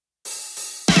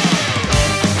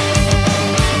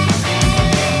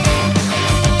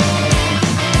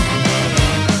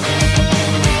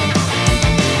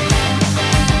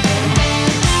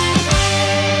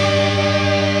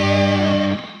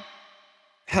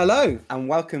Hello and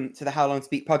welcome to the How Long to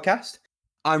Beat podcast.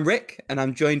 I'm Rick and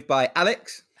I'm joined by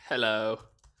Alex Hello.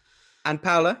 and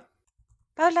Paula.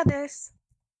 Paula des.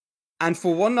 And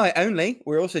for one night only,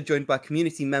 we're also joined by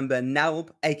community member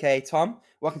Nelb, aka Tom.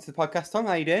 Welcome to the podcast, Tom.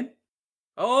 How you doing?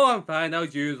 Oh, I'm fine.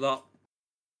 How's you lot?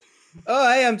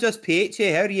 Oh, hey, I'm just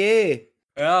Peachy. How are you?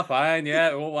 Yeah, fine.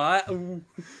 Yeah. All right.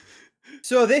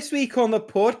 So this week on the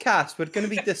podcast, we're going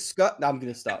to be discussing... No, I'm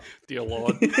going to stop. Dear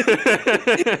Lord.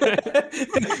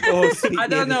 Oh, sweet I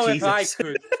don't know Jesus. if I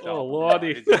could. Oh,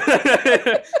 Lordy.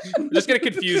 I'm just going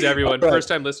to confuse everyone. Right.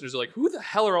 First-time listeners are like, who the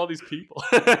hell are all these people?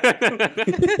 Why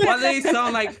do they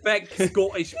sound like fake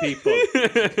Scottish people?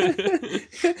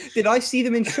 Did I see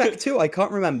them in Shrek 2? I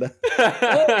can't remember.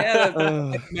 Oh, yeah,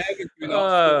 Oh. Americans do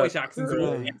not Scottish accents.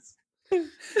 Oh. Yes.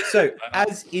 So,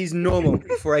 as is normal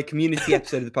for a community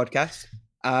episode of the podcast,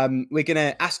 we're going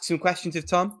to ask some questions of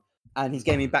Tom and his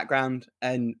gaming background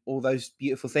and all those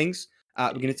beautiful things.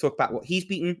 We're going to talk about what he's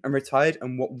beaten and retired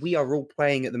and what we are all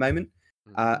playing at the moment.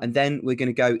 And then we're going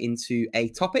to go into a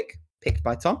topic picked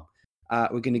by Tom.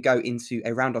 We're going to go into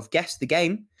a round of Guess the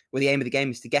Game, where the aim of the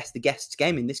game is to guess the guest's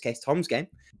game, in this case, Tom's game.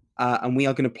 And we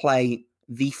are going to play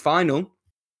the final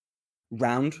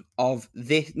round of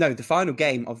this, no, the final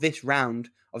game of this round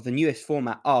of the newest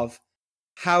format of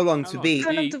How Long to Beat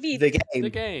How long to beat the Game. The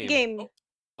game. game.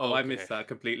 Oh, I missed that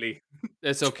completely.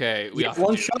 It's okay. You often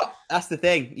one do. shot. That's the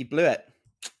thing. You blew it.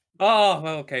 Oh,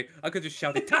 well, okay. I could just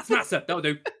shout it. Taskmaster! That'll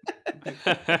do.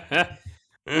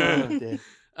 Dear.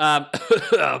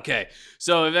 Okay.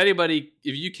 So if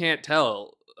you can't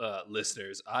tell,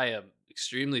 listeners, I am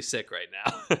extremely sick right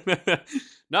now.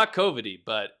 Not COVID-y,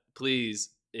 but please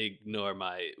ignore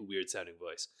my weird sounding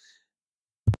voice.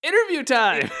 Interview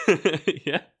time.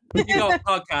 Yeah. You got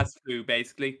podcast flu,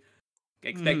 basically.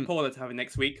 Expect Paula to have it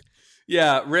next week.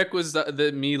 Yeah, Rick was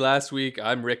me last week.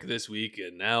 I'm Rick this week,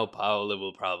 and now Paola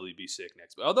will probably be sick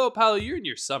next week. Although, Paola, you're in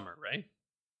your summer, right?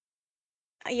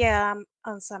 Yeah, I'm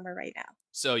on summer right now.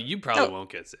 So you probably Oh. won't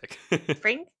get sick.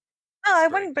 Spring? Oh, I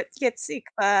Spring. wouldn't get sick,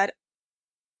 but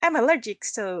I'm allergic,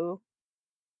 so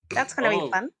that's gonna Oh.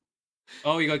 be fun.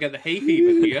 Oh, you gotta get the hay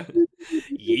fever here.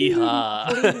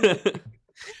 Yeehaw.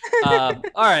 All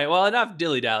right, well, enough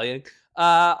dilly-dallying.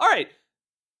 All right,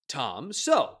 Tom,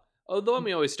 so the one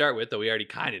we always start with, though we already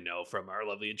kind of know from our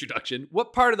lovely introduction,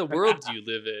 what part of the world do you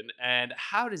live in, and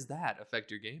how does that affect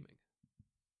your gaming?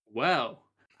 Well,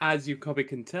 as you probably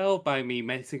can tell by me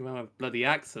messing around with bloody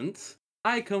accents,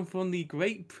 I come from the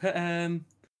great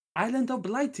island of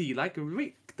Blighty, like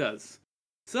Rick does.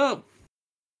 So,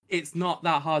 it's not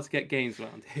that hard to get games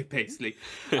around here, basically.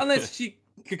 Unless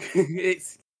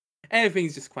it's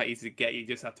everything's just quite easy to get. You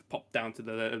just have to pop down to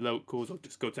the locals or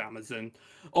just go to Amazon.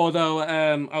 Although,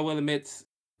 I will admit,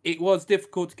 it was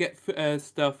difficult to get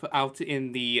stuff out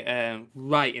in the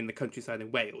right in the countryside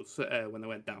in Wales when I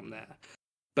went down there.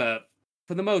 But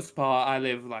for the most part, I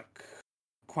live like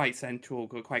quite central,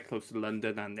 quite close to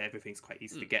London, and everything's quite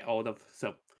easy to get hold of.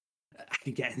 So I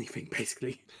can get anything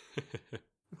basically.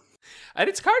 And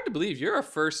it's hard to believe you're our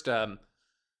first Brit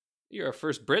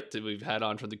that we've had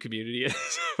on from the community.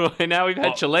 By now we've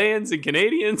had Chileans and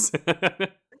Canadians. Yeah,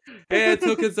 it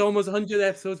took us almost 100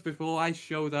 episodes before I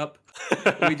showed up.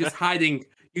 We're just hiding.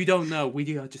 You don't know.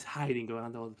 We are just hiding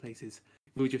around all the places.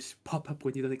 We just pop up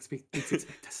when you don't expect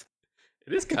us.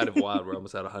 It is kind of wild. We're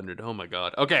almost at 100. Oh my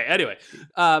god. Okay. Anyway,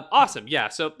 awesome. Yeah.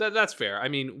 So that's fair. I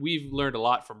mean, we've learned a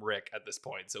lot from Rick at this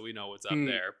point, so we know what's up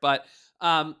there. But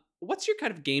what's your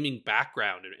kind of gaming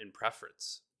background and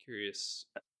preference? Curious.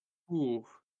 Ooh.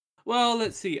 Well,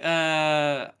 let's see.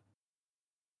 Well,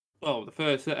 the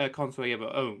first console I ever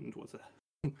owned was a.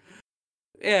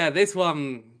 Yeah, this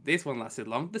one lasted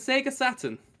long. The Sega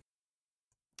Saturn.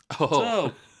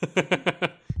 Oh.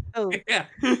 Oh, Yeah,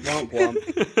 Womp womp.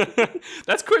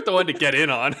 That's quite the one to get in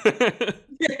on.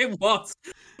 it was.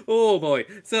 Oh boy.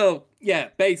 So yeah,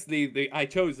 basically, I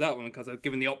chose that one because I was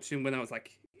given the option when I was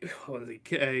like, what was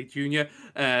it, junior,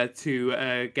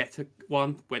 to get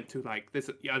one. Went to like this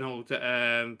an old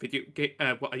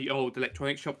old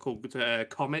electronic shop called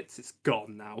Comets. It's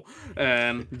gone now.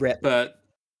 Rip. But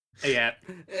yeah,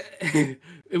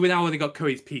 we now only got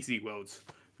Curry's PC Worlds.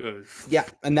 Yeah,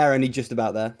 and they're only just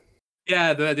about there.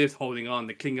 Yeah, they're just holding on.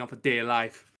 They're clinging on for dear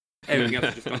life. Everything else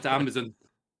has just gone to Amazon.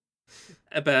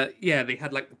 But yeah, they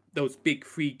had like those big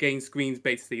free game screens.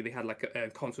 Basically, they had like a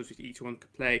consoles which each one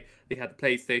could play. They had the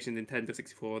PlayStation, Nintendo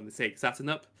 64, and the Sega Saturn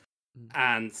up.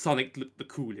 And Sonic looked the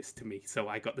coolest to me, so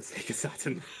I got the Sega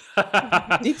Saturn.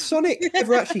 Did Sonic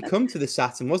ever actually come to the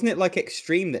Saturn? Wasn't it like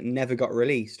Extreme that never got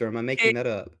released, or am I making that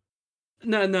up?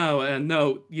 No,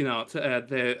 you know,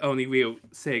 the only real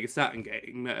Sega Saturn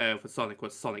game for Sonic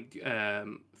was Sonic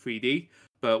 3D.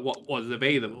 But what was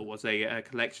available was a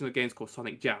collection of games called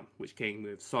Sonic Jam, which came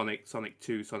with Sonic, Sonic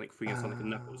 2, Sonic 3, and Sonic and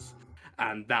Knuckles.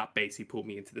 And that basically pulled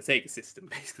me into the Sega system,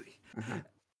 basically.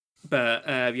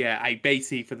 But yeah, I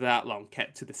basically for that long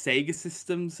kept to the Sega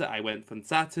systems. I went from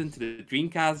Saturn to the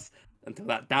Dreamcast until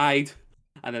that died,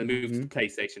 and then moved to the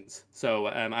PlayStations. So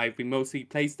I've been mostly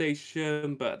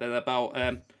PlayStation, but then about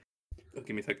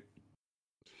give me a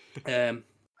second.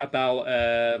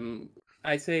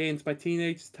 I say into my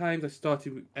teenage times, I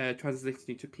started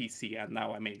transitioning to PC, and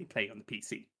now I mainly play on the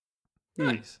PC.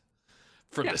 Nice.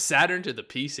 From the Saturn to the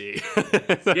PC.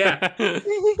 Yeah.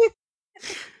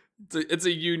 It's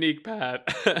a unique path.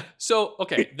 So,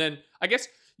 okay, then I guess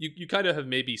you kind of have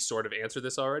maybe sort of answered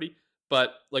this already,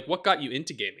 but like what got you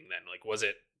into gaming then? Like was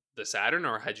it the Saturn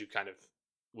or had you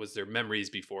was there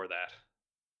memories before that?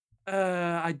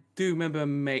 I do remember a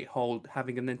mate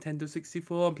having a Nintendo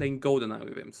 64 and playing GoldenEye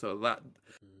with him, so that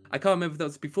I can't remember if that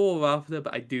was before or after,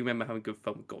 but I do remember having good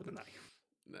fun with GoldenEye.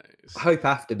 Nice. I hope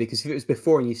after, because if it was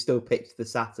before and you still picked the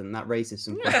Saturn, that raises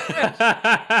some questions.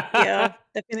 Yeah,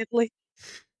 definitely.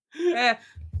 Yeah.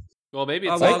 Well, maybe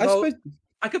it's Well, like, I suppose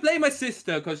I could blame my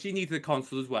sister because she needed a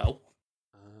console as well.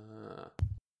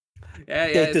 Yeah,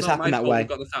 it it's does not my happen that fault way. we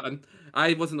got the Saturn.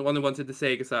 I wasn't the one who wanted the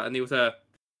Sega Saturn. It was a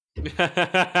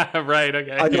right,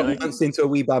 okay. I got bounced into a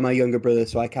Wii by my younger brother,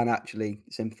 so I can actually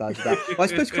sympathise with that. Well, I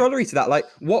suppose corollary to that, like,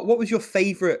 what was your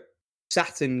favourite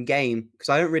Saturn game? Because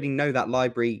I don't really know that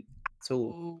library at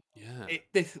all. Yeah.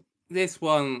 This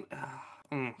one.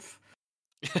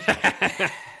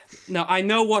 No, I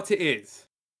know what it is,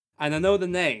 and I know the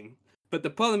name, but the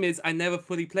problem is I never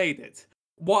fully played it.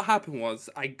 What happened was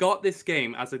I got this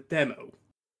game as a demo,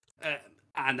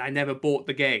 and I never bought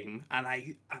the game, and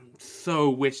I'm so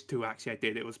wished to actually I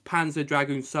did. It was Panzer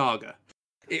Dragoon Saga.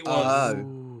 It was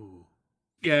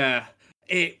yeah,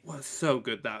 it was so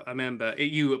good that I remember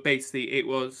it. It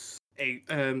was a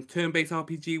turn-based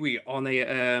RPG where you're on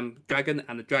a dragon,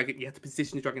 and the dragon you have to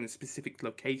position the dragon in specific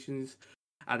locations.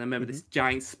 And I remember this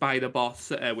giant spider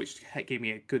boss, which gave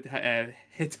me a good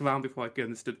hit around before I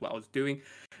understood what I was doing.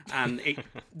 And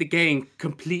the game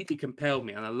completely compelled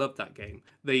me, and I loved that game.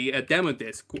 The demo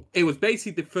disc, it was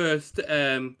basically the first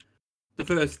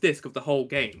disc of the whole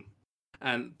game,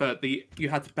 but you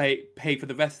had to pay for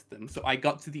the rest of them. So I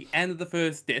got to the end of the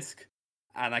first disc,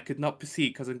 and I could not proceed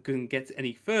because I couldn't get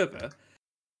any further.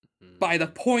 By the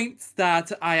point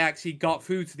that I actually got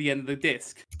through to the end of the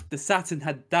disc, the Saturn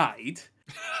had died.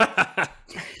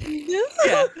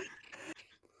 Yeah.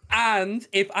 And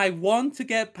if I want to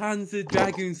get Panzer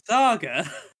Dragoon Saga,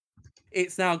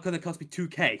 it's now going to cost me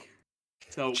 2K.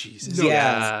 So Jesus. no.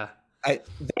 Yeah.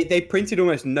 They printed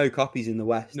almost no copies in the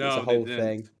West. No, it's a they whole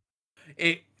didn't.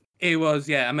 thing. It was,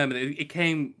 yeah, I remember it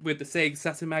came with the Sega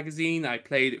Saturn magazine. I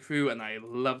played it through and I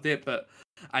loved it, but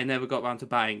I never got around to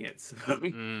buying it. So.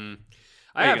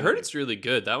 I have heard it's really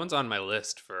good. That one's on my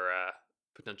list for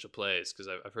potential plays because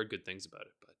I've heard good things about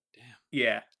it. But damn.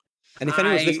 Yeah. And if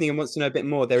anyone's listening and wants to know a bit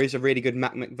more, there is a really good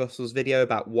Mac McVussel's video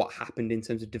about what happened in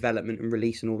terms of development and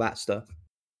release and all that stuff.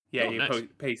 Yeah, Oh, you nice.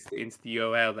 paste it into the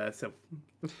URL there. So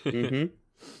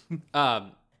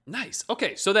Nice.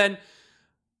 Okay, so then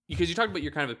because you talked about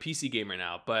you're kind of a PC gamer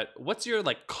now, but what's your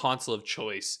like console of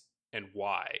choice and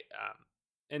why?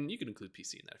 And you can include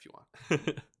PC in that if you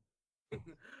want.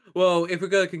 well, if we're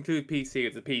going to conclude PC,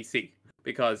 it's a PC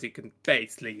because you can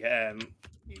basically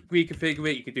reconfigure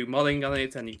it. You can do modding on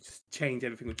it, and you just change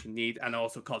everything which you need. And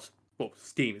also, because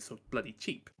Steam is so bloody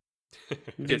cheap,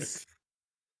 just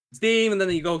Steam, and then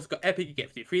you also got Epic. You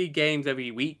get free games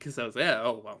every week. So I was like,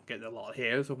 oh, well, I'm getting a lot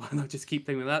here, so why not just keep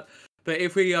playing with that? But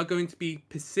if we are going to be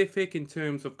specific in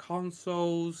terms of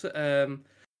consoles, I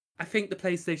think the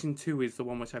PlayStation 2 is the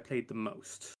one which I played the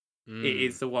most. It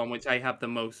is the one which I have the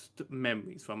most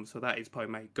memories from, so that is probably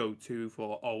my go-to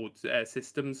for old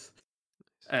systems.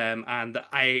 And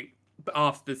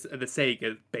after the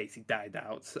Sega basically died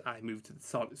out, I moved to the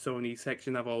Sony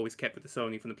section. I've always kept with the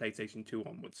Sony from the PlayStation 2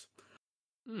 onwards.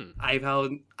 I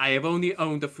have only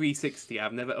owned the 360.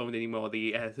 I've never owned any more of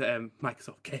the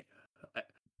Microsoft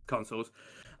consoles.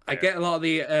 I get a lot of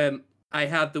the. I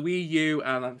have the Wii U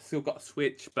and I've still got a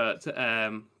Switch, but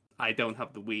I don't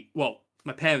have the Wii. Well,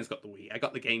 my parents got the Wii. I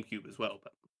got the GameCube as well,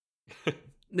 but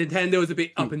Nintendo's a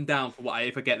bit up and down for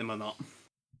if I get them or not.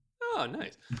 Oh,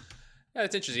 nice. Yeah,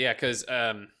 that's interesting. Yeah, because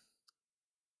I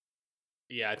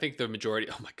think the majority.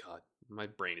 Oh my god, my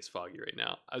brain is foggy right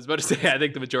now. I was about to say I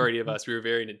think the majority of us we were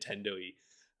very Nintendo-y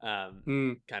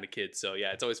kind of kids. So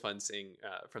yeah, it's always fun seeing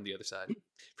from the other side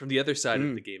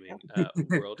of the gaming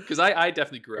world because I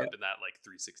definitely grew up in that like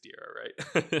 360 era,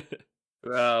 right?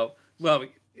 Well, Well,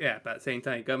 yeah, but at the same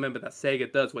time, you gotta remember that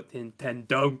Sega does what Nintendo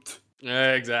don't.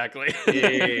 Exactly.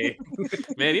 Yeah.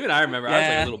 Man, even I remember. I was like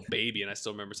Yeah. a little baby, and I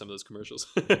still remember some of those commercials.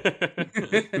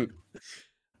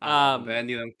 Man,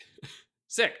 you know.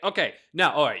 Sick. Okay.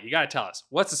 Now, all right, you got to tell us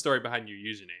what's the story behind your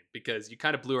username, because you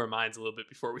kind of blew our minds a little bit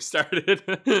before we started.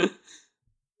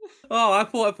 Oh, I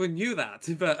thought everyone knew that,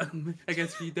 but I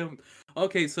guess you don't.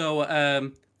 Okay, so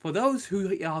for those who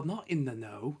are not in the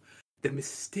know, the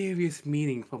mysterious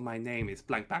meaning for my name is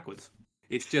blank backwards.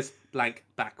 It's just blank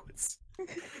backwards.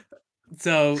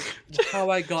 So how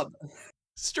I got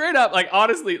Straight up, like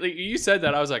honestly, like you said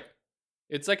that, I was like,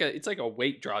 it's like a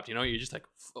weight drop, you know? You're just like,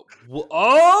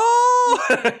 oh,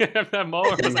 at that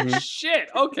moment, I was like, Mhm. shit,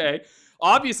 okay.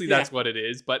 Obviously, Yeah. that's what it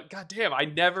is, but goddamn, I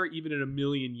never, even in a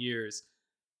million years,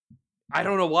 I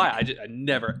don't know why, I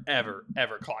never, ever,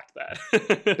 ever clocked that.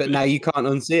 But now you can't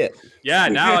unsee it. yeah,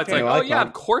 now it's like, No, oh I yeah, of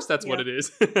can't. course that's what Yeah. it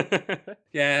is.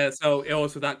 Yeah, so it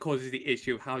also that causes the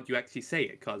issue of how do you actually say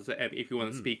it? Because if you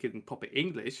want to Mm. speak in proper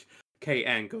English,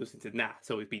 KN goes into na,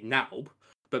 so it'd be naub.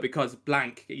 But because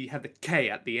blank, you have the K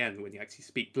at the end when you actually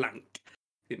speak blank.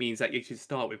 It means that you should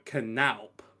start with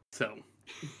knaub. So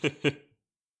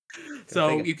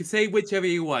figure. you can say whichever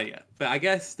you want, yeah. But I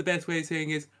guess the best way of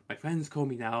saying is my friends call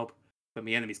me naub, but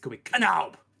my enemies call me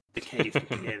knaub. The K is the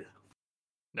K.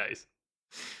 Nice.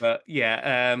 But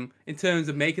yeah, in terms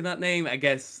of making that name, I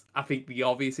guess I think the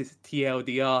obvious is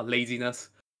TLDR,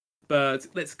 laziness. But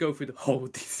let's go through the whole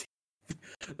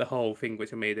the whole thing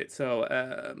which I made it. So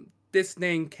this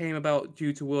name came about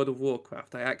due to World of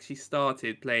Warcraft. I actually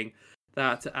started playing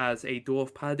that as a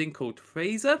dwarf paladin called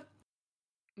Fraser.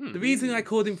 Hmm. The reason I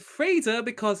called him Fraser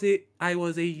because I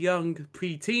was a young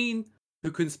preteen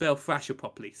who couldn't spell Thrasher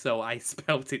properly, so I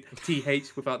spelt it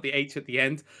TH without the H at the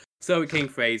end. So it came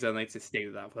Fraser, and I just stayed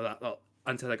with that for that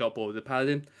until I got bored with the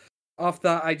paladin. After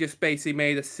that, I just basically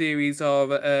made a series of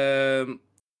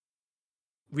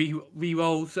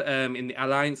re-rolls in the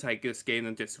alliance. I just gave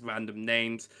them just random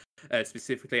names.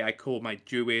 Specifically, I called my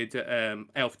druid,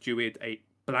 elf druid, a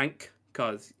blank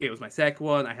because it was my second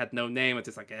one. I had no name. I was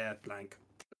just like, blank.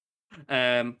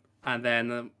 And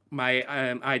then my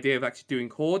idea of actually doing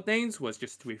horde names was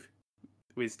just to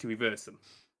reverse them.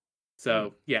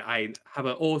 So yeah, I have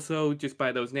also just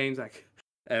by those names. Like,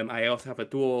 I also have a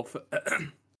dwarf,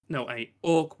 no, a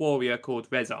orc warrior called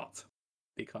Rezart,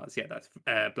 because yeah, that's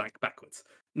blank backwards.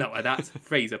 No, that's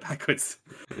Fraser backwards.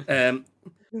 In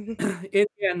the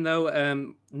end, though,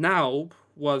 Naub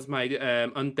was my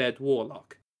undead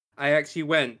warlock. I actually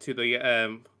went to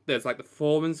the there's like the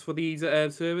forums for these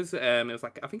servers. It was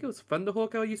like I think it was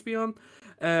Thunderhawk I used to be on,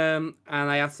 and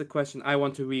I asked the question. I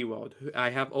want to reroll.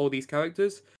 I have all these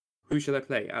characters. Who should I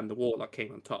play? And the warlock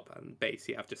came on top, and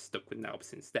basically I've just stuck with Naub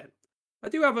since then. I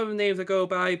do have other names I go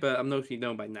by, but I'm mostly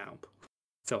known by Naub,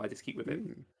 so I just keep with it.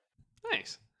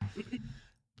 Nice.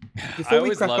 Before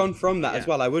we crack on from that as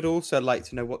well, I would also like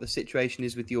to know what the situation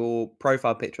is with your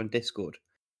profile picture on Discord,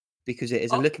 because it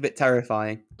is a little bit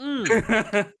terrifying.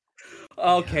 Mm.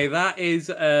 Okay, that is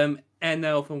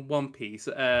NL from One Piece.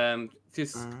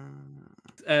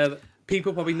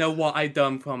 People probably know what I've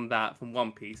done from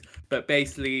One Piece, but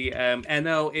basically,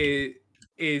 NL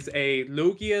is a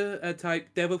Logia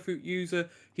type Devil Fruit user.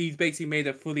 He's basically made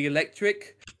of fully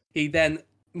electric. He then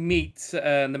meets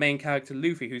the main character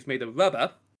Luffy, who's made of rubber,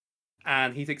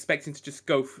 and he's expecting to just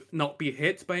not be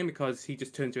hit by him because he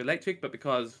just turned to electric, but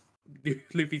because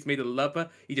Luffy's made of rubber,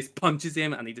 he just punches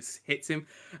him and he just hits him,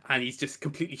 and he's just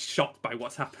completely shocked by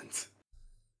what's happened.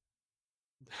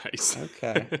 Nice.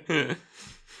 Okay.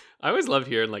 I always love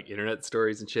hearing like internet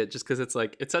stories and shit, just because it's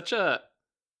like it's such a,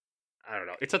 I don't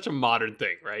know, it's such a modern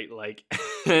thing, right? Like,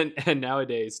 and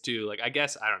nowadays too, like I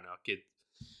guess I don't know,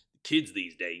 kids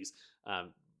these days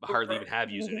hardly even have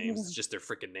usernames. It's just their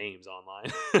freaking names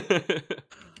online.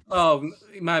 Oh,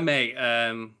 my mate,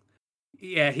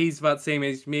 yeah, he's about the same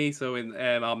age as me, so in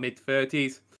our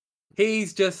mid-30s.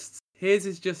 His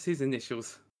is just his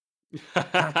initials.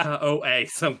 Kakaoa,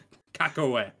 so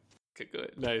Kakaoa.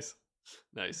 Nice.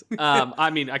 I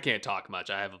mean, I can't talk much.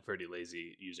 I have a pretty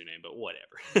lazy username, but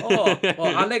whatever. Oh,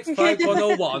 well, Alex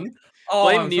 5101. Oh,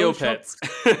 Blame I'm Neopets.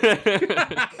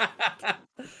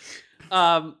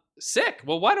 so Sick.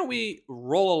 Well, why don't we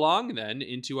roll along then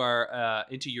into our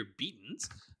into your beatings?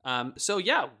 So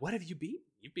yeah, what have you beaten?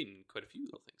 You've beaten quite a few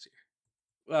little things here.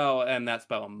 well, that's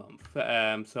about a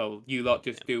month. So you lot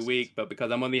just do a week, but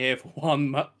because I'm only here for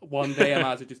one day, I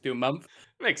might as well just do a month.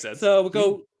 Makes sense. So we'll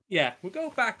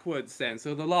go backwards then.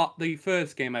 So the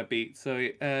first game I beat, so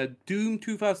Doom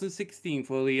 2016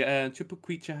 for the Triple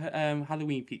Creature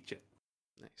Halloween feature.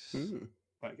 Nice.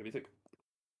 Right, give me a sec.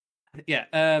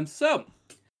 Yeah. So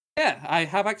yeah, I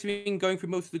have actually been going through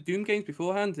most of the Doom games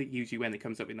beforehand, usually when it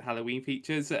comes up in the Halloween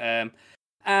features.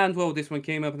 And well, this one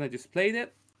came up and I just played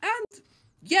it, and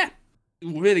yeah,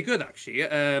 really good actually.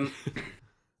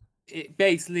 It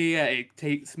basically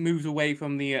it moves away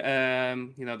from the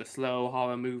the slow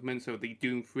horror movements of the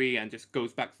Doom 3 and just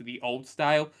goes back to the old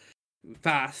style,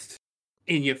 fast,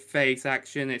 in your face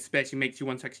action. It especially makes you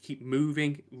want to actually keep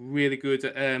moving. Really good,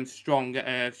 strong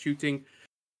shooting.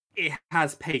 It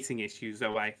has pacing issues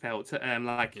though. I felt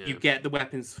like you Yeah. get the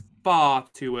weapons far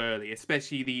too early,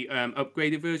 especially the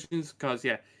upgraded versions, because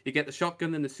you get the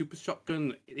shotgun and the super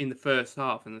shotgun in the first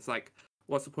half, and it's like,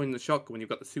 what's the point of the shotgun when you've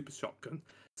got the super shotgun?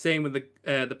 Same with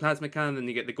the plasma cannon, and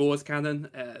you get the Gauss cannon.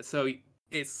 So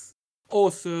it's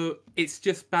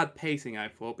just bad pacing, I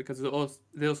thought, because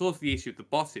there's also the issue of the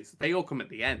bosses. They all come at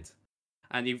the end,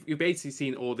 and you've basically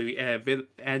seen all the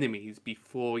enemies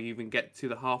before you even get to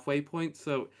the halfway point.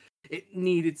 So it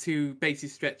needed to basically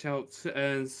stretch out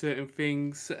certain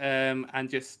things and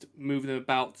just move them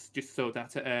about, just so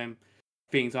that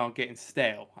things aren't getting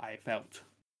stale. I felt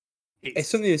It's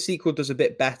something the sequel does a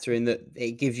bit better in that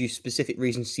it gives you specific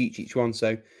reasons to each one.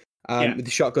 So Yeah. with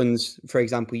the shotguns, for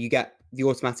example, you get the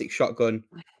automatic shotgun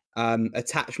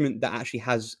attachment that actually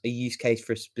has a use case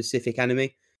for a specific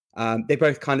enemy. They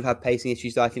both kind of have pacing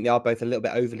issues, though. I think they are both a little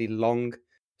bit overly long,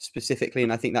 specifically,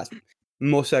 and I think that's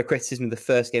more so a criticism of the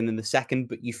first game than the second.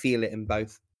 But you feel it in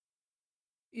both.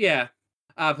 Yeah,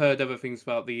 I've heard other things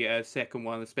about the second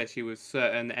one, especially with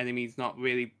certain enemies not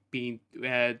really being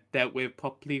dealt with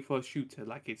properly for a shooter.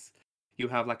 Like you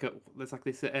have there's like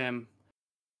this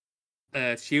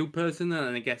shield person,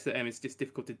 and I guess it's just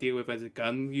difficult to deal with as a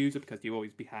gun user because you're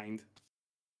always behind.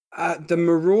 The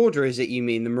Marauder, is it you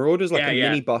mean? The Marauder's like Yeah, a yeah.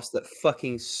 mini boss that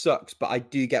fucking sucks, but I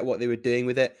do get what they were doing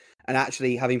with it. And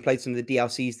actually, having played some of the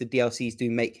DLCs do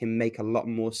make him make a lot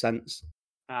more sense.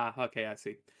 Ah, okay, I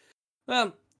see.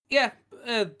 Yeah,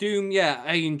 Doom. Yeah,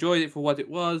 I enjoyed it for what it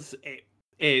was.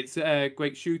 It's a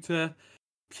great shooter.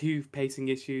 Few pacing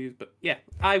issues, but yeah,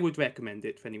 I would recommend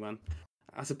it for anyone.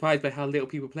 I'm surprised by how little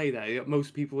people play that.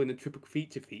 Most people in the triple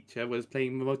feature was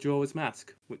playing Majora's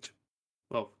Mask, which,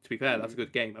 well, to be fair, that's a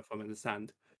good game, if I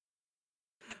understand.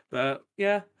 But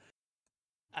yeah,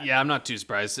 Yeah, I'm not too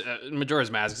surprised. Majora's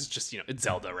Mask is just, it's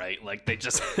Zelda, right? Like, they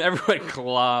just, everyone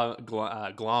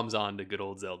gloms on to good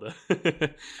old Zelda.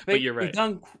 But you're right.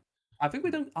 I think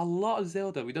we've done a lot of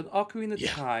Zelda. We've done Ocarina of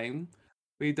Time.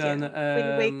 We've done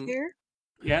Wind Waker.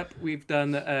 Yep, we've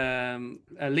done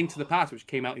A Link to the Past, which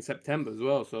came out in September as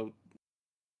well. So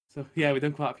yeah, we've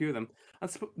done quite a few of them.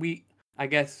 I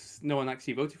guess no one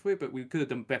actually voted for it, but we could have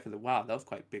done Breath of the Wild. That was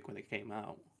quite big when it came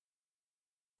out.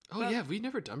 Oh, yeah, we've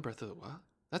never done Breath of the Wild.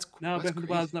 That's No, that's Breath of the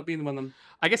Wild's not being one of them.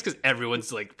 I guess because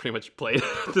everyone's like pretty much played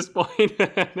it at this point.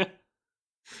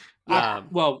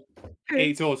 Well,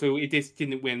 it just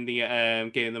didn't win the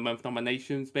Game of the Month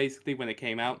nominations basically when it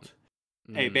came out.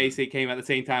 It basically came at the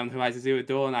same time as Horizon Zero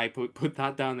Dawn, and I put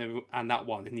that down and that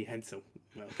one in the end. So,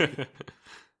 well.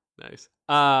 Nice.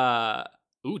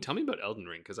 Ooh, tell me about Elden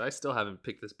Ring, because I still haven't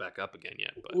picked this back up again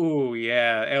yet. But Oh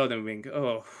yeah, Elden Ring.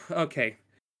 Oh, okay.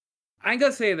 I'm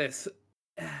gonna say this.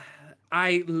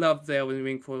 I loved the Elden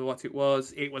Ring for what it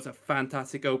was. It was a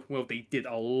fantastic open world. They did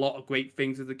a lot of great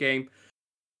things with the game,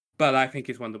 but I think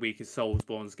it's one of the weakest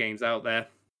Soulsborne games out there.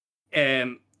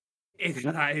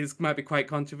 Might be quite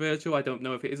controversial. I don't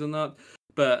know if it is or not,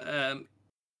 but one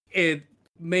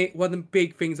of the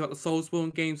big things about the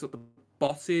Soulsborne games are the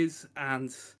bosses,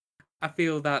 and I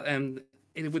feel that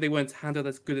they weren't handled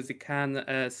as good as they can.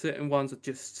 Certain ones are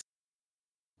just,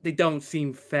 they don't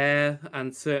seem fair,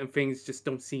 and certain things just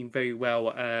don't seem very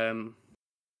well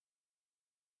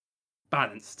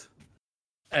balanced.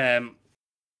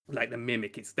 Like the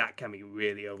Mimic, that can be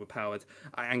really overpowered.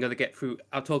 I'm gonna get through.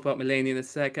 I'll talk about Millennia in a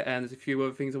sec, and there's a few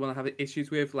other things I want to have issues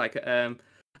with. Like I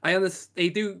understand they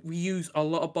do reuse a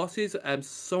lot of bosses.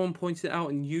 Someone pointed it out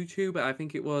on YouTube. I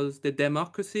think it was the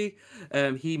Democracy.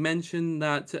 He mentioned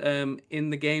that in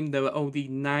the game there were only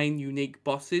 9 unique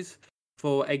bosses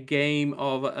for a game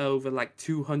of over like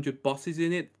 200 bosses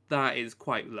in it. That is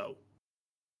quite low.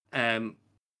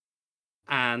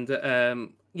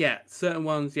 Yeah, certain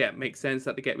ones, make sense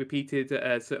that they get repeated.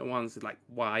 Certain ones, like,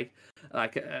 why?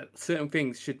 Like, certain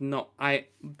things should not.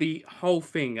 The whole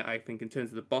thing, I think, in terms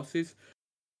of the bosses,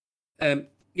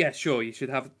 yeah, sure, you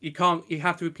have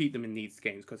to repeat them in these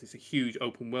games because it's a huge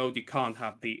open world. You can't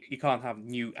have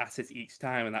new assets each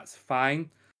time, and that's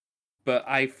fine. But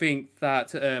I think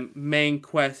that main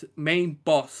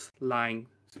boss line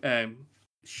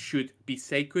should be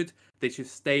sacred. They should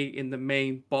stay in the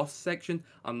main boss section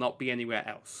and not be anywhere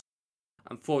else.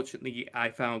 Unfortunately, I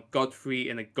found Godfrey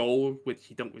in a goal, which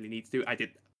you don't really need to do. I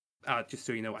did just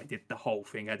so you know, I did the whole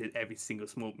thing. I did every single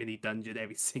small mini dungeon,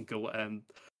 every single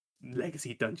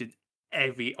legacy dungeon,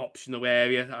 every optional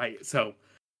area.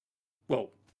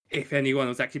 If anyone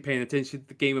was actually paying attention to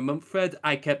the Game of Month thread,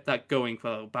 I kept that going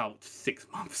for about 6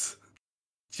 months.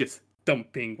 Just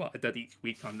dumping what I did each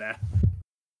week on there.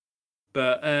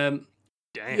 But Damn.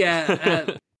 yeah,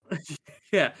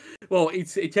 yeah. Well,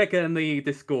 check in the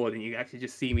Discord, and you actually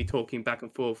just see me talking back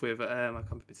and forth with I can't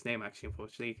remember his name actually.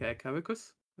 Unfortunately,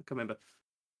 Caricus. I can't remember.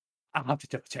 I'll have to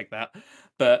double check that.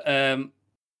 But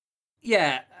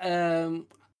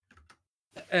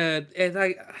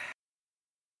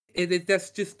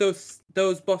that's just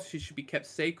those bosses should be kept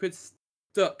sacred,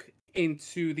 stuck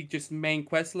into the just main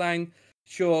quest line.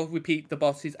 Sure, repeat the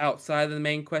bosses outside of the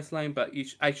main quest line, but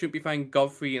I shouldn't be finding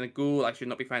Godfrey in a ghoul. I should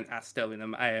not be finding Astel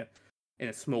in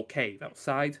a small cave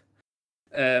outside.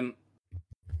 Then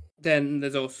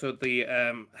there's also the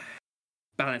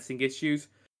balancing issues.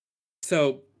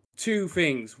 So 2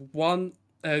 things. One,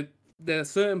 there are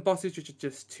certain bosses which are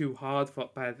just too hard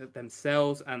by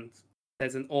themselves, and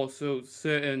there's also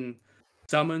certain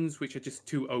summons which are just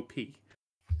too OP.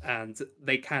 And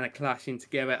they kind of clash in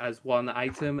together as one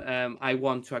item. I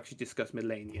want to actually discuss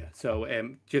Millennia. So,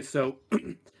 just so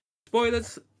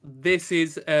spoilers, this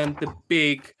is the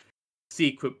big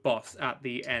secret boss at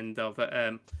the end of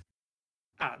a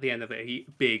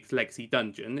big legacy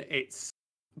dungeon. It's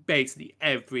basically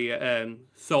every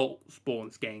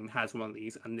Soulspawn's game has one of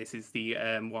these, and this is the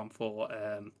one for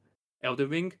Elden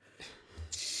Ring.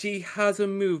 She has a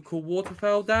move called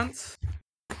Waterfowl Dance.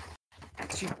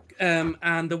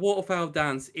 And the Waterfowl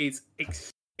Dance is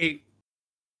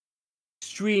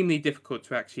extremely difficult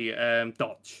to actually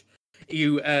dodge.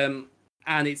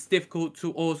 And it's difficult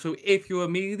to also, if you're a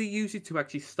melee user, to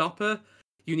actually stop her.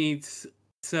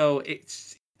 So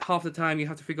it's half the time you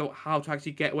have to figure out how to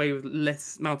actually get away with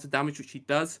less amount of damage, which she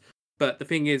does. But the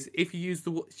thing is, if you use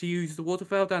she uses the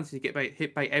Waterfowl Dance and you get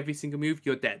hit by every single move,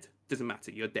 you're dead. Doesn't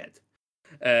matter, you're dead.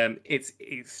 It's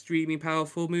an extremely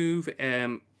powerful move.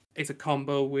 It's a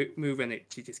combo move, and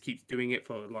she just keeps doing it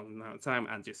for a long amount of time,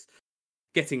 and just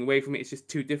getting away from it is just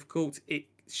too difficult. It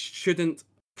shouldn't.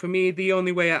 For me, the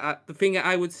only way, the thing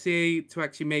I would say to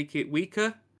actually make it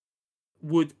weaker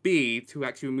would be to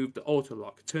actually remove the auto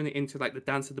lock, turn it into like the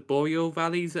Dance of the Boreal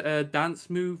Valleys dance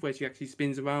move, where she actually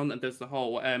spins around and does the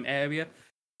whole area.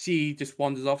 She just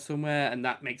wanders off somewhere, and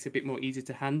that makes it a bit more easy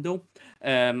to handle.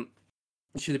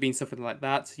 It should have been something like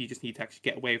that. So you just need to actually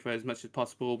get away from it as much as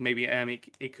possible. Maybe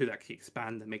it could actually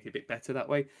expand and make it a bit better that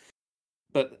way.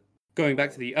 But going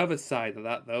back to the other side of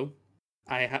that, though,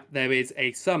 there is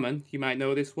a summon. You might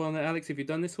know this one, Alex, if you've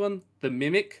done this one. The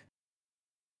Mimic.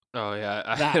 Oh, yeah.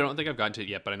 I don't think I've gotten to it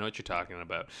yet, but I know what you're talking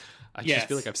about. I just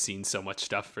feel like I've seen so much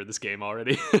stuff for this game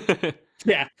already.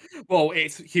 Yeah. Well,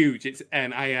 it's huge. It's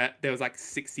there was like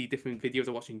 60 different videos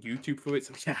I watched on YouTube for it,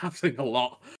 so yeah, I've seen a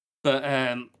lot. But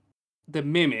the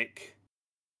Mimic,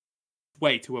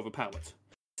 way too overpowered.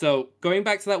 So going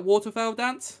back to that Waterfowl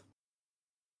Dance,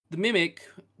 the Mimic,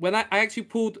 when I actually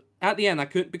pulled at the end,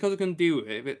 because I couldn't deal with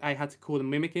it, I had to call the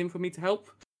Mimic in for me to help,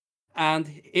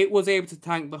 and it was able to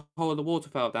tank the whole of the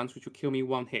Waterfowl Dance, which would kill me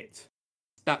 1 hit.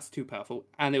 That's too powerful,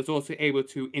 and it was also able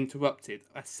to interrupt it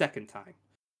a second time.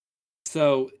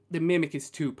 So the Mimic is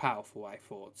too powerful, I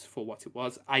thought, for what it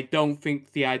was. I don't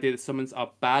think the idea that summons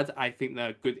are bad. I think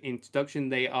they're a good introduction.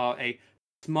 They are a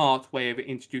smart way of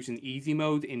introducing easy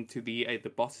mode into the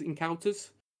boss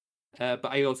encounters. But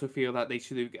I also feel that they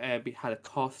should have had a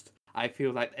cost. I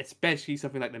feel like, especially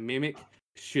something like the Mimic,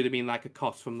 should have been like a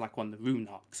cost from like one of the Rune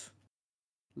Knocks.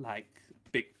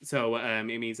 So it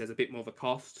means there's a bit more of a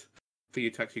cost for you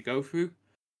to actually go through.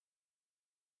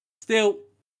 Still,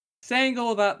 saying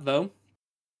all that though,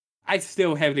 I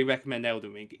still heavily recommend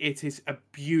Elden Ring. It is a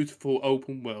beautiful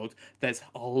open world. There's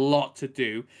a lot to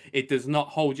do. It does not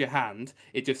hold your hand.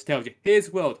 It just tells you, here's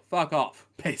the world, fuck off,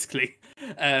 basically.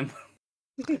 Nice.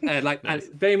 And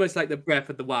very much like the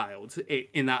Breath of the Wild,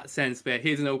 in that sense, where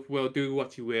here's an open world, do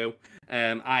what you will.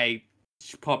 I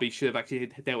probably should have actually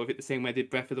dealt with it the same way I did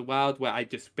Breath of the Wild, where I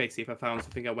just basically, if I found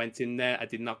something, I went in there. I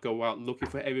did not go out looking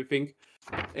for everything.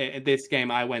 In this game,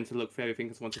 I went to look for everything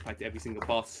because I wanted to fight every single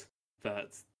boss,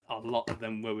 but a lot of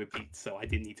them will repeat, so I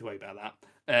didn't need to worry about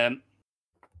that.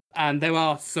 And there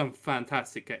are some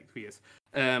fantastic areas.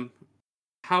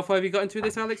 How far have you got into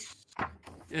this, Alex?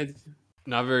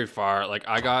 Not very far. Like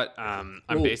I got, I'm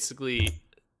basically,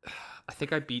 I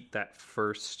think I beat that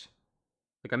first.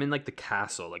 Like I'm in like the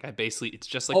castle. Like it's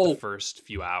just like the first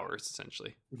few hours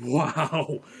essentially.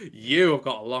 Wow, you have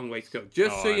got a long way to go.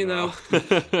 Just so you know,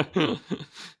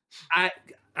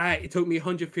 it took me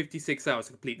 156 hours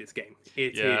to complete this game.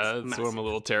 It Yeah, is that's what I'm a massive.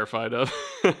 little terrified of.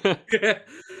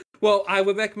 Well, I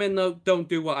would recommend don't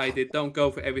do what I did. Don't go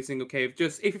for every single cave.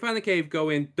 Just if you find a cave, go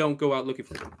in. Don't go out looking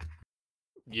for them.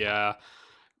 Yeah,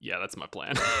 that's my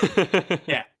plan.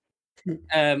 Yeah.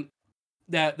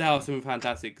 There are some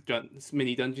fantastic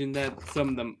mini dungeons there. Some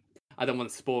of them I don't want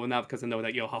to spoil now because I know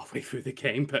that you're halfway through the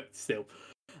game, but still,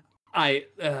 some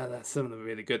of them are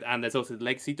really good. And there's also the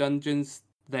legacy dungeons.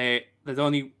 There's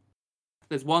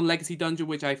one legacy dungeon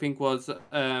which I think was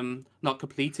not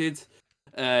completed.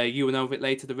 You will know of it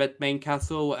later. The Red Main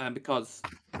Castle, because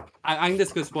I'm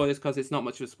just going to spoil this because it's not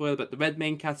much of a spoiler. But the Red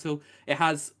Main Castle, it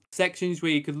has sections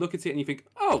where you could look at it and you think,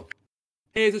 oh,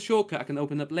 here's a shortcut I can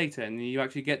open up later, and you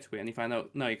actually get to it and you find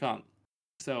out, no, you can't.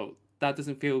 So that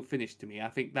doesn't feel finished to me. I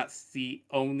think that's the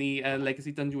only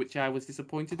legacy dungeon which I was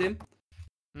disappointed in.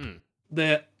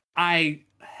 I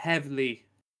heavily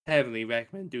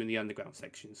recommend doing the underground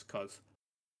sections because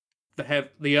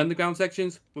the underground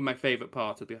sections were my favorite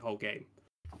part of the whole game.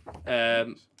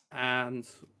 And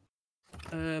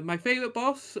my favorite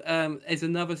boss is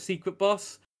another secret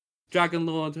boss, Dragon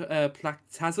Lord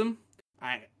Plactasm.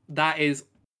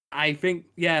 I think,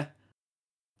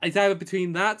 it's either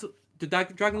between that, the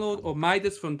Dragon Lord, or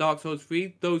Midas from Dark Souls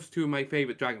 3. Those two are my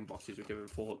favorite dragon bosses which I've ever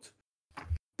fought.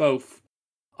 Both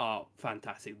are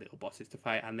fantastic little bosses to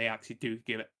fight, and they actually do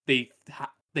give it.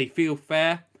 They feel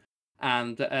fair,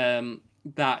 and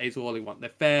that is all I want. They're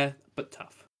fair but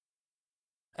tough.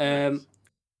 Nice.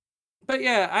 But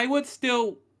yeah, I would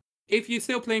still, if you're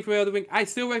still playing for Elden Ring, I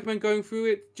still recommend going through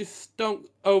it. Just don't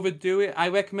overdo it. I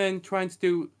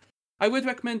would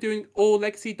recommend doing all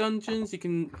legacy dungeons. You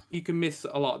can miss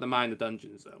a lot of the minor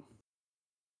dungeons though.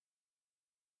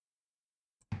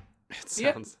 It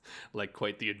sounds like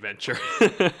quite the adventure.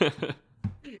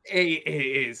 It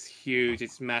is huge.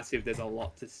 It's massive. There's a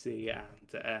lot to see,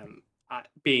 and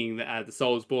being the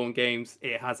Soulsborne games,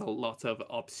 it has a lot of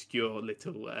obscure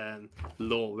little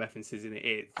lore references in it.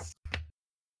 It's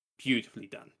beautifully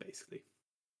done, basically.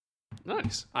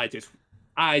 Nice. I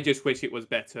just wish it was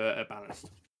better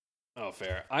balanced. Oh,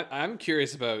 fair. I'm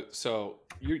curious about. So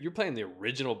you're playing the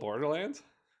original Borderlands?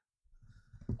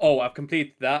 Oh, I've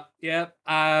completed that. Yeah.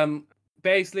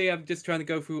 Basically, I'm just trying to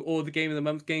go through all the Game of the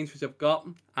Month games which I've got,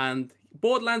 and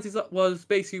Borderlands was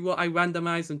basically what I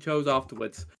randomized and chose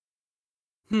afterwards.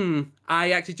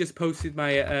 I actually just posted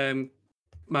my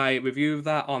my review of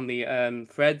that on the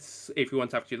threads if you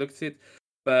want to actually look at it.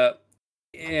 But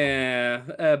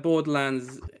yeah,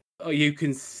 Borderlands. You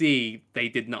can see they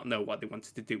did not know what they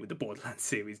wanted to do with the Borderlands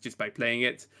series just by playing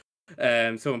it.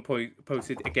 Someone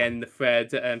posted again in the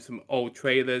thread some old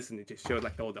trailers, and it just showed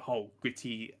like all the whole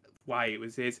gritty why it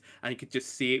was his, and you could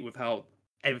just see it with how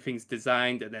everything's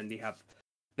designed, and then the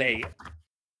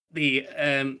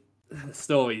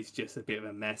story is just a bit of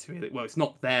a mess, really. Well, it's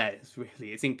not there.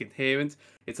 It's incoherent.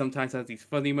 It sometimes has these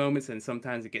funny moments, and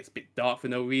sometimes it gets a bit dark for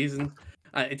no reason.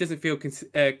 It doesn't feel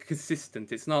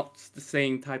consistent. It's not the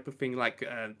same type of thing like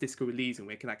Disco Elysium,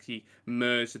 where it can actually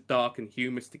merge the dark and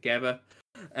humorous together.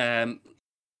 I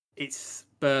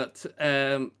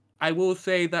will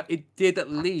say that it did, at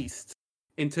least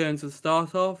in terms of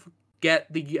start off,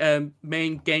 get the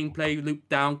main gameplay loop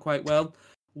down quite well.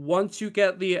 Once you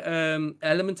get the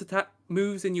element attack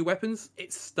moves in your weapons,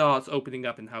 it starts opening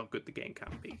up in how good the game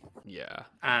can be. Yeah.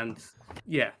 And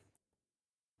yeah.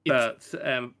 But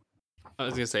I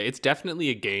was gonna say, it's definitely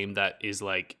a game that is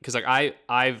like, because like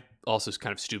I've also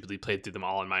kind of stupidly played through them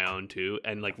all on my own too,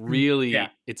 and like really,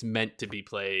 it's meant to be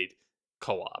played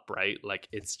co-op, right? Like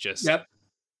it's just. Yep.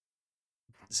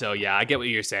 So yeah, I get what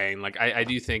you're saying. Like I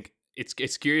do think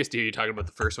it's curious to hear you talking about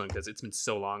the first one, because it's been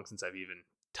so long since I've even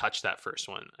touched that first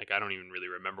one. Like I don't even really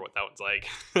remember what that one's like.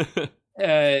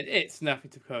 It's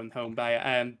nothing to come home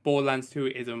by. Borderlands 2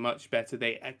 is a much better.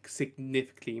 They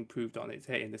significantly improved on it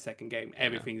in the second game.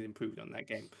 Everything's improved on that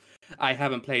game. I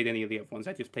haven't played any of the other ones.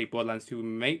 I just played Borderlands 2 with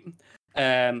my mate.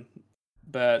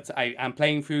 But I am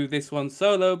playing through this one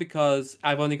solo because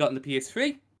I've only gotten the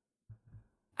PS3.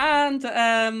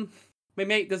 And my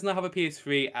mate does not have a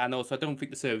PS3, and also I don't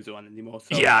think the servers are on anymore.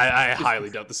 So yeah, I highly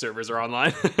doubt the servers are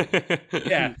online.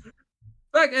 Yeah.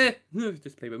 Like,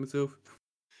 just play by myself.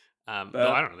 No,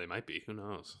 I don't know. They might be. Who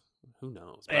knows?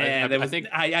 But I think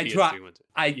I tried.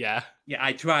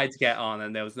 I tried to get on,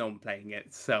 and there was no one playing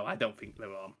it, so I don't think they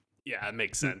were on. Yeah, it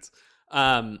makes sense.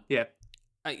 Yeah,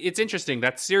 it's interesting,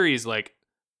 that series. Like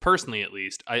personally, at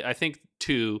least, I think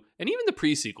 2, and even the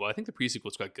pre-sequel. I think the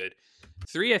pre-sequel is quite good.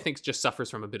 3, I think, just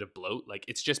suffers from a bit of bloat. Like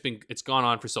it's gone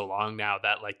on for so long now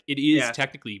that like it is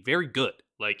technically very good.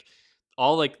 Like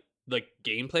all like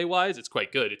gameplay wise, it's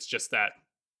quite good. It's just that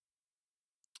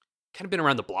kind of been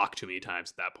around the block too many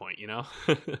times at that point, you know?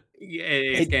 Yeah,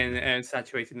 it's getting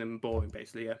saturated and boring,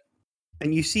 basically. Yeah.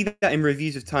 And you see that in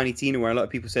reviews of Tiny Tina, where a lot of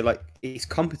people say like it's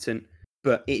competent,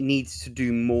 but it needs to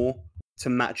do more to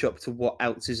match up to what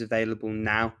else is available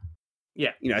now.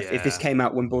 Yeah. You know, if this came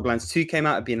out when Borderlands 2 came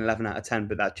out, it'd be an 11 out of 10,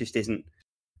 but that just isn't,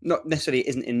 not necessarily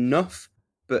isn't enough,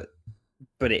 but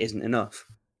it isn't enough.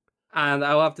 And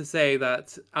I'll have to say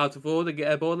that out of all the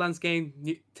Borderlands games,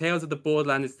 Tales of the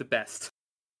Borderland is the best.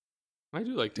 I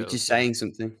do like You're Tales. just saying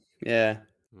something. Yeah.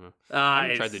 I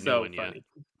haven't tried It's the new so one funny.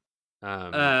 yet.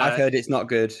 I've heard it's not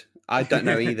good. I don't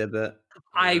know either, but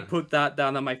I Yeah. put that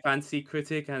down on my fancy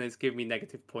critic, and it's giving me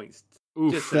negative points.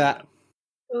 Oof. Just so you that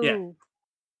know. Yeah. Ooh.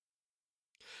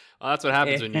 Well, that's what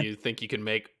happens when you think you can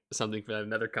make something that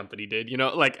another company did. You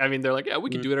know, like, I mean, they're like, yeah, we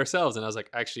could do it ourselves. And I was like,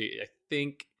 actually, I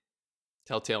think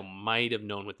Telltale might have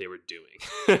known what they were doing.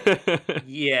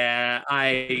 Yeah,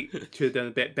 I should have done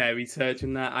a bit better research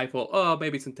on that. I thought, oh,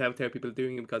 maybe some Telltale people are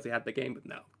doing it because they had the game, but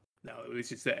no, it was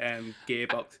just a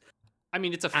Gearbox, I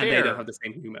mean, it's a and they don't fair, have the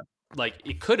same humor. like,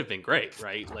 it could have been great,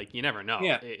 right? Like, you never know.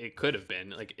 Yeah. It could have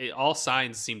been. Like, all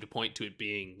signs seem to point to it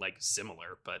being, like,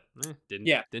 similar, but didn't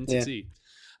Yeah. succeed.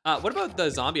 What about the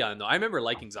Zombie Island, though? I remember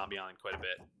liking Zombie Island quite a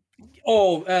bit.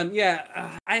 Oh,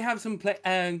 yeah, I have some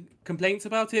complaints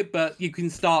about it, but you can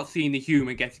start seeing the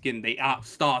humor getting in. They are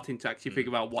starting to actually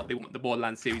figure out what they want the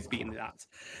Borderlands series being at.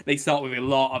 They start with a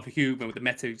lot of humor with the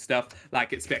meta stuff,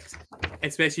 like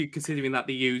especially considering that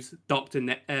they use Dr.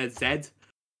 Zed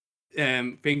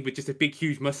thing with just a big,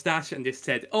 huge mustache and just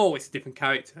said, oh, it's a different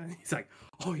character. And he's like,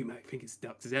 oh, you might think it's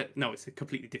Dr. Zed. No, it's a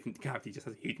completely different character. He just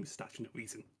has a huge mustache for no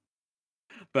reason.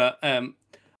 But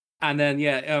and then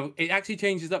it actually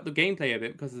changes up the gameplay a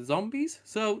bit because of the zombies.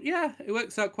 So yeah, it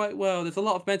works out quite well. There's a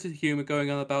lot of meta humor going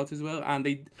on about as well, and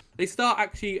they start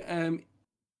actually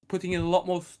putting in a lot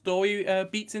more story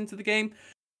beats into the game.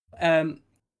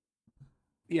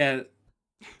 Yeah.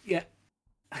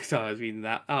 Sorry, I was reading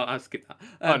that. Oh, I'll skip that.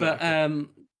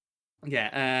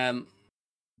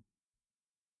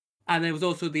 And there was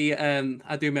also the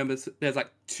I do remember there's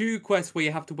like 2 quests where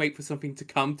you have to wait for something to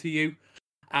come to you.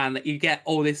 And you get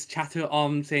all this chatter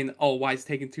on saying, oh, why is it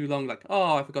taking too long? Like,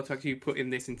 oh, I forgot to actually put in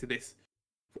this into this.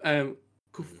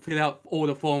 Fill out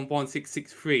order form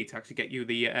 1663 to actually get you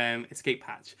the escape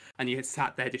hatch. And you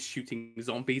sat there just shooting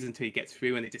zombies until you get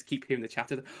through, and they just keep hearing the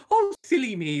chatter. Oh,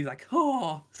 silly me. Like,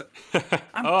 oh. So,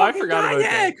 I forgot about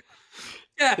that.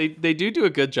 Yeah. They do a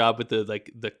good job with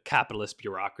the capitalist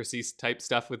bureaucracies type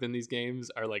stuff within these games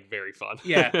are like very fun.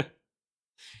 Yeah.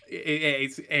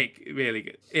 It's really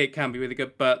good. It can be really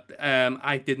good, but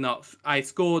I did not. I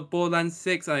scored Borderlands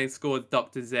 6 and I scored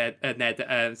Dr.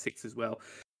 Ned 6 as well.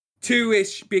 2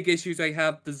 big issues I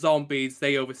have: the zombies,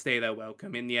 they overstay their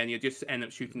welcome. In the end, you just end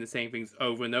up shooting the same things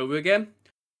over and over again.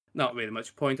 Not really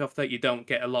much point off that. You don't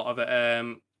get a lot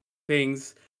of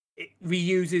things. It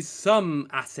reuses some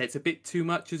assets a bit too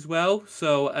much as well.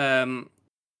 So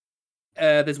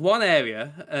there's one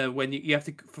area when you have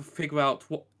to figure out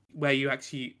where you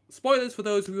actually, spoilers for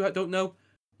those who don't know,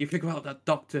 you figure out that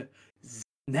Dr.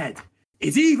 Ned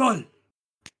is evil.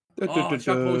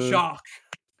 Shock.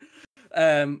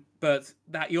 But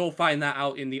that you'll find that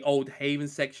out in the Old Haven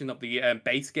section of the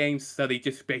base games, so they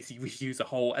just basically reuse a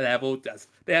whole level.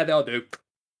 They'll do,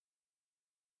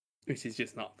 which is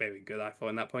just not very good, I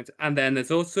thought, in that point. And then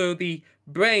there's also the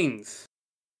Brains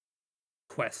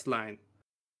quest line.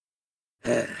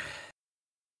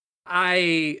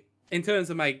 In terms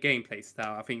of my gameplay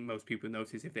style, I think most people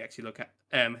notice if they actually look at,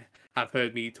 have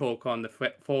heard me talk on the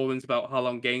forums about how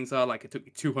long games are. Like, it took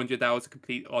me 200 hours to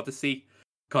complete Odyssey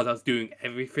because I was doing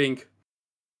everything.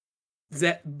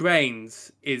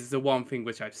 Brains is the one thing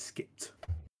which I've skipped.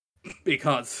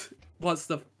 Because what's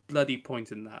the bloody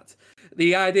point in that?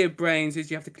 The idea of brains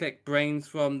is you have to collect brains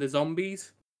from the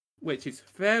zombies, which is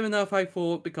fair enough, I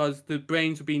thought, because the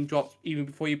brains were being dropped even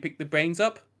before you pick the brains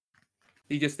up.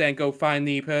 You just then go find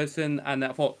the person, and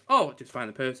I thought, oh, just find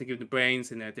the person, give them the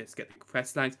brains, and then just get the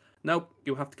quest lines. Nope,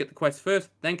 you have to get the quest first,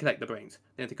 then collect the brains.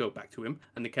 Then to go back to him,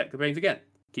 and then collect the brains again.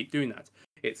 Keep doing that.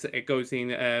 It goes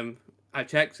in, I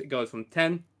checked, it goes from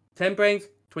 10 brains,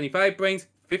 25 brains,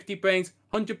 50 brains,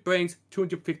 100 brains,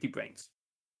 250 brains.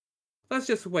 That's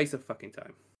just a waste of fucking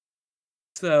time.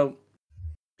 So,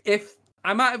 if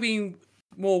I might have been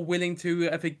more willing to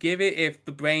forgive it if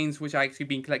the brains, which I actually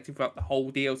been collecting throughout the whole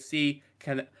DLC,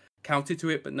 can counted to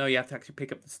it, but no, you have to actually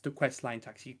pick up the quest line to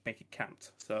actually make it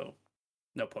count. So,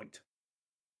 no point.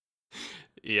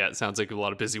 Yeah, it sounds like a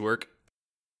lot of busy work.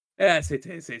 Yes, it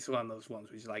is. It's one of those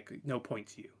ones which is like, no point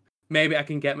to you. maybe I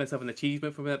can get myself an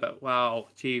achievement from it. But wow,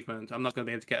 achievement! I'm not going to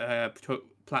be able to get a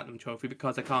platinum trophy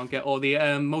because I can't get all the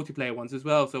multiplayer ones as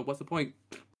well. So what's the point?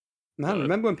 Man,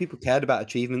 remember when people cared about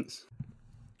achievements?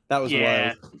 That was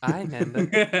wild. I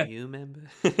remember. You remember?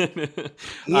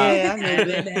 Yeah, I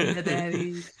remember.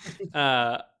 Daddy.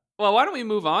 Well, why don't we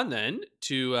move on then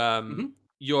to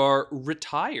your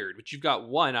retired, which you've got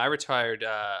one. I retired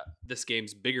this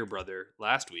game's bigger brother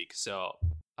last week, so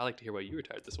I like to hear why you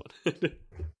retired this one.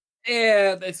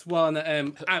 Yeah, this one.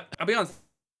 I'll be honest.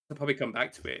 I'll probably come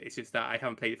back to it. It's just that I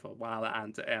haven't played it for a while,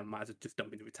 and I just don't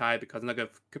mean to retire because I'm not going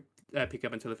to pick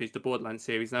up until I finish the Borderlands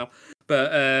series now.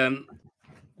 But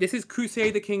this is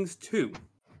Crusader Kings 2.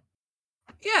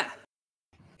 Yeah,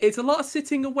 it's a lot of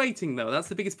sitting and waiting though. That's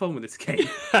the biggest problem with this game.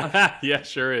 Yeah,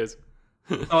 sure is.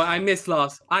 I missed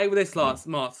last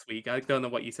week. I don't know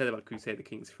what you said about Crusader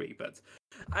Kings 3, but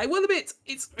I will admit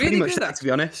it's really Pretty much good. that, to be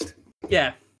honest.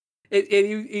 Yeah.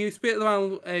 You spit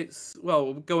around.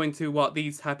 Go into what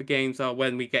these type of games are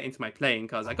when we get into my playing,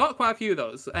 because I got quite a few of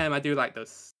those. I do like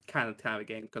those kind of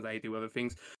games because I do other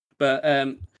things. But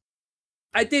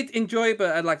I did enjoy it,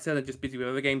 but like I said, I'm just busy with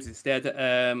other games instead.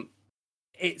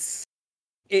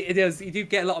 It does. You do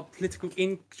get a lot of political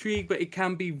intrigue, but it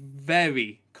can be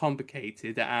very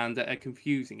complicated and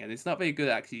confusing, and it's not very good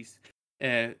at actually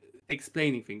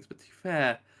explaining things. But to be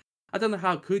fair, I don't know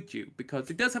how could you, because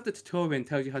it does have the tutorial and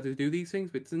tells you how to do these things,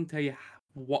 but it doesn't tell you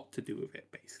what to do with it.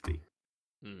 Basically,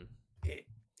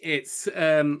 just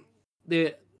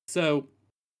so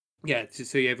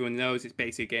everyone knows, it's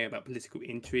basically a game about political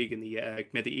intrigue in the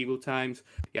medieval times.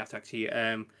 You have to actually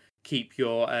keep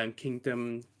your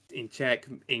kingdom in check,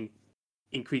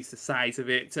 increase the size of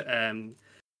it,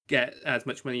 get as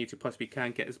much money as you possibly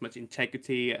can, get as much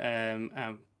integrity and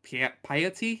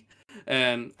piety,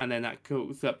 and then that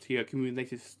goes up to your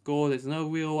accumulated score. There's no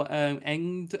real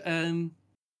end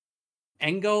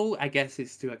goal, I guess,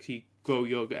 is to actually grow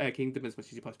your kingdom as much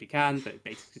as you possibly can, but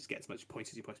basically just get as much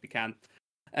points as you possibly can.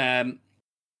 I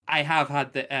have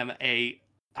had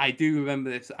I do remember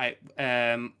this.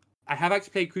 I have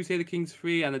actually played Crusader Kings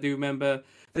 3, and I do remember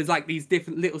there's like these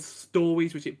different little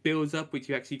stories which it builds up, which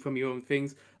you actually from your own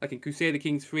things. Like in Crusader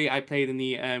Kings 3, I played in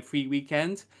the free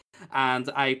weekend, and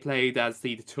I played as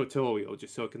the tutorial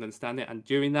just so I can understand it. And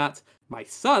during that, my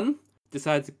son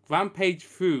decided to rampage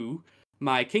through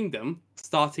my kingdom,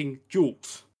 starting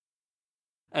duels.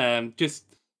 Just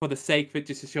for the sake of it,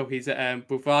 just to show his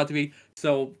bravado.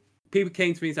 So people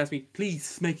came to me and asked me,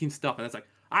 please make him stop. And I was like,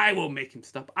 I will make him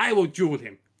stop. I will duel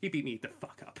him. He beat me the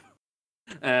fuck up.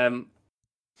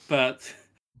 But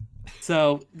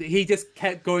so he just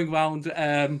kept going around,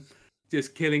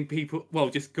 just killing people. Well,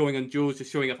 just going on duels,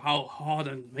 just showing off how hard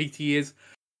and mighty he is,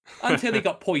 until he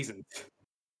got poisoned.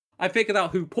 I figured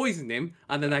out who poisoned him,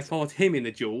 and then I fought him in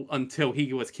the duel until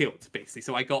he was killed, basically.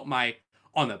 So I got my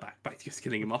honor back by just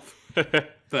killing him off.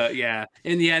 But yeah,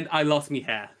 in the end, I lost my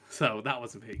hair, so that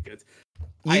wasn't very good.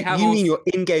 You mean your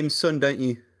in-game son, don't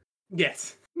you?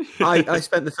 Yes. I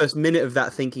spent the first minute of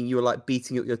that thinking you were like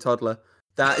beating up your toddler.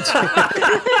 That.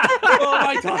 Oh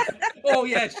my god! Oh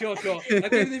yeah, sure.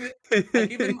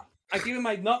 I give him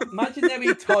my not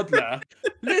imaginary toddler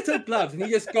little gloves, and he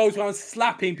just goes around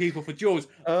slapping people for duels.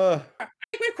 No,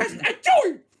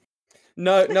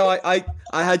 I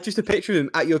had just a picture of him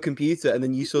at your computer, and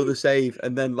then you saw the save,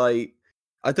 and then like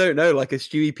I don't know, like a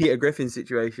Stewie Peter Griffin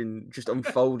situation just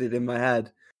unfolded in my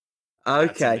head.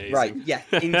 Okay, right, yeah,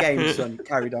 in-game son,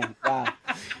 carried on. Wow.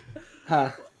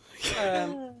 Huh.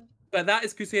 But that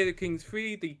is Crusader Kings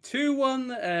 3. The 2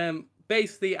 one,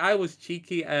 basically, I was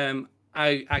cheeky.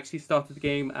 I actually started the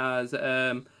game as,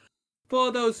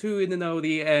 for those who know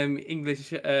the English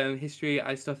history,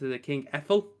 I started as King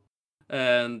Ethel,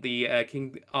 the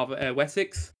King of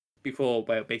Wessex, before,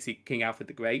 well, basically King Alfred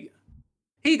the Great.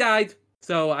 He died,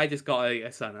 so I just got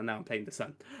a son, and now I'm playing the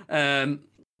son.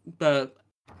 But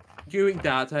during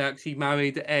that, I actually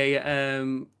married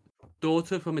a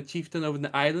daughter from a chieftain over in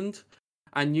the island,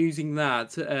 and using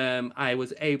that, I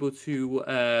was able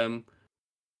to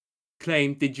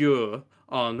claim de jure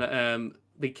on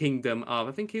the kingdom of,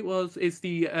 I think it's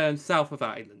the south of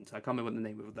Ireland. I can't remember what the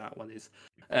name of that one is.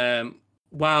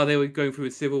 While they were going through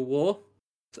a civil war,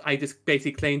 so I just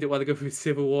basically claimed it while they were going through a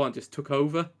civil war and just took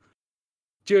over.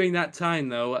 During that time,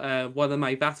 though, one of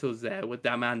my vassals there were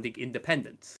demanding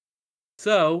independence.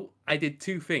 So I did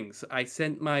two things. I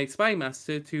sent my spy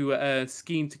master to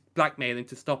scheme to blackmail him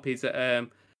to stop his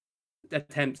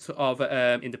attempts of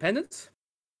independence,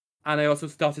 and I also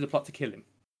started a plot to kill him.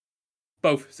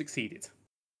 Both succeeded.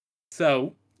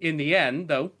 So in the end,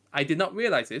 though, I did not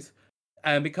realize this,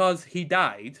 because he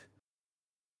died.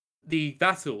 The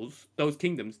vassals, those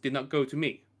kingdoms, did not go to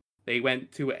me. They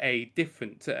went to a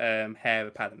different heir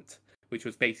apparent, which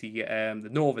was basically the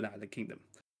Northern Island Kingdom.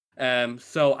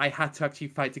 So I had to actually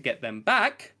fight to get them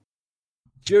back.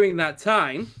 During that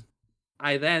time,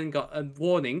 I then got a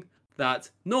warning that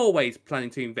Norway's planning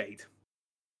to invade.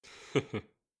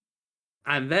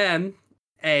 And then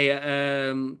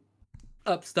a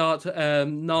upstart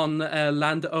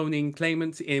non-land owning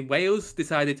claimant in Wales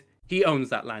decided he owns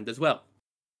that land as well.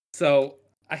 So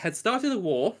I had started a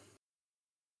war,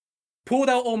 pulled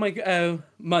out all my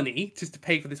money just to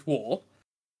pay for this war,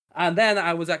 and then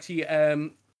I was actually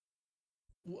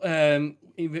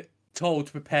told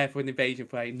to prepare for an invasion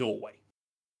by Norway.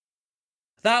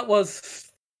 That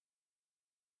was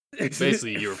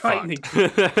Basically, you were frightening.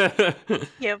 fucked.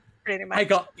 Yeah, pretty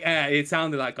much. It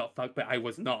sounded like I got fucked, but I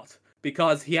was not.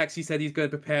 Because he actually said he's going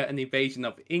to prepare an invasion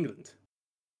of England.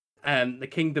 And the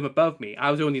kingdom above me,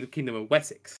 I was only the kingdom of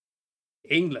Wessex.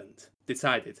 England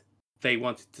decided they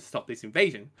wanted to stop this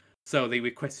invasion. So they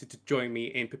requested to join me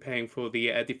in preparing for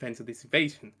the defense of this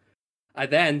invasion. I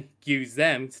then used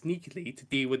them sneakily to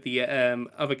deal with the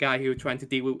other guy who was trying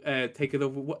to take it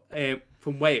over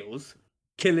from Wales,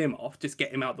 kill him off, just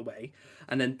get him out of the way,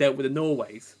 and then dealt with the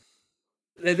Norways.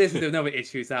 This is another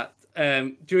issue: is that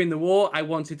during the war, I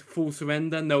wanted full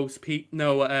surrender, no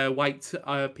white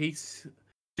peace.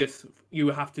 Just you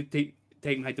have to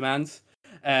take my demands.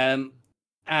 And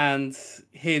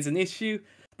here's an issue: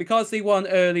 because they won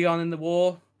early on in the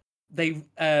war. But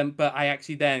I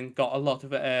actually then got a lot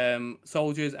of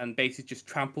soldiers and basically just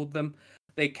trampled them.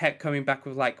 They kept coming back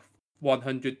with like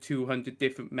 100, 200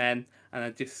 different men, and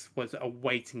it just was a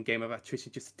waiting game of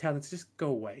attrition. Just to tell them to just go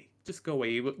away,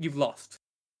 you've lost.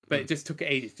 But it just took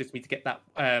ages just for me to get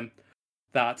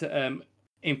that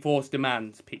enforced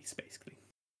demands piece, basically.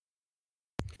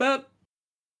 But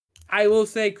I will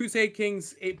say, Crusade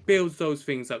Kings, it builds those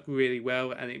things up really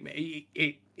well, and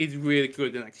it is really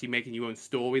good in actually making your own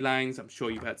storylines. I'm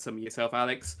sure you've had some yourself,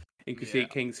 Alex, in Crusade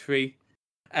Kings 3.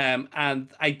 And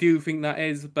I do think that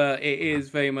is, but it is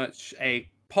very much a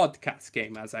podcast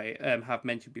game, as I have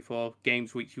mentioned before.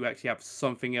 Games which you actually have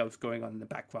something else going on in the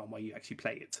background while you actually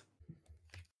play it.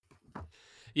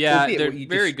 Yeah, Albeit they're what you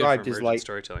very good described for is emergent like-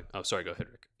 storytelling. Oh, sorry, go ahead,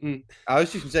 Rick. I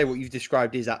was just going to say what you've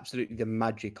described is absolutely the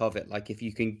magic of it. Like, if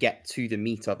you can get to the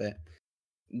meat of it,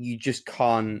 you just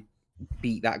can't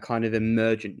beat that kind of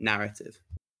emergent narrative.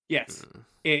 Yes,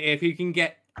 if you can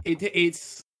get it,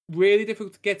 it's really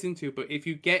difficult to get into. But if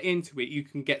you get into it, you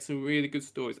can get some really good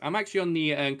stories. I'm actually on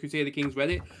the Crusader Kings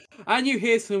Reddit, and you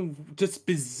hear some just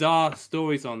bizarre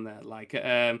stories on there, like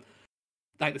the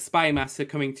spy master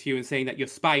coming to you and saying that your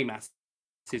spy master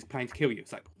is planning to kill you.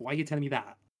 It's like, why are you telling me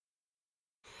that?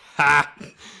 Ha!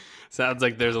 Sounds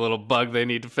like there's a little bug they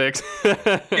need to fix.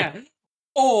 Yeah.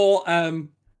 Or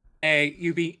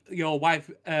your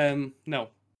wife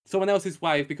someone else's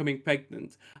wife becoming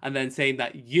pregnant and then saying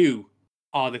that you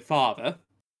are the father.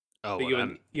 Oh, but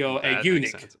well, you're a that makes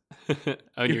eunuch. sense.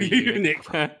 Oh, You're you're a a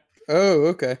eunuch. Oh,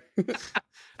 okay.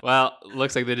 Well,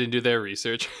 looks like they didn't do their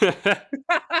research.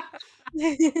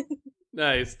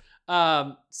 Nice.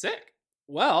 Sick.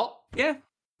 Well, Yeah.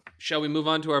 shall we move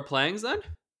on to our playings then?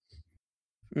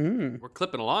 Mm. We're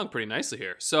clipping along pretty nicely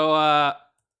here. So, I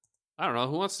don't know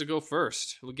who wants to go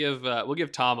first. We'll give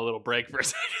Tom a little break for a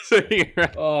second.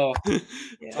 Oh,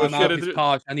 Yeah. I'm out of this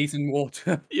parched. I need some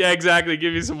water. Yeah, exactly.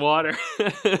 Give you some water.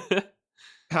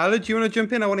 Paolo, do you want to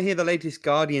jump in? I want to hear the latest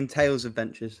Guardian Tales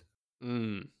adventures.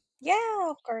 Yeah,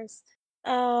 of course.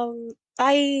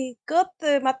 I got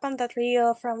the Map Panda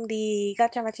Trio from the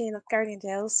Gacha machine of Guardian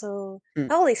Tales, so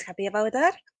I'm always happy about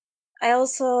that. I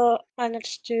also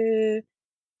managed to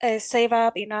save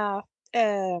up enough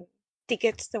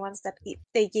tickets, the ones that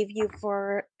they give you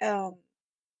for, I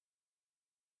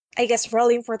guess,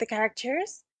 rolling for the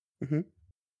characters. Mhm.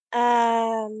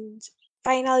 And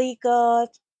finally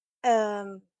got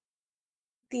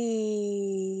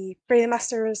the Pretty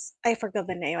Masters. I forgot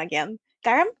the name again.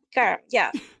 Garam,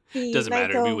 yeah. The Doesn't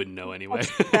matter. Knight We of wouldn't know anyway.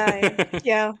 Oxide,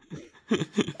 yeah.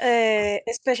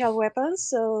 Special weapons.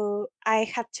 So I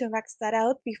had to max that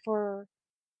out before.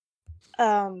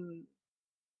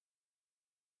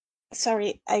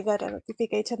 Sorry, I got a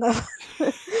notification of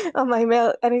on my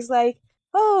mail, and it's like,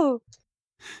 oh,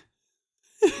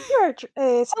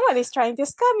 someone is trying to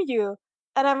scam you.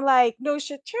 And I'm like, no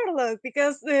shit, Sherlock,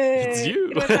 because It's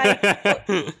you. it was like,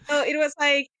 it was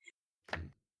like,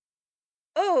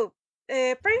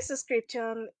 Prime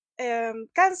subscription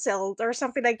cancelled or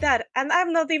something like that, and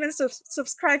I'm not even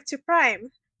subscribed to Prime.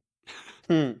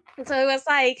 Hmm. So it was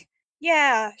like,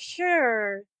 yeah,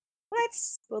 sure,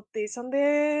 let's put this on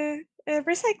the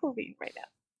recycle bin right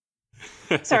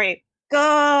now. Sorry,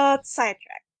 got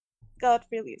sidetracked. got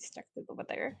really distracted over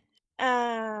there.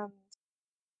 Um,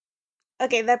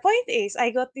 okay, the point is, I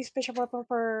got this special weapon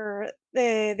for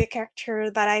the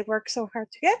character that I worked so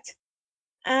hard to get,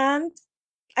 and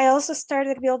I also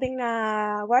started building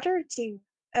a water team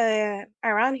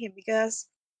around him because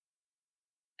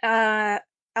a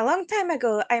long time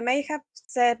ago I may have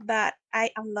said that I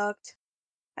unlocked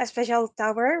a special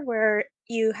tower where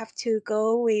you have to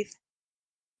go with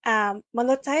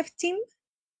monotype team,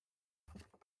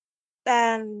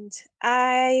 and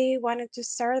I wanted to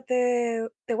start the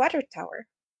water tower.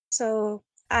 So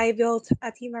I built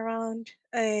a team around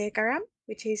Garam,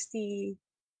 which is the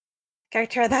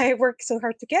character that I worked so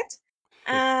hard to get,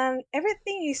 and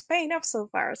everything is paying off so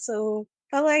far. So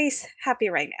Paula is happy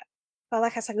right now. Paula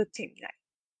has a good team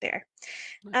there,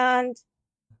 and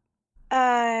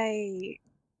I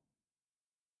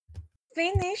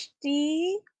finished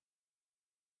the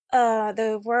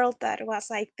world that was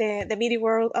like the midi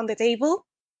world on the table.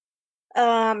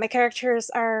 My characters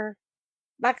are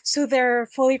back to their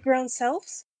fully grown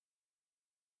selves,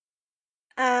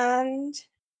 and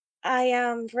I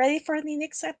am ready for the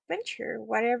next adventure,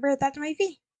 whatever that might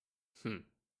be. Hmm.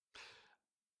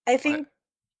 I think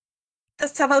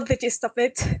that's about the gist of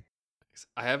it.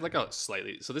 I have like a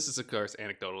slightly, so this is of course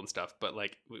anecdotal and stuff, but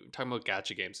like we're talking about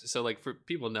gacha games. So like for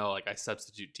people know, like I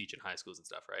substitute teach in high schools and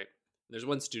stuff, right? There's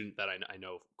one student that I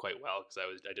know quite well because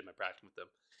I did my practicum with them,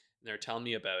 and they're telling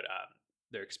me about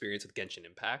their experience with Genshin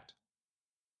Impact.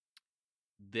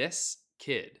 This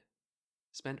kid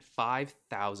spent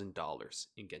 $5,000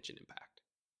 in Genshin Impact.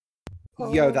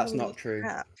 Yo, that's Holy not true.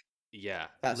 crap. Yeah,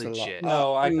 That's a lot. legit.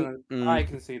 No, I mm,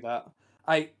 can see that.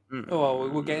 Well,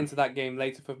 we'll get into that game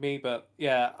later for me, but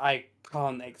yeah, I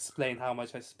can't explain how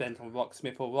much I spent on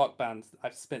Rocksmith or Rock Band.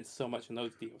 I've spent so much on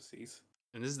those DLCs.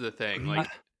 And this is the thing, like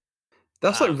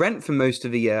That's like rent for most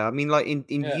of the year. I mean, like in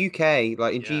Yeah. UK,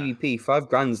 like in Yeah. GBP,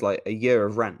 $5,000's like a year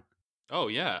of rent. oh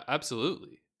yeah,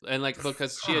 absolutely. And like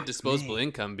because she had Fuck disposable me.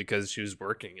 income because she was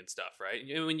working and stuff, right?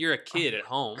 You know, when you're a kid at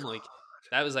home, like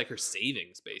that was like her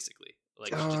savings basically.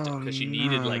 Like Oh, because she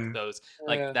needed like no. those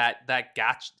like Yeah. that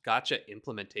gotcha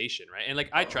implementation, right? And like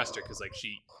I trust her because like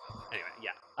she anyway,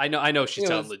 yeah. I know she's It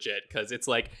telling was- legit because it's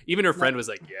like even her friend was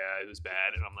like, yeah, it was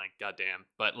bad, and I'm like, god damn.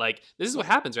 But like this is what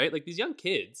happens, right? Like these young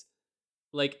kids,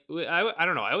 like I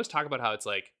don't know. I always talk about how it's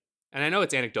like, and I know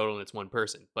it's anecdotal and it's one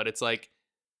person, but it's like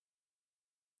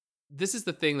this is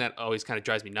the thing that always kind of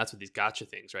drives me nuts with these gotcha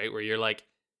things, right? Where you're like,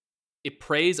 it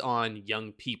preys on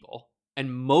young people,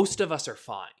 and most of us are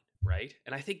fine, right?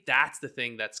 And I think that's the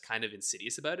thing that's kind of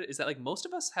insidious about it is that like most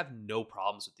of us have no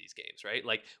problems with these games, right?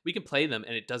 Like we can play them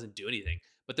and it doesn't do anything,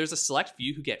 but there's a select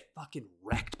few who get fucking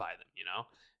wrecked by them, you know?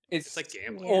 It's like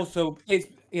gambling. Yeah. Also,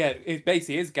 it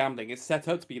basically is gambling. It's set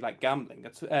up to be like gambling.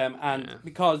 And Yeah.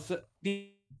 because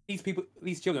these people,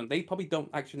 these children, they probably don't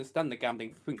actually understand the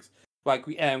gambling things. Like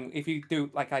if you do,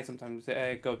 like I sometimes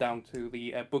go down to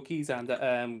the bookies and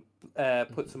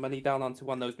put some money down onto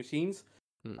one of those machines.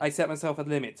 I set myself a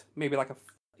limit, maybe like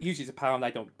usually it's £1.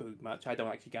 I don't do much. I don't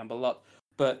actually gamble a lot.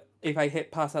 But if I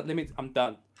hit past that limit, I'm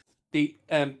done. The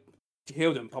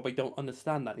children probably don't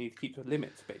understand that. They need to keep to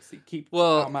limits, basically. Keep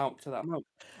that amount to that amount.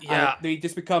 Yeah. And they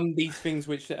just become these things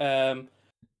which,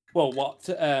 what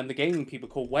the gaming people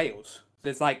call whales.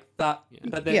 There's like that. Yeah.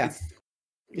 But Yeah.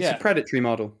 It's a predatory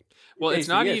model. Well, it's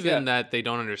not Basically, yes, even that they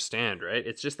don't understand, right?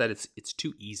 It's just that it's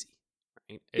too easy.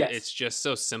 Right? Yes. It's just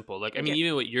so simple. Like I mean, Yeah.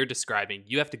 even what you're describing,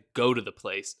 you have to go to the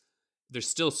place. There's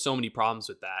still so many problems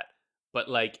with that. But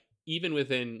like even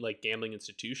within like gambling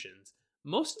institutions,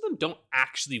 most of them don't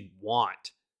actually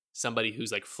want somebody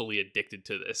who's like fully addicted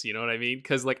to this. You know what I mean?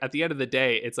 Because like at the end of the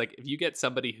day, it's like if you get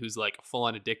somebody who's like full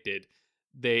on addicted,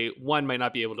 they might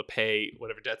not be able to pay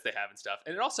whatever debts they have and stuff.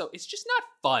 And it's just not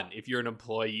fun if you're an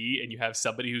employee and you have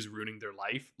somebody who's ruining their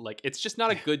life. Like it's just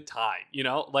not a good time, you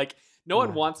know? Like no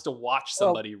one wants to watch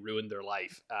somebody ruin their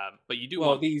life. But you do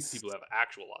want people who have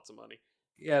actual lots of money.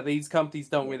 Yeah, these companies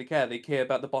don't really care. They care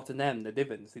about the bottom end, the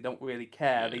dividends. They don't really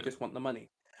care. They just want the money.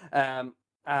 And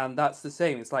that's the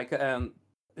same. It's like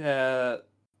that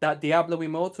Diablo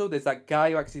Immortal. There's that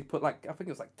guy who actually put like I think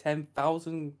it was like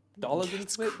 $10,000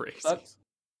 That's into it. crazy.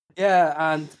 Yeah,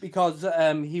 and because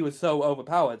he was so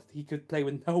overpowered, he could play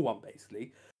with no one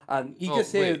basically, and he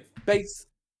just here base.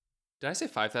 Did I say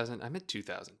 5,000? I meant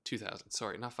 2,000. 2,000.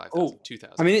 Sorry, not 5,000. Oh.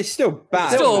 2,000. I mean, it's still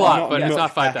bad. It's still a lot, but not it's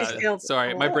not bad. 5,000.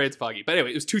 Sorry, my brain's foggy. But anyway,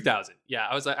 it was 2,000. Yeah,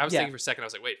 I was thinking for a second. I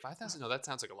was like, wait, 5,000? No, that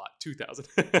sounds like a lot.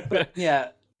 2,000. Yeah,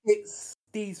 it's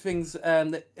these things.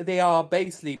 They are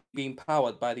basically being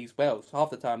powered by these whales. Half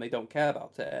the time, they don't care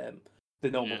about the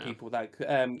normal people. Like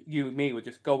you and me would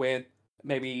just go in,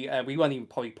 maybe we won't even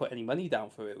probably put any money down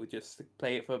for it. We'll just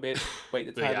play it for a bit,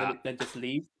 wait the time limit, then just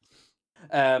leave.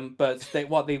 But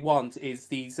what they want is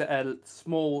these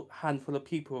small handful of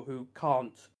people who are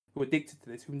addicted to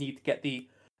this, who need to get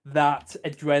that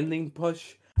adrenaline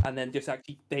push, and then just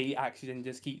then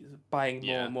just keep buying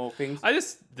more and more things. I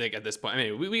just think at this point, I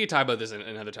mean, we can talk about this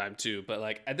another time too, but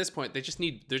like at this point, there just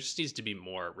needs to be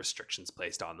more restrictions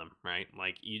placed on them, right?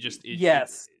 Like you just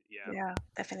yes. Yeah,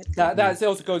 definitely. That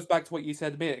also goes back to what you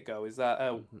said a minute ago. Is that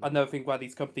another thing why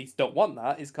these companies don't want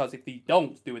that is because if they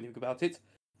don't do anything about it,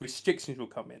 restrictions will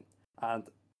come in, and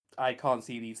I can't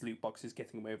see these loot boxes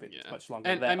getting away with it much longer.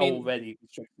 And, they're already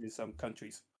restricted in some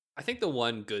countries. I think the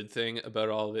one good thing about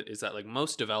all of it is that like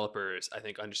most developers, I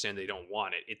think, understand they don't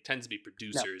want it. It tends to be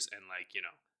producers and like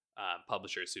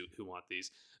publishers who want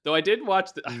these. Though I did watch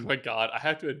oh my god, I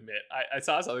have to admit, I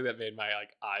saw something that made my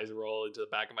like eyes roll into the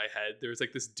back of my head. There was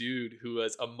like this dude who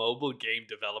was a mobile game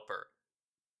developer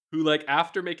who like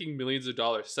after making millions of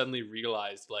dollars suddenly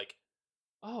realized like,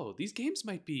 oh, these games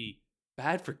might be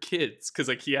bad for kids, because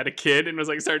like he had a kid and was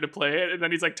like starting to play it, and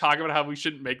then he's like talking about how we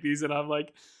shouldn't make these, and I'm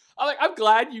I'm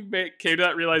glad you came to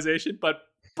that realization, but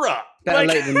bruh, better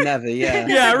late than never. Yeah.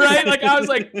 Yeah, right. Like I was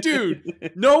like,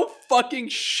 dude, no fucking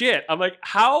shit. I'm like,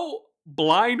 how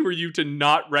blind were you to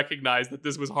not recognize that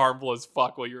this was harmful as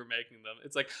fuck while you were making them?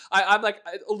 It's like I'm like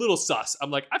a little sus.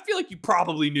 I'm like, I feel like you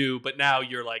probably knew, but now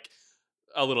you're like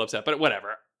a little upset. But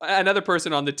whatever. Another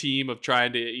person on the team of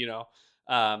trying to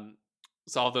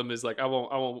solve them is like, I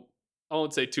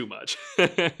won't say too much.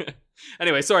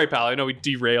 Anyway, sorry, pal. I know we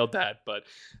derailed that, but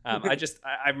I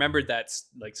remembered that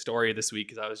like story this week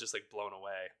because I was just like blown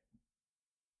away.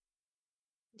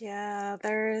 Yeah,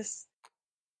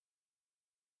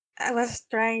 I was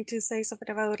trying to say something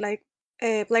about like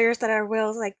players that are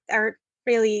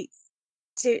really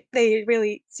they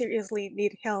really seriously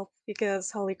need help,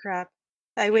 because holy crap,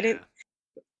 I wouldn't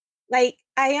like.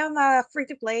 I am a free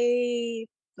to play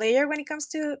player when it comes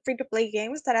to free to play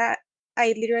games, that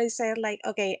I literally said like,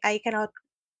 okay, I cannot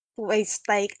waste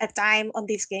like a time on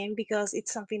this game because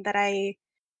it's something that I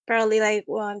probably like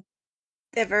won't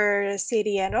ever see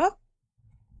the end of.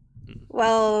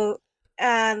 Well,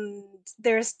 and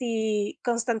there's the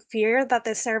constant fear that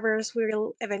the servers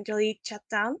will eventually shut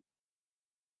down.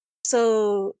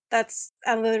 So that's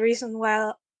another reason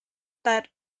why that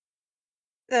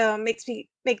makes me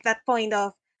make that point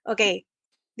of, okay,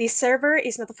 this server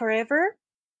is not forever.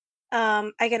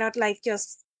 I cannot like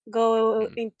just go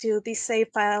into this save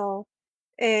file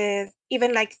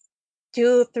even like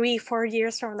 2, 3, 4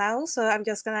 years from now. So I'm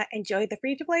just gonna enjoy the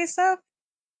free to play stuff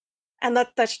and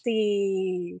not touch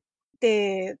the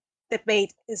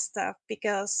bait stuff,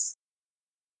 because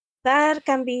that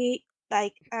can be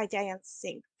like a giant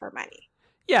sink for money.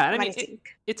 Yeah, and I mean,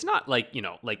 it's not like,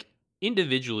 like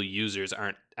individual users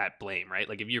aren't at blame, right?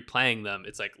 Like if you're playing them,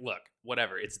 it's like, look,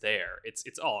 whatever, it's there.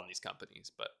 It's all in these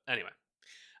companies. But anyway,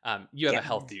 you have a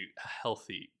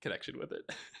healthy connection with it.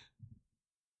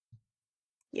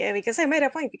 Yeah, because I made a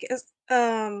point, because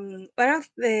one of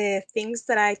the things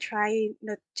that I try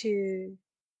not to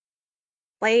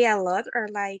play a lot are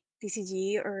like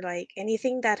TCG or like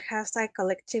anything that has a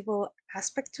collectible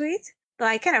aspect to it. Though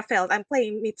I kind of felt I'm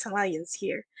playing Myths and Legends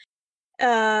here,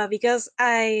 because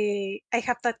I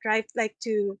have that drive like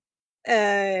to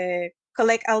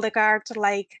collect all the cards,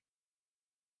 like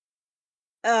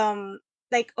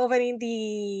opening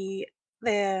the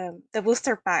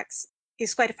booster packs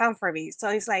is quite fun for me. So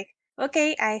it's like,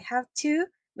 okay, I have to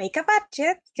make a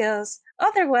budget, because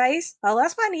otherwise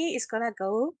Paula's money is gonna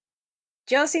go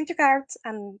just into cards,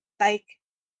 and like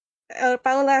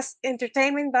Paula's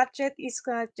entertainment budget is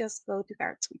gonna just go to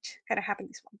cards, which kind of happened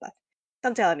this one, but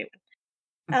don't tell anyone.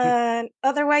 And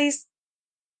otherwise,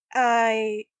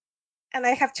 I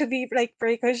have to be like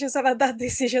very conscious about that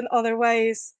decision.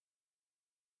 Otherwise,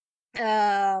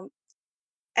 I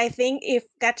think if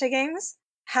gacha games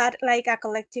had like a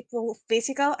collectible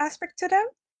physical aspect to them,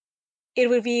 it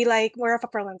would be like more of a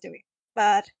problem to me.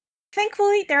 But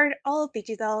thankfully, they're all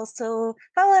digital, so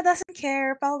Paula doesn't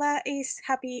care. Paula is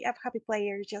a happy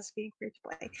player, just being free to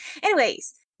play.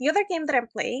 Anyways, the other game that I'm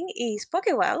playing is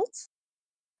Pokewilds,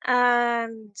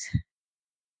 and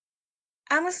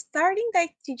I'm starting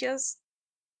like to just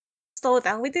slow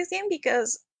down with this game,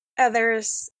 because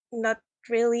there's not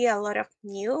really a lot of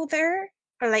new there,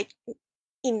 or like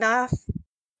enough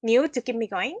new to keep me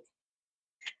going.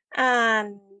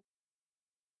 And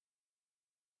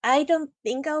I don't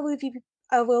think I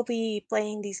will be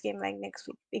playing this game like next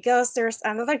week, because there's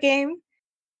another game,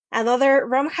 another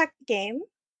ROM hack game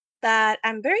that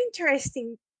I'm very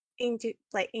interested in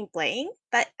playing,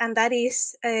 and that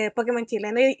is Pokemon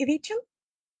TLN edition.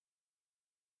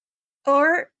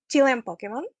 or Chilean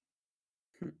Pokemon,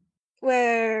 Hmm.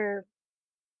 where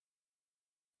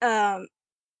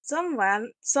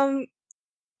some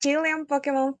Chilean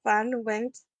Pokemon fan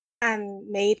went and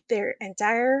made an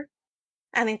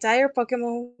entire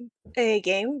Pokemon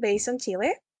game based on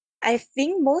Chile. I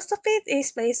think most of it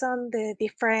is based on the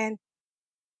different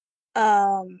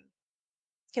um,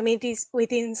 communities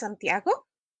within Santiago,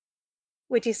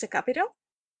 which is the capital,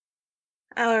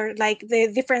 or like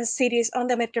the different cities on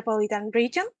the metropolitan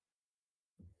region,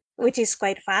 which is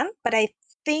quite fun. But I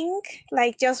think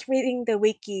like just reading the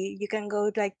wiki, you can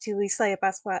go like to Isla de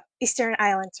Pascua, Eastern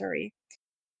Island, sorry,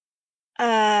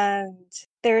 and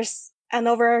there's an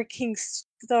overarching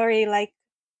story, like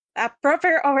a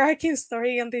proper overarching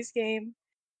story on this game.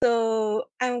 So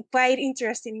I'm quite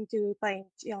interested into playing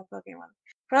young Pokemon.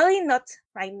 Probably not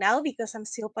right now because I'm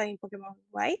still playing Pokemon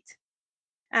White,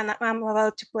 and I'm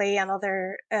about to play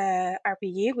another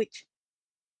RPG, which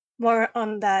more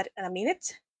on that in a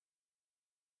minute.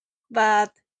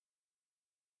 But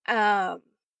um,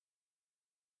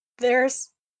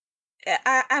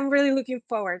 I'm really looking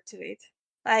forward to it.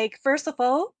 Like first of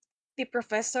all, the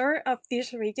professor of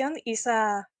this region is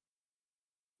a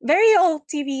very old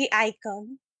TV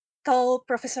icon called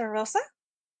Professor Rosa.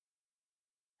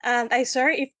 And I swear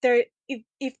if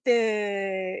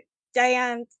the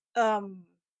giant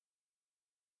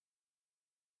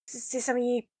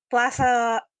Sesame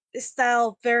Plaza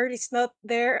style bird is not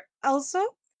there also,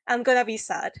 I'm gonna be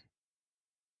sad.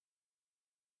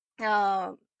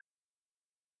 Um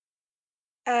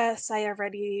as I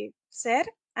already said,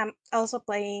 I'm also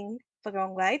playing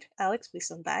Pokemon White. Alex, please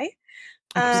don't die.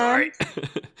 I'm sorry. And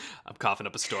I'm coughing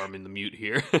up a storm in the mute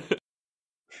here.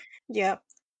 yeah,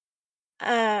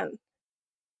 um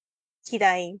he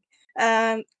dying.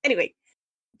 Anyway,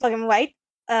 Pokemon White.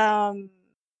 Um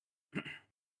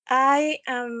I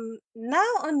am now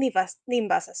on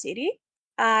Nimbasa City.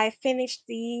 I finished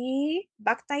the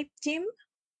back type gym,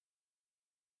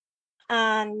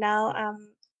 and now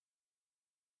I'm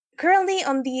currently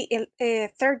on the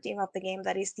third gym of the game.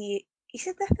 That is the is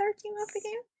it the third gym of the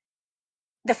game?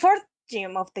 The fourth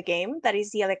gym of the game. That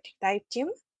is the electric type gym,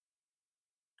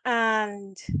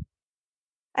 and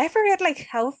I forget like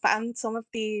how fun some of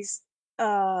these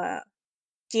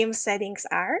gym settings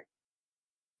are,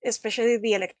 especially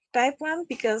the electric type one,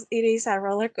 because it is a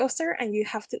roller coaster and you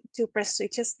have to press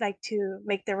switches like to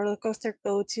make the roller coaster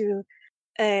go to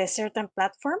certain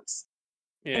platforms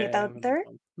and get Yeah, out there,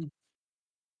 Hmm.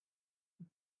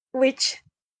 which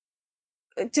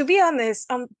to be honest,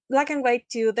 on Black and White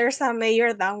 2 there's a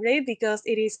major downgrade because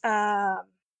it is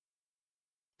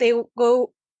they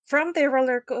go from the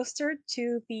roller coaster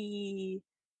to the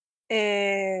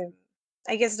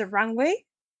I guess the runway,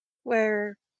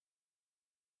 where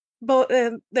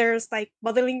there's like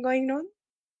modeling going on.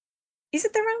 Is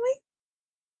it the runway?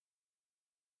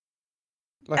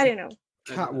 Like I a don't know.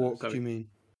 I don't know, catwalk, do sorry. you mean?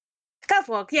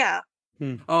 Catwalk, yeah.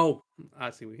 Oh,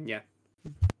 I see. Yeah.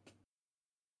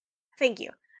 Thank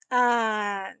you.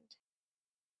 And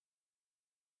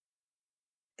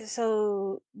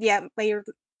so yeah, major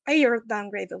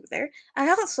downgrade over there. And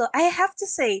also, I have to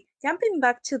say, jumping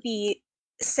back to the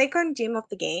second gym of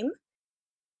the game,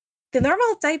 the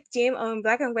normal type gym on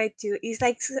Black and White 2 is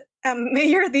like a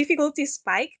major difficulty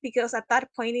spike because at that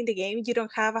point in the game you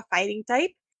don't have a fighting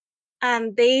type,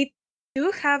 and they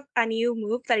do have a new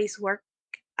move that is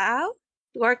workout,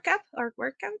 where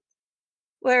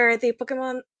the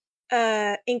Pokemon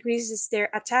increases their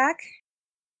attack,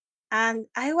 and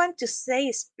I want to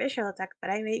say special attack, but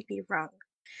I may be wrong.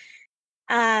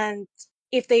 And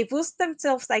if they boost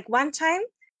themselves like one time,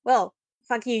 well,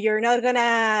 fuck you, you're not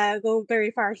gonna go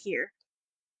very far here.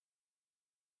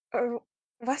 Or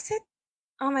was it?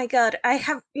 Oh my god, I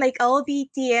have like all the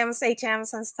TMs,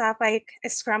 HMs, and stuff like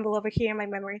scrambled over here in my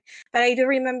memory. But I do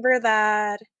remember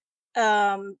that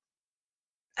um,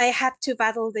 I had to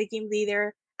battle the game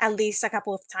leader at least a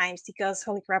couple of times because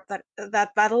holy crap,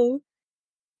 that battle,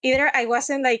 either I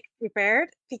wasn't like prepared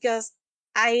because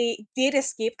I did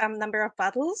skip a number of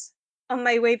battles on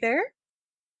my way there,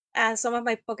 and some of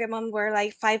my Pokemon were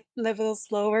like 5 levels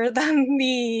lower than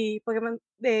the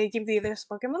gym leader's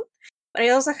Pokemon. But I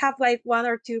also have like one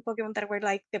or two Pokemon that were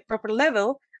like the proper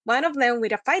level. One of them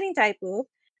with a fighting type move,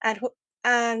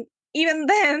 and even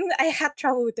then I had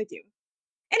trouble with the gym.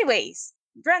 Anyways,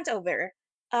 rant over.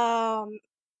 Um,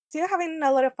 Still having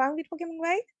a lot of fun with Pokemon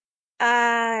White.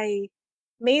 I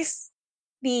miss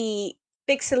the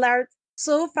pixel art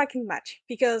so fucking much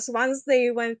because once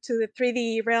they went to the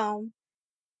 3D realm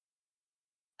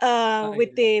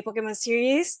with the Pokemon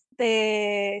series,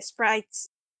 the sprites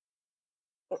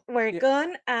were Yeah.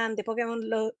 gone, and the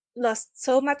Pokemon lost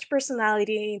so much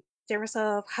personality in terms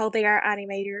of how they are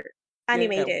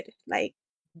animated. Like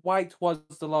White was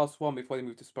the last one before they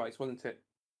moved to sprites, wasn't it?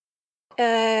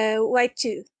 White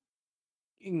 2.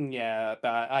 Yeah,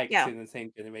 but I Yeah. consider the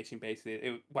same generation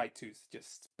basically. White 2's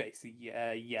just basically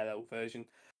a yellow version.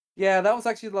 Yeah, that was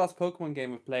actually the last Pokemon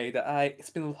game I played. It's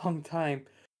been a long time.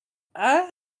 I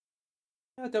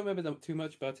don't remember too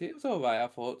much about it. It was alright, I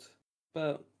thought.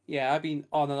 But yeah, I've been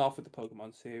on and off with the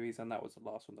Pokemon series, and that was the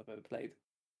last one I've ever played.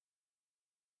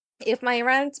 If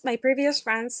my previous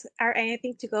runs are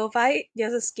anything to go by,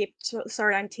 just skip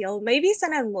Sword and Shield. Maybe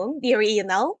Sun and Moon, the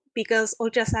original, because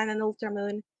Ultra Sun and Ultra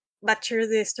Moon butcher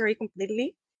the story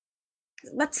completely.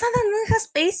 But Sun and Moon has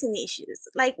pacing issues.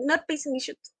 Like, not pacing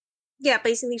issues. Yeah,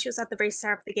 pacing issues at the very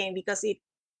start of the game because it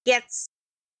gets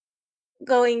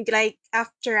going like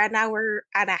after an hour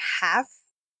and a half,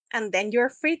 and then you're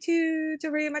free to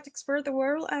really much explore the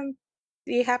world and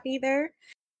be happy there.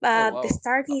 But the wow.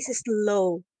 start is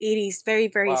slow. It is very,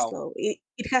 very Wow. slow. It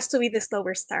has to be the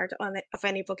slower start of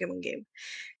any Pokemon game.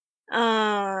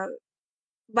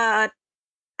 But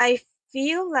I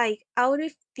feel like out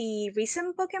of the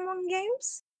recent Pokemon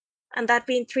games, and that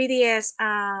being 3DS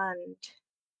and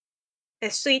a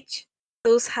Switch,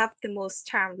 those have the most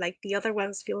charm. Like the other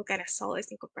ones feel kind of solid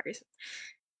in comparison.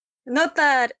 Not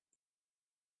that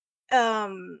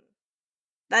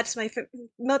that's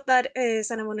not that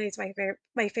Sun and Moon is my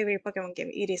favorite Pokemon game.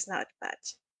 It is not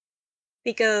that,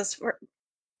 because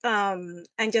I'm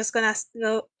just gonna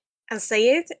go and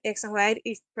say it. X and Y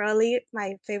is probably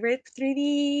my favorite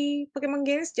 3D Pokemon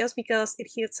games just because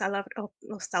it hits a lot of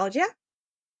nostalgia.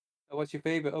 What's your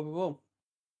favorite overall?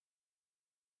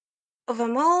 Of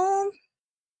them all,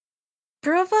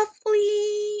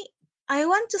 probably I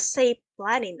want to say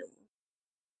Platinum.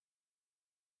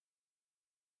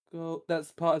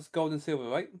 That's part of Gold and Silver,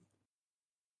 right?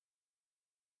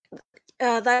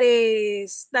 That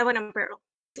is Diamond and Pearl.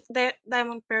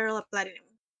 Diamond, Pearl, and Platinum.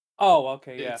 Oh,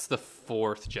 okay, yeah. It's the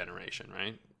 4th generation,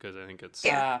 right? Because I think it's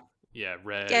Yeah.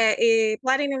 red. Yeah,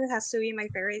 Platinum has to be my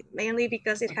favorite, mainly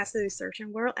because it has the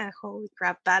Distortion World, and holy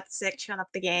crap, that section of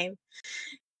the game.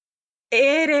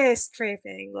 It is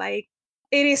tripping. Like,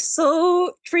 it is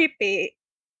so trippy.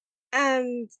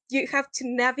 And you have to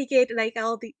navigate like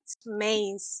all these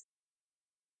maze.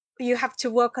 You have to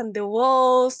walk on the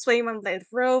walls, swim on the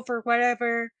rope or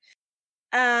whatever.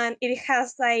 And it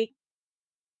has like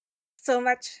so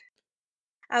much.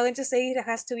 I want to say it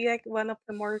has to be like one of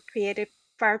the more creative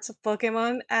parts of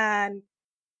Pokemon, and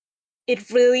it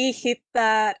really hit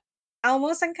that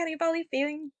almost uncanny valley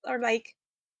feeling, or like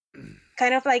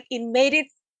kind of like it made it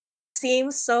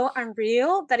seem so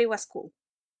unreal that it was cool.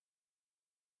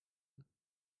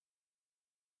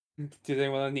 Does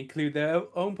anyone include their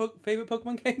own favorite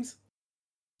Pokemon games?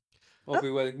 Or we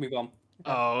will move on.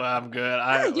 Oh, I'm good.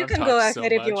 You I've can go talked ahead so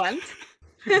if you much. want.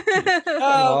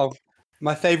 Oh,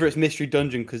 My favorite's Mystery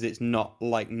Dungeon because it's not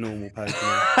like normal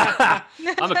Pokemon.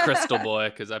 I'm a Crystal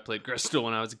boy because I played Crystal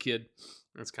when I was a kid.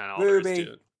 That's kind of all there is Ruby.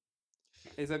 to it.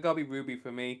 It's gotta be Ruby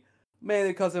for me.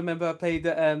 Mainly because I remember I played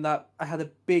that I had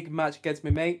a big match against my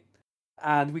mate,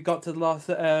 and we got to the last.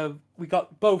 We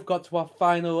both got to our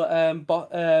final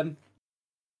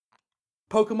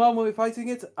Pokemon when we were fighting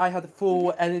it. I had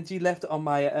full energy left on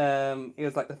my It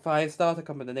was like the fire start. I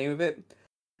can't remember the name of it,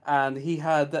 and he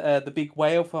had the big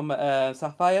whale from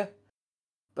Sapphire,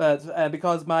 but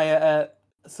because my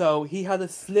so he had a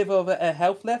sliver of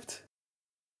health left.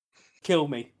 Kill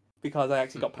me because I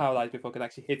actually got paralyzed before I could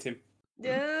actually hit him.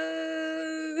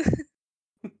 No.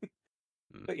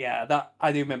 But yeah, that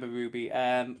I do remember Ruby.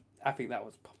 I think that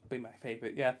was probably my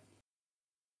favorite. Yeah.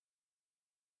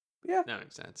 Yeah. That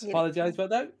makes sense. Yeah. Apologize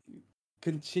about that.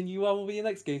 Continue on with your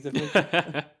next games.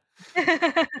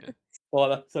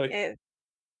 Spoiler. Sorry. Yeah,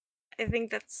 I think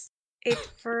that's it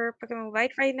for Pokemon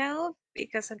White right now,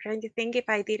 because I'm trying to think if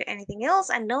I did anything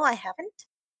else, and no, I haven't.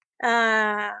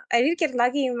 I did get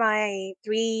lucky in my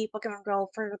 3 Pokemon roll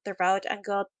for the route and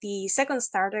got the second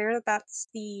starter. That's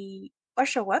the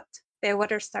Oshawott, the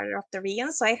water starter of the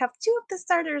region. So I have 2 of the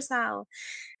starters now.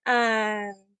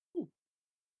 And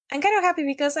I'm kind of happy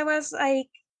because I was like,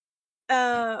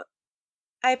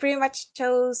 I pretty much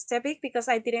chose Tepic because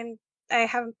I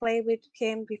haven't played with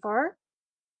him before.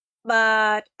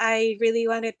 But I really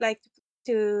wanted like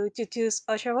to choose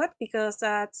Oshawott because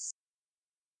that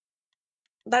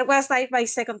was like my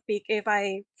second pick if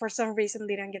I for some reason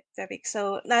didn't get the pick.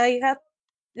 So now I have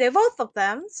the both of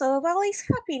them. So Wally's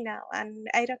happy now, and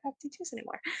I don't have to choose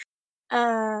anymore.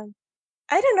 I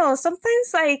don't know.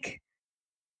 Sometimes like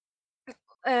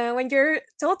when you're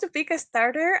told to pick a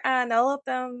starter and all of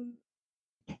them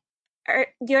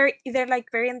you're either like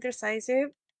very indecisive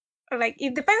or like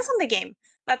it depends on the game.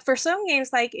 But for some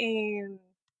games, like in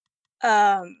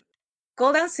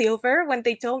Gold and Silver, when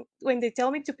they tell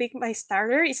me to pick my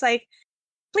starter, it's like,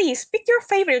 please pick your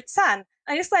favorite son.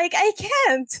 And it's like, I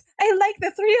can't. I like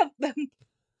the three of them.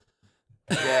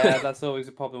 Yeah, that's always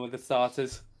a problem with the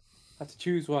starters. Have to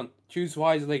choose one. Choose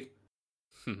wisely.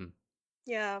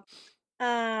 Yeah.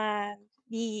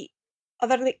 The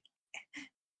other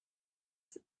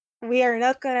we are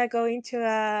not gonna go into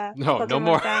a No Pokemon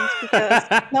more. rant because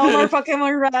no more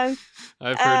Pokemon rant.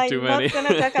 I've heard too I'm many. not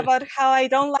gonna talk about how I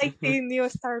don't like the new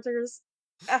starters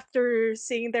after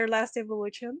seeing their last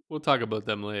evolution. We'll talk about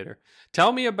them later.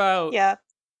 Tell me about Yeah.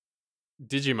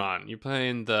 Digimon. You're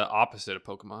playing the opposite of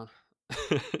Pokemon.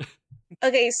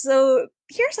 Okay, so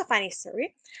here's a funny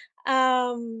story.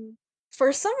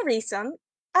 For some reason,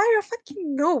 out of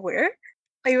fucking nowhere,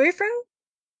 my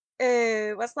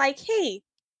boyfriend was like, "Hey,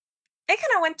 I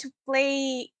kind of want to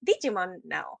play Digimon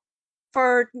now."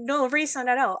 For no reason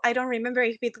at all. I don't remember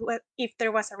if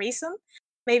there was a reason.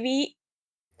 Maybe.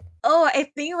 Oh, I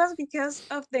think it was because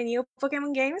of the new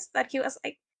Pokemon games that he was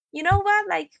like, you know what?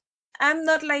 Like, I'm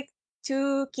not like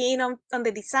too keen on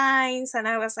the designs, and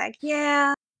I was like,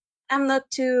 yeah, I'm not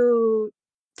too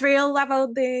thrilled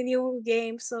about the new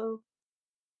game. So,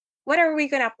 what are we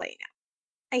gonna play now?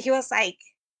 And he was like,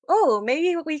 oh,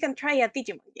 maybe we can try a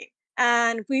Digimon game.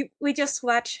 And we just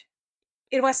watched.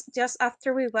 It was just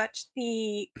after we watched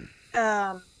the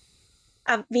a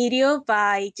video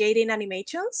by Jaden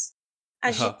Animations,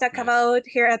 and she talked Nice. about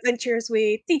her adventures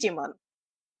with Digimon.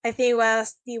 I think it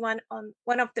was the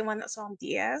one of the ones on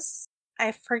DS.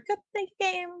 I forgot the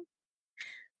game,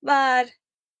 but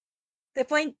the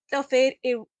point of it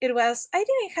was I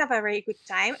didn't have a very good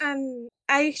time, and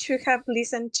I should have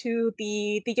listened to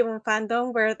the Digimon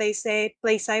fandom where they said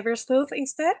play Cyber Sleuth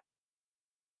instead.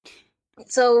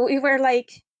 So we were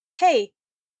like, hey,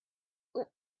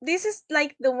 this is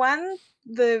like the one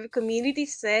the community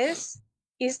says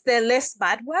is the less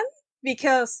bad one,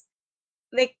 because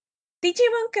the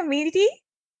Digimon community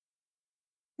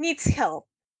needs help.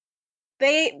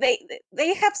 They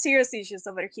have serious issues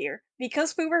over here,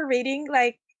 because we were reading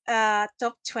like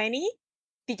top 20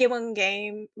 Digimon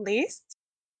game list,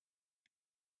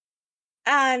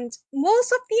 and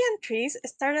most of the entries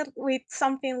started with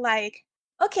something like,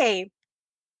 okay,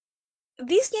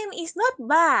 this game is not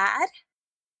bad,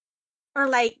 or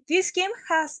like this game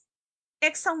has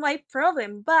X and Y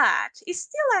problem, but it's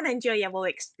still an enjoyable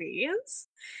experience.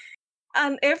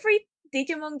 And every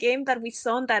Digimon game that we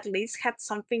saw on that list had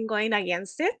something going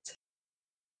against it,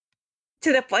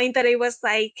 to the point that it was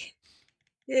like,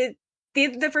 did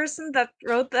the person that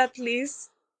wrote that list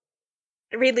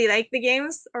really like the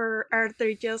games, or are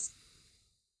they just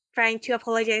trying to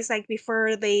apologize like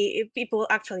before people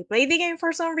actually play the game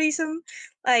for some reason?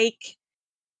 Like,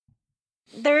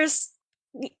 there's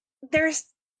there's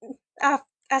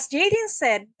as Jaden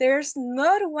said, there's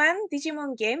not one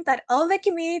Digimon game that all the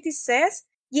community says,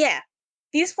 yeah,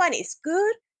 this one is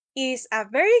good, is a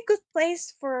very good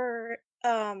place for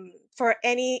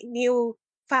any new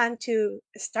fan to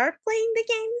start playing the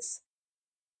games.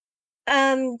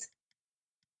 And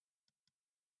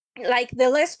like the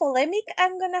less polemic,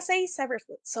 I'm gonna say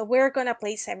Cybersleuth. So we're gonna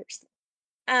play Cybersleuth.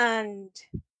 And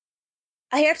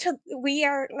we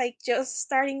are like just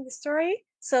starting the story,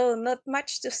 so not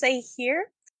much to say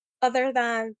here, other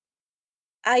than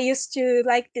I used to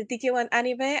like the Digimon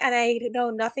anime, and I know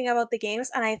nothing about the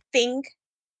games. And I think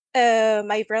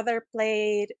my brother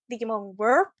played Digimon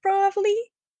World probably,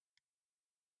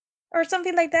 or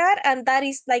something like that. And that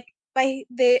is like by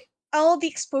all the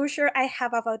exposure I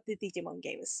have about the Digimon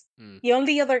games. The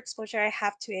only other exposure I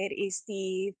have to it is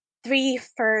the 3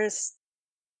 first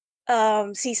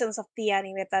seasons of the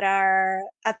anime that are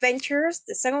Adventures,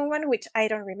 the second one, which I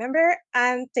don't remember,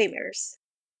 and Tamers.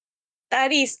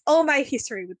 That is all my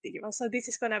history with Digimon, so this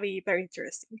is gonna be very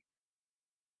interesting.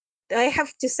 I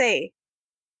have to say,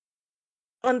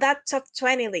 on that top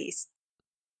 20 list,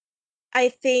 I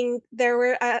think there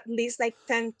were at least like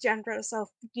 10 genres of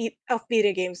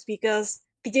video games, because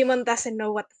Digimon doesn't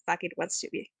know what the fuck it wants to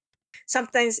be.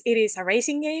 Sometimes it is a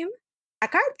racing game, a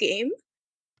card game,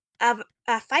 a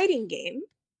fighting game,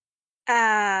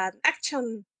 an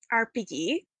action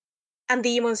RPG, and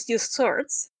demons use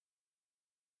swords,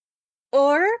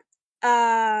 or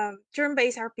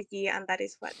turn-based RPG, and that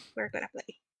is what we're gonna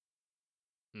play.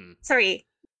 Sorry,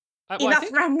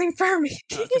 enough rambling for me.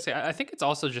 I was gonna say, I think it's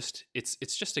also just it's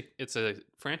a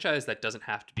franchise that doesn't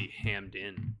have to be hammed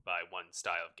in by one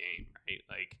style of game, right?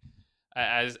 Like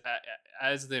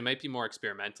as they might be more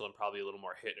experimental and probably a little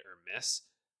more hit or miss.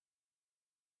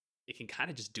 it can kind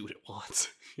of just do what it wants,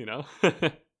 you know?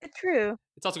 True.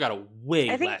 It's also got a way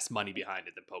I think less money behind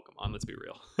it than Pokemon, let's be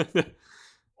real.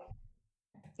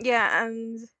 yeah,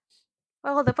 and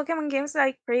well, the Pokemon games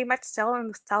like pretty much sell on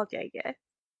nostalgia, I guess.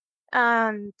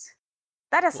 And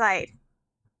that aside,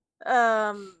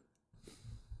 um,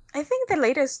 I think the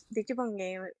latest Digimon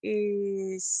game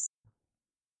is,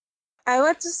 I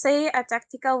want to say, a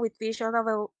tactical with visual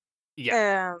novel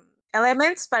Yeah.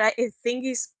 elements, but I think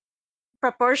it's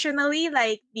proportionally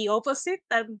like the opposite,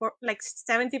 like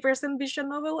 70% visual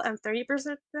novel and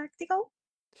 30% tactical.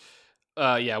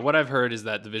 Yeah, what I've heard is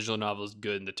that the visual novel is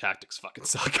good and the tactics fucking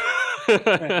suck.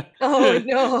 Oh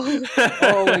no.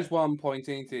 Always one point,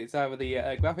 ain't it? It's either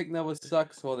the graphic novel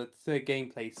sucks or the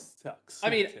gameplay sucks. I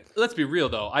mean, let's be real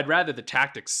though. I'd rather the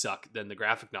tactics suck than the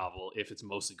graphic novel if it's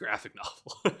mostly graphic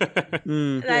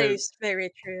novel. That is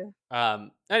very true.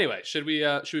 Anyway, should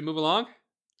we move along?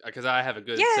 Because I have a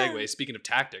good Yeah. segue. Speaking of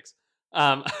tactics,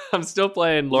 I'm still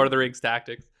playing Lord of the Rings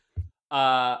Tactics.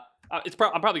 I'm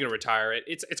probably gonna retire it.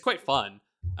 It's quite fun.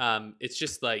 It's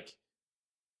just like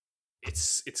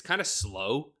it's kind of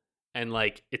slow and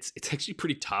like it's actually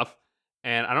pretty tough.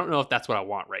 And I don't know if that's what I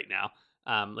want right now.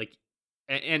 Like,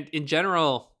 and in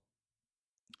general,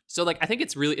 so like I think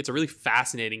it's a really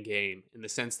fascinating game in the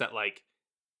sense that like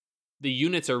the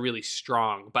units are really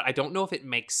strong, but I don't know if it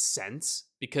makes sense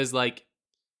because like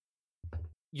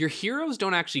your heroes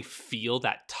don't actually feel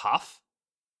that tough,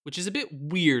 which is a bit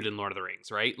weird in Lord of the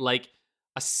Rings, right? Like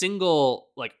a single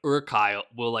like Uruk-hai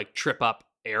will like trip up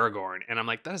Aragorn, and I'm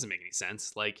like, that doesn't make any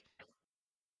sense. Like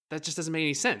that just doesn't make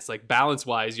any sense. Like balance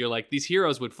wise, you're like these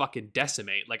heroes would fucking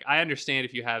decimate. Like I understand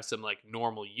if you have some like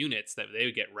normal units that they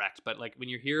would get wrecked, but like when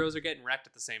your heroes are getting wrecked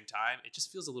at the same time, it just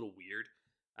feels a little weird,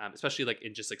 especially like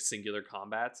in just like singular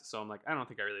combats. So I'm like, I don't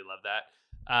think I really love that.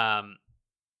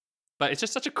 But it's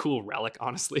just such a cool relic,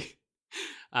 honestly.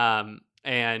 And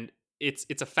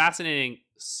it's a fascinating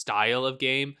style of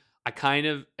game. I kind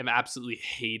of am absolutely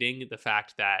hating the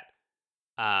fact that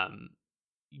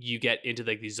you get into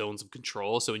like these zones of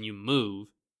control. So when you move,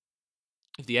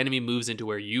 if the enemy moves into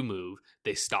where you move,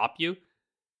 they stop you.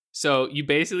 So you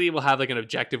basically will have like an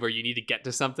objective where you need to get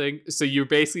to something. So you're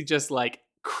basically just like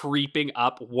creeping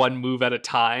up one move at a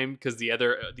time because the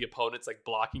opponent's like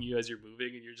blocking you as you're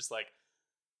moving, and you're just like,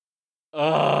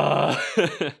 but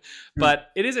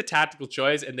it is a tactical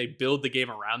choice and they build the game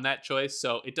around that choice,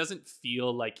 so it doesn't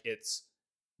feel like it's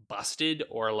busted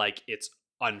or like it's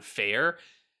unfair.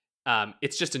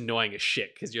 It's just annoying as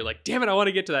shit because you're like, damn it, I want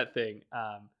to get to that thing.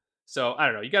 So I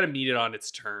don't know, you got to meet it on its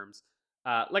terms.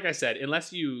 Like I said,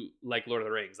 unless you like Lord of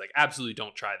the Rings, like absolutely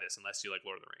don't try this unless you like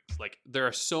Lord of the Rings. Like there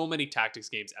are so many tactics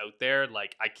games out there,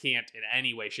 like I can't in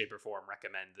any way, shape, or form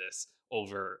recommend this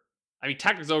over. I mean,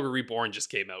 Tactics Ogre Reborn just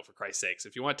came out, for Christ's sakes.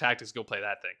 If you want tactics, go play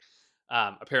that thing.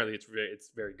 Apparently, it's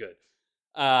very good.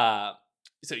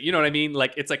 So you know what I mean?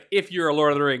 Like, it's like if you're a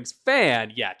Lord of the Rings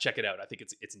fan, yeah, check it out. I think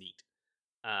it's neat.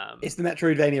 It's the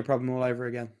Metroidvania problem all over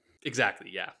again.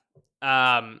 Exactly, yeah.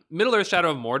 Middle Earth: Shadow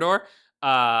of Mordor.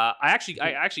 I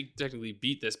actually technically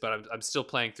beat this, but I'm still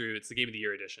playing through. It's the Game of the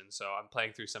Year edition, so I'm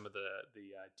playing through some of the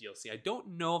DLC. I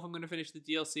don't know if I'm going to finish the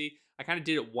DLC. I kind of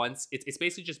did it once. It's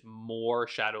basically just more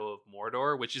Shadow of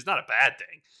Mordor, which is not a bad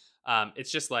thing. It's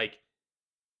just like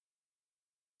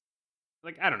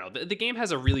I don't know. The game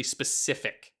has a really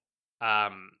specific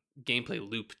gameplay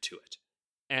loop to it,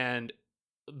 and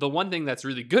the one thing that's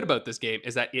really good about this game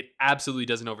is that it absolutely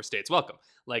doesn't overstay its welcome.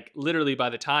 Like literally by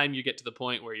the time you get to the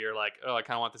point where you're like, oh, I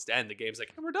kind of want this to end, the game's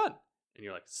like, oh, we're done. And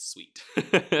you're like, sweet.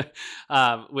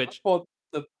 Which Well,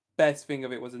 the best thing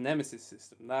of it was a Nemesis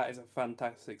system. That is a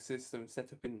fantastic system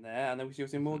set up in there, and I wish it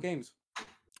was in more games.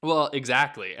 Well,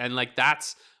 exactly. And like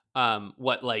that's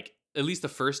what like at least the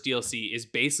first DLC is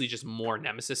basically just more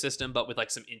Nemesis system, but with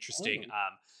like some interesting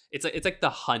it's like the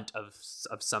hunt of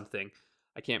something.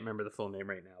 I can't remember the full name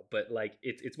right now, but like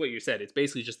it's what you said. It's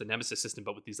basically just the Nemesis system,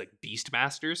 but with these like Beast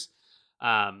Masters.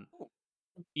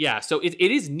 Yeah, so it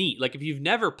is neat. Like if you've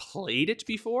never played it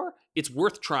before, it's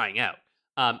worth trying out.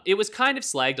 It was kind of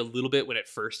slagged a little bit when it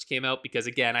first came out because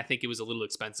again, I think it was a little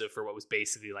expensive for what was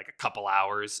basically like a couple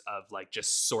hours of like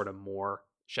just sort of more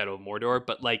Shadow of Mordor.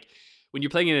 But like when you're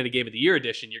playing it in a Game of the Year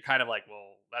edition, you're kind of like,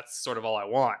 well, that's sort of all I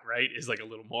want, right? Is like a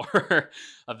little more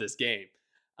of this game.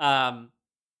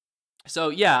 So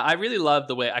yeah, I really love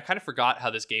the way I kind of forgot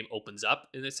how this game opens up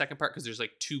in the second part because there's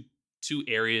like two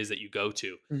areas that you go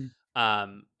to.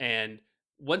 And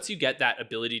once you get that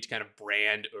ability to kind of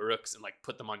brand Uruks and like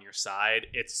put them on your side,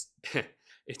 it's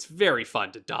it's very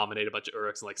fun to dominate a bunch of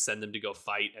Uruks and like send them to go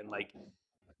fight. And like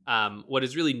what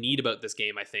is really neat about this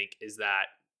game, I think, is that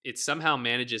it somehow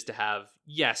manages to have,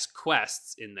 yes,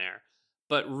 quests in there,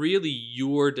 but really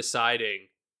you're deciding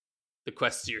the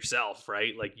quests yourself,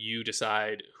 right? Like you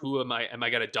decide, who am I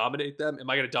going to dominate them? Am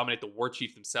I going to dominate the war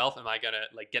chief himself? Am I going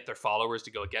to like get their followers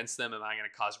to go against them? Am I going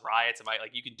to cause riots? Am I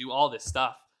like, you can do all this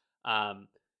stuff.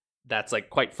 That's like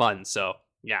quite fun. So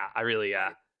yeah, I really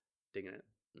digging it.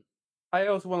 I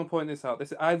also want to point this out.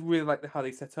 I really like how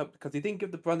they set up, because they didn't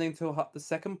give the branding until the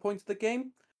second point of the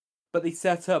game, but they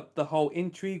set up the whole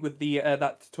intrigue with the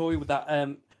that tutorial with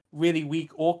that really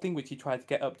weak Orkling, which he tried to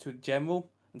get up to a general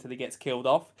until he gets killed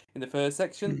off in the first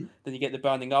section. Mhm. Then you get the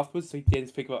branding afterwards, so he did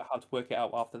figure out how to work it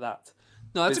out after that.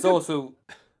 No, that's it's also.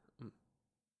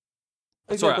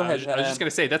 Sorry, go I ahead. was just gonna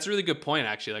say that's a really good point.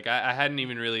 Actually, like I hadn't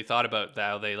even really thought about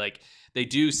how they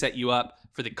do set you up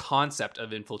for the concept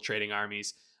of infiltrating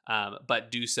armies,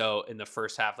 but do so in the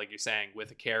first half, like you're saying, with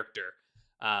a character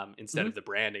instead of the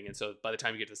branding. And so by the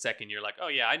time you get to the second, you're like, oh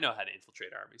yeah, I know how to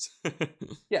infiltrate armies.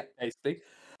 Yeah, basically.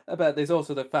 But there's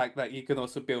also the fact that you can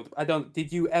also build.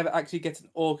 Did you ever actually get an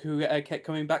orc who kept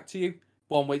coming back to you?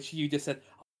 One which you just said,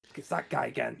 oh, it's that guy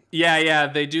again. Yeah,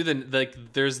 they do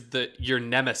there's your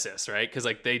nemesis, right? Because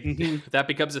like that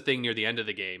becomes a thing near the end of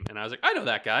the game, and I was like, I know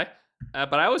that guy,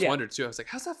 but I always wondered too. I was like,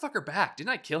 how's that fucker back? Didn't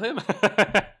I kill him?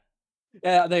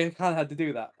 Yeah, they kind of had to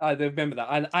do that. I remember that,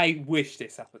 and I wish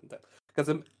this happened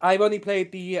because I've only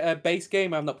played the base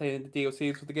game. I'm not playing the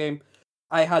DLCs for the game.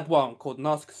 I had one called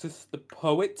Narcissus the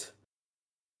Poet.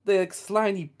 The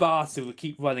slimy bastard would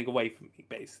keep running away from me,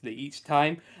 basically, each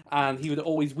time. And he would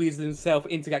always weasel himself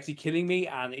into actually killing me,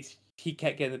 and he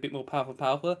kept getting a bit more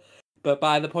powerful. But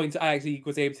by the point I actually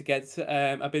was able to get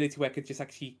ability where I could just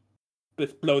actually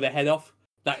blow their head off,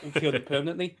 that would kill them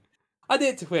permanently. I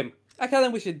did it to him. I kind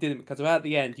of wish it didn't, because at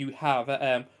the end you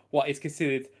have what is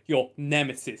considered your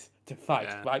nemesis to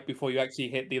fight, right before you actually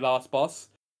hit the last boss.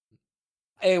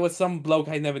 It was some bloke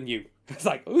I never knew. It's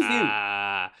like, who's you?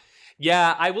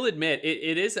 Yeah, I will admit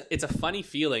it's a funny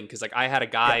feeling, because like I had a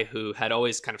guy who had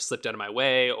always kind of slipped out of my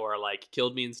way or like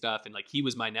killed me and stuff, and like he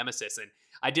was my nemesis, and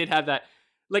I did have that.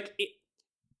 Like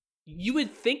you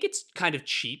would think it's kind of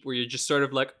cheap where you're just sort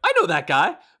of like, I know that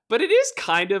guy, but it is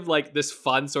kind of like this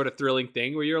fun sort of thrilling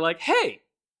thing where you're like, hey,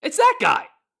 it's that guy.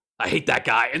 I hate that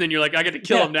guy, and then you're like, I get to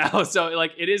kill him now. So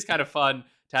like it is kind of fun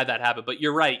to have that happen. But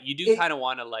you're right, you do kind of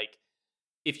want to like.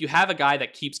 If you have a guy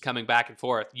that keeps coming back and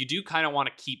forth, you do kind of want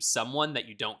to keep someone that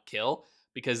you don't kill,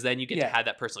 because then you get to have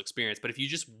that personal experience. But if you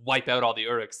just wipe out all the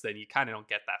Uruks, then you kind of don't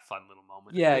get that fun little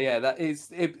moment. Yeah,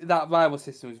 that rival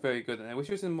system is very good, and I wish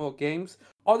there was in more games.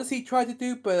 Odyssey tried to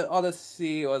do, but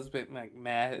Odyssey was a bit like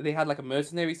meh. They had like a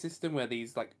mercenary system where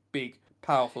these like big,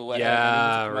 powerful enemies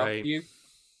come after you.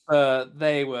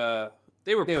 They were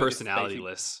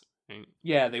personalityless. Right?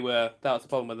 Yeah, they were. That was the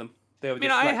problem with them. They were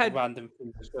I had random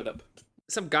things that showed up.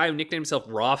 Some guy who nicknamed himself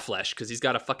Raw Flesh because he's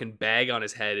got a fucking bag on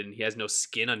his head and he has no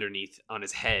skin underneath on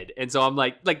his head. And so I'm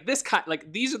like this kind,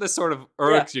 like these are the sort of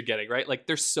Uruks you're getting, right? Like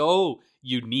they're so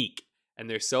unique and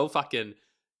they're so fucking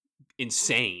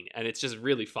insane, and it's just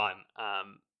really fun.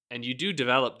 And you do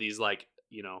develop these like,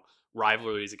 you know,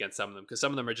 rivalries against some of them, because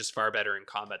some of them are just far better in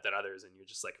combat than others, and you're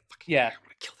just like, fucking I'm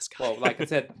gonna kill this guy. Well, like I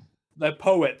said, the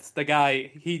poet, the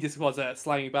guy, he just was a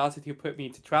slimy bastard who put me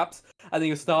into traps, and then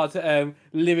you start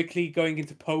lyrically going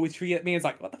into poetry at me. It's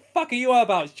like, what the fuck are you all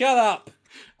about? Shut up!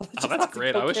 Oh, that's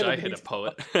great. I wish I hit a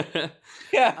poet.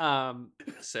 Yeah.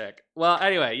 Sick. Well,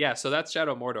 anyway, yeah, so that's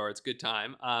Shadow of Mordor. It's a good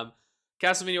time.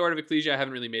 Castlevania Order of Ecclesia, I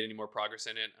haven't really made any more progress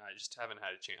in it. I just haven't had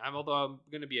a chance. Although I'm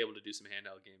going to be able to do some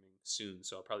handheld gaming soon,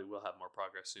 so I probably will have more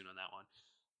progress soon on that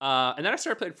one. And then I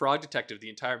started playing Frog Detective, the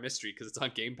entire mystery, because it's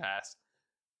on Game Pass.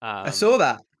 I saw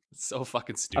that. It's so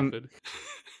fucking stupid.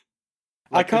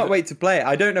 I can't wait to play it.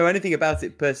 I don't know anything about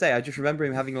it per se. I just remember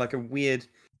him having like a weird,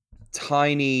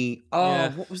 tiny.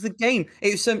 What was the game?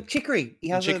 It was some Chicory. He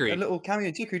has a little cameo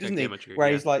in Chicory, doesn't he?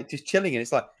 Where he's like just chilling, and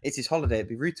it's like it's his holiday. It'd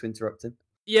be rude to interrupt him.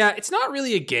 Yeah, it's not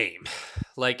really a game.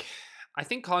 Like, I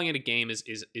think calling it a game is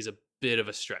a bit of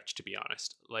a stretch, to be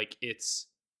honest. Like, it's.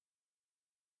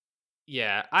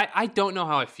 Yeah, I don't know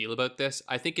how I feel about this.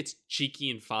 I think it's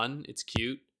cheeky and fun. It's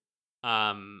cute.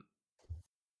 I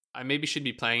maybe should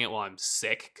be playing it while I'm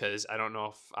sick, because I don't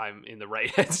know if I'm in the right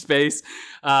headspace.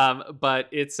 But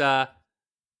it's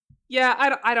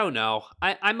yeah, I don't know.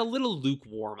 I'm a little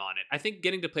lukewarm on it. I think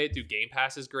getting to play it through Game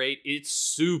Pass is great. It's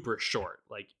super short.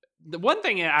 Like, the one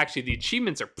thing, actually, the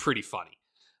achievements are pretty funny.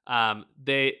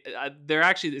 They're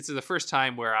actually, this is the first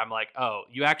time where I'm like, oh,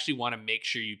 you actually want to make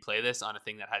sure you play this on a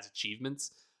thing that has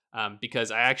achievements,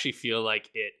 because I actually feel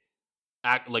like it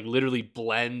literally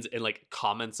blends and like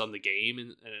comments on the game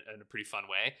in a pretty fun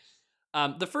way.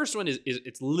 The first one is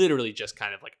it's literally just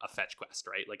kind of like a fetch quest,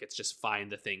 right? Like it's just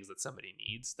find the things that somebody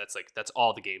needs. That's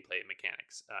all the gameplay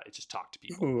mechanics. It's just talk to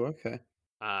people. Oh, okay.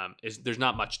 There's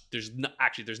not much. There's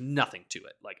nothing to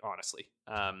it. Like honestly.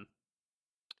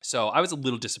 So I was a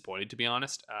little disappointed, to be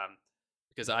honest,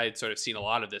 because I had sort of seen a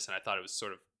lot of this and I thought it was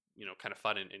sort of kind of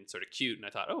fun and sort of cute. And I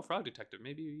thought, oh, Frog Detective,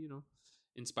 maybe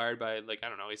inspired by like I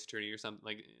don't know, Ace Attorney or something.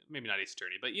 Like maybe not Ace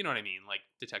Attorney, but you know what I mean, like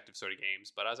detective sort of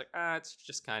games. But I was like, it's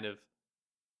just kind of.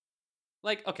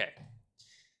 Like, okay.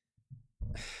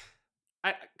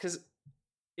 Because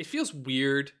it feels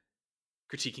weird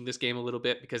critiquing this game a little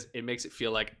bit because it makes it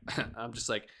feel like I'm just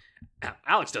like,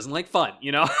 Alex doesn't like fun,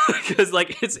 because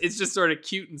like it's just sort of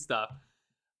cute and stuff.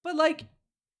 But like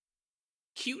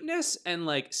cuteness and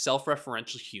like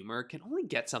self-referential humor can only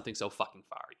get something so fucking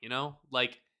far,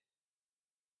 Like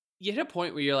you hit a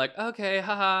point where you're like, okay,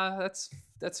 haha,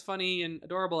 that's funny and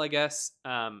adorable, I guess.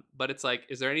 But it's like,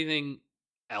 is there anything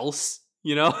else?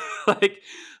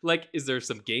 Like is there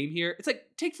some game here? It's like,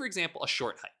 take for example a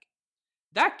Short Hike.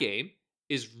 That game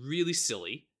is really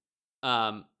silly,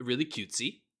 really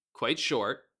cutesy, quite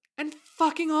short, and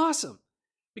fucking awesome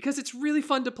because it's really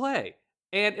fun to play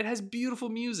and it has beautiful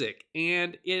music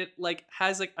and it like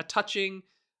has like a touching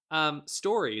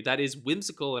story that is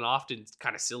whimsical and often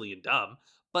kind of silly and dumb,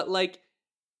 but like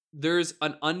there's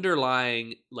an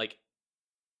underlying like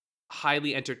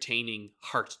highly entertaining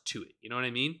heart to it. You know what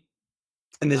I mean?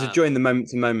 And there's a joy in the moment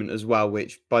to moment as well,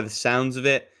 which by the sounds of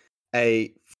it,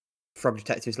 a Frog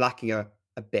Detective is lacking a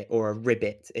bit or a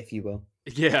ribbit, if you will.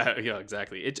 Yeah,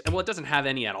 exactly. It doesn't have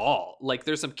any at all. Like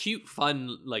there's some cute,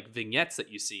 fun like vignettes that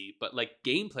you see, but like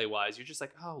gameplay wise, you're just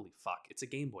like, holy fuck, it's a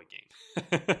Game Boy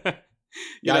game.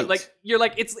 You're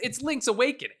like it's Link's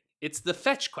Awakening. It's the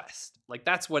fetch quest. Like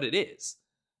that's what it is.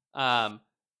 And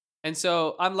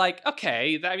so I'm like,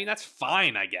 okay, that's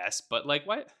fine, I guess, but like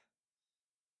what?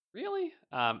 Really?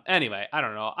 Anyway, I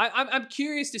don't know. I'm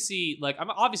curious to see, like, I'm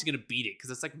obviously going to beat it because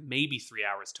it's like maybe 3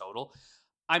 hours total.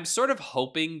 I'm sort of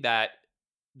hoping that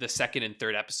the second and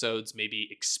third episodes maybe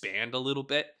expand a little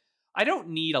bit. I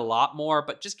don't need a lot more,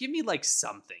 but just give me like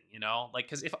something, like,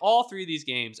 because if all three of these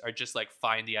games are just like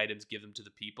find the items, give them to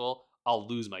the people, I'll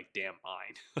lose my damn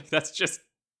mind. Like that's just,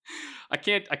 I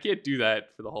can't do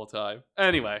that for the whole time.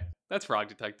 Anyway, that's Frog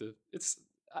Detective.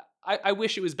 I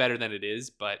wish it was better than it is,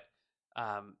 but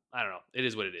I don't know. It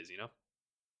is what it is,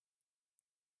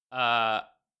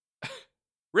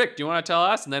 Rick, do you want to tell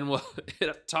us, and then we'll hit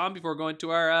up Tom before going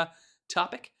to our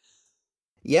topic?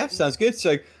 Yeah, sounds good.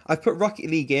 So I've put Rocket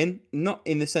League in, not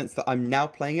in the sense that I'm now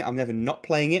playing it. I'm never not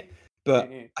playing it,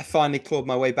 but I finally clawed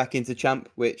my way back into Champ,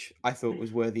 which I thought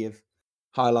was worthy of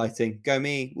highlighting. Go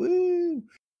me, woo!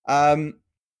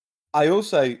 I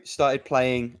also started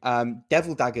playing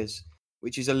Devil Daggers,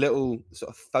 which is a little sort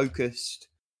of focused,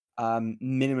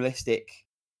 minimalistic,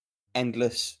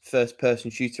 endless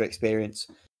first-person shooter experience.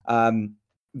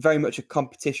 Very much a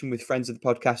competition with friends of the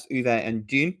podcast, Uwe and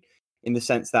June, in the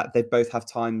sense that they both have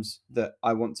times that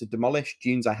I want to demolish.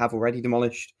 June's I have already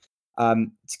demolished. To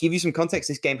give you some context,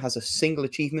 this game has a single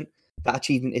achievement. That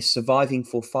achievement is surviving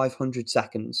for 500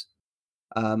 seconds.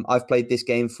 I've played this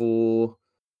game for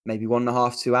maybe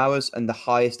 1.5, 2 hours, and the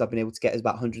highest I've been able to get is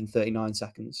about 139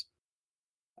 seconds.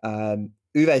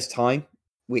 Uwe's time,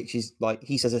 which is like,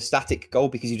 he says a static goal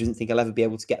because he doesn't think he'll ever be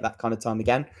able to get that kind of time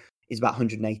again, is about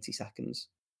 180 seconds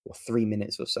or 3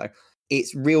 minutes or so.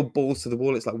 It's real balls to the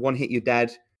wall. It's like one hit, you're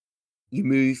dead. You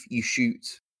move, you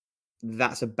shoot.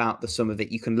 That's about the sum of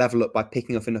it. You can level up by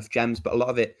picking up enough gems, but a lot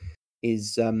of it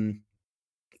is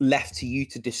left to you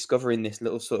to discover in this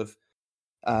little sort of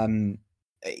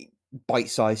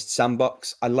bite-sized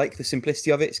sandbox. I like the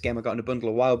simplicity of it. It's a game I got in a bundle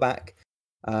a while back.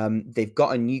 They've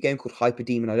got a new game called Hyper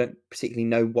Demon. I don't particularly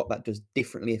know what that does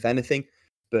differently, if anything,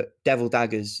 but Devil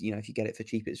Daggers, if you get it for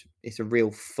cheap, it's a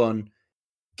real fun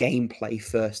gameplay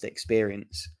first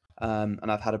experience.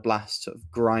 And I've had a blast sort of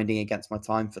grinding against my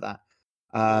time for that.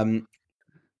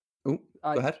 Go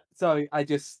ahead. Sorry, I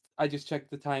just checked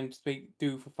the time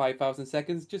due for 5,000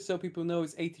 seconds, just so people know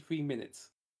it's 83 minutes.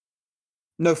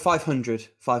 No, 500.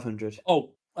 500.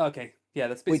 Oh, okay. Yeah,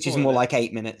 that's which is more like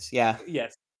 8 minutes. Yeah.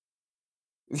 Yes.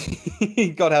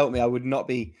 God help me, I would not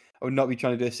be trying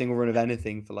to do a single run of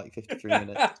anything for like 53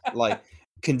 minutes. Like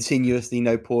continuously,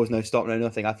 no pause, no stop, no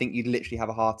nothing. I think you'd literally have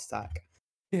a heart attack.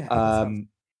 Yeah.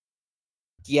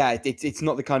 Yeah, it's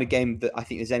not the kind of game that I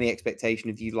think there's any expectation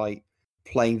of you like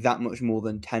playing that much more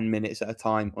than 10 minutes at a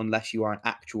time unless you are an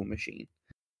actual machine.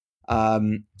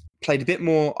 Played a bit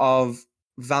more of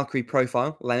Valkyrie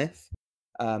Profile, Lenneth,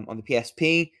 on the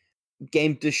PSP.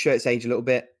 Game does show its age a little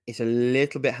bit. It's a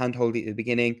little bit handholdy at the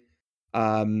beginning.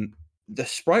 the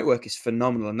sprite work is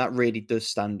phenomenal, and that really does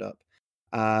stand up.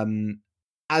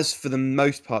 As for the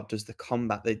most part, does the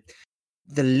combat.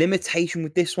 The limitation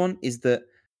with this one is that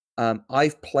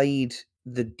I've played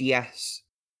the DS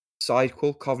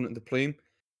sidequel, Covenant of the Plume,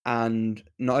 and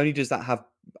not only does that have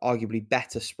arguably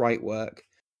better sprite work,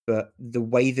 but the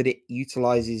way that it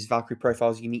utilizes Valkyrie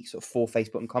Profile's unique sort of 4-face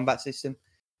button combat system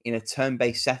in a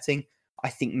turn-based setting, I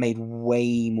think made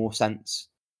way more sense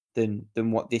than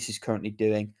what this is currently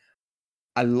doing.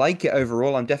 I like it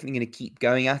overall. I'm definitely going to keep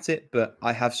going at it, but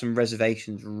I have some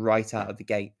reservations right out of the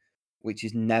gate, which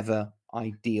is never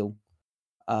ideal.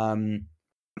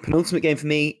 Penultimate game for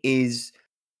me is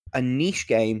a niche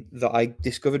game that I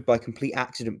discovered by complete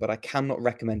accident, but I cannot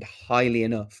recommend highly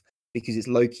enough because it's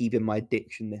low-key been my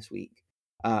addiction this week.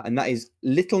 And that is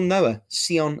Little Noah,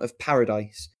 Scion of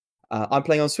Paradise. I'm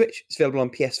playing on Switch. It's available on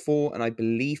PS4 and I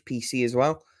believe PC as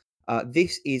well.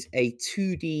 This is a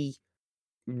 2D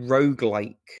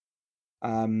roguelike.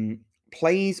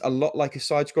 Plays a lot like a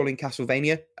side-scrolling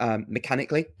Castlevania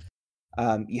mechanically.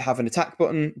 You have an attack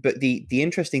button, but the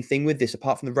interesting thing with this,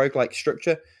 apart from the roguelike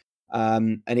structure,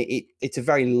 and it's a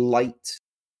very light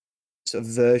sort of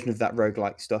version of that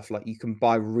roguelike stuff. Like you can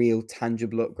buy real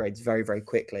tangible upgrades very, very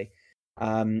quickly.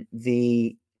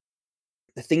 The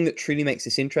thing that truly makes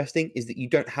this interesting is that you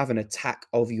don't have an attack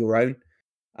of your own.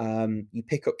 You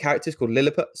pick up characters called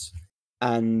Lilliputs,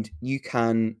 and you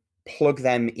can plug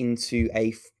them into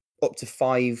up to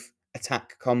 5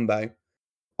 attack combo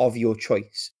of your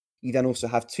choice. You then also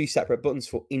have 2 separate buttons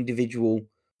for individual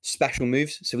special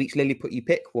moves. So each Lilliput you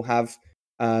pick will have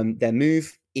their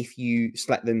move if you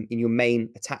select them in your main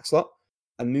attack slot,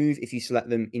 a move if you select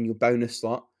them in your bonus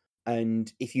slot,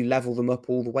 and if you level them up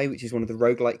all the way, which is one of the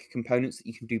roguelike components that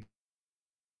you can do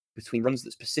between runs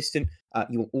that's persistent,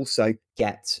 you will also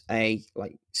get a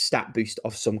stat boost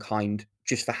of some kind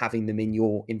just for having them in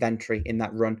your inventory in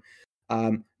that run.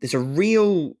 There's a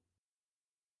real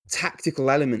tactical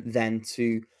element then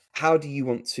to how do you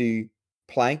want to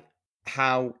play?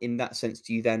 How, in that sense,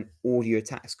 do you then order your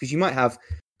attacks? Because you might have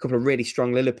a couple of really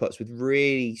strong Lilliputs with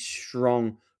really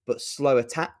strong but slow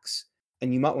attacks,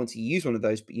 and you might want to use one of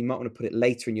those, but you might want to put it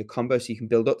later in your combo so you can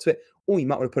build up to it, or you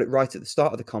might want to put it right at the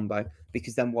start of the combo,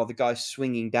 because then while the guy's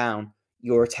swinging down,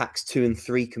 your attacks 2 and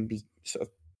 3 can be sort of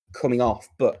coming off,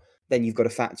 but then you've got to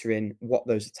factor in what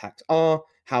those attacks are,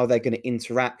 how they're going to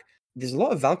interact. There's a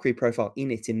lot of Valkyrie profile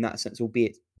in it in that sense,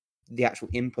 albeit the actual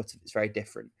input of it's very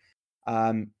different.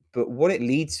 But what it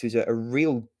leads to is a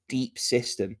real deep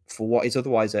system for what is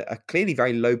otherwise a clearly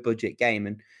very low budget game.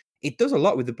 And it does a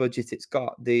lot with the budget it's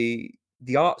got. The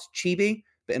art's chibi,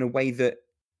 but in a way that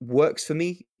works for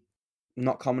me.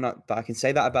 Not common that I can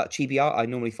say that about chibi art. I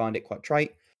normally find it quite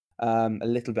trite, a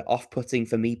little bit off-putting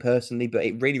for me personally, but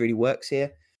it really, really works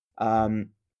here.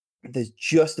 There's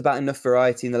just about enough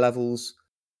variety in the levels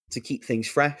to keep things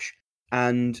fresh.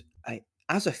 And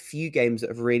as a few games that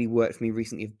have really worked for me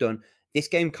recently have done, this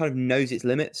game kind of knows its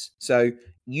limits. So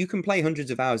you can play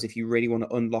hundreds of hours if you really want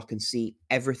to unlock and see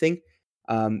everything.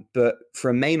 But for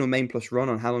a main or main plus run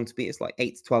on how long to beat, it's like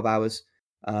 8 to 12 hours.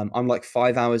 I'm like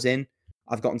 5 hours in.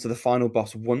 I've gotten to the final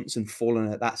boss once and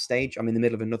fallen at that stage. I'm in the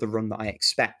middle of another run that I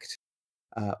expect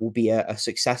will be a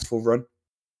successful run.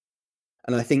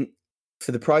 And I think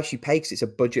for the price you pay, because it's a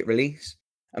budget release,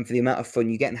 and for the amount of fun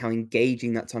you get and how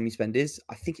engaging that time you spend is,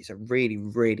 I think it's a really,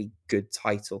 really good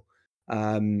title.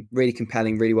 Really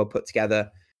compelling, really well put together.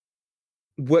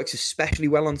 Works especially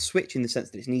well on Switch in the sense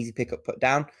that it's an easy pick up, put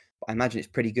down. But I imagine it's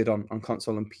pretty good on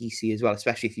console and PC as well,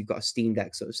 especially if you've got a Steam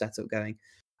Deck sort of setup going.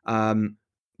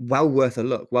 Well worth a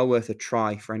look, well worth a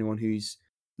try for anyone who's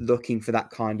looking for that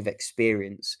kind of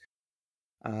experience.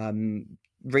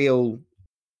 Real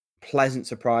pleasant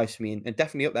surprise for me, and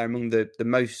definitely up there among the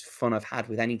most fun I've had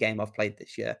with any game I've played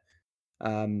this year.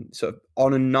 Sort of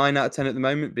on a 9 out of 10 at the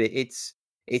moment, but it's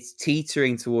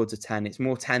teetering towards a 10. It's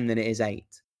more 10 than it is 8.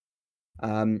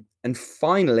 And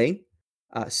finally,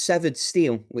 Severed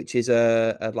Steel, which is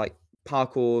a like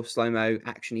parkour, slow-mo,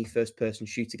 actiony first-person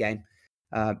shooter game.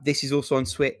 This is also on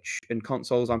Switch and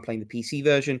consoles. I'm playing the PC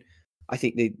version. I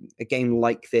think a game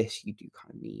like this, you do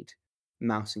kind of need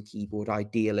mouse and keyboard,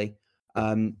 ideally.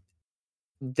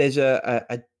 There's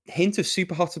a hint of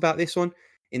super hot about this one,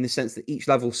 in the sense that each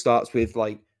level starts with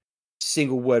like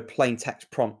single word plain text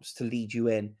prompts to lead you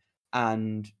in,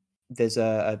 and there's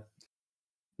a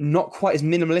not quite as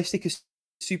minimalistic as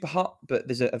super hot, but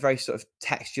there's a very sort of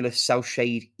textureless, cell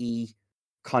shade-y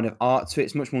kind of art to it.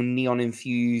 It's much more neon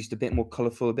infused, a bit more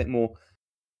colorful, a bit more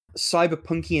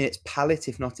cyberpunky in its palette,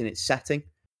 if not in its setting.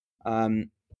 And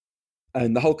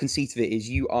the whole conceit of it is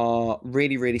you are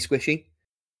really, really squishy,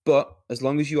 but as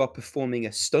long as you are performing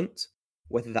a stunt,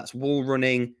 whether that's wall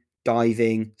running,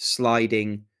 diving,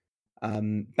 sliding,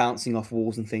 bouncing off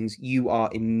walls and things, you are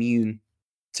immune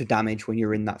to damage when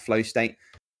you're in that flow state.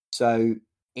 So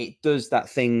it does that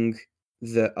thing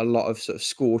that a lot of sort of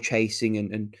score chasing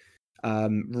and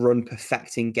run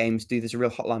perfecting games do. There's a real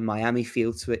Hotline Miami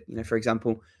feel to it, for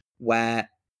example, where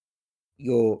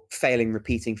you're failing,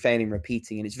 repeating,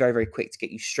 and it's very, very quick to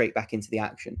get you straight back into the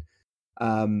action.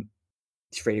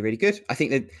 It's really, really good. I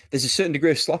think that there's a certain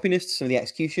degree of sloppiness to some of the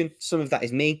execution. Some of that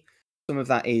is me. Some of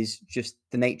that is just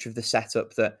the nature of the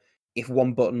setup, that if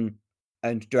one button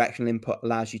and directional input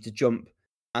allows you to jump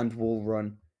and wall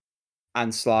run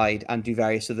and slide and do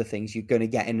various other things, you're going to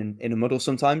get in a muddle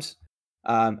sometimes.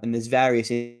 And there's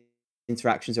various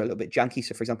interactions that are a little bit janky.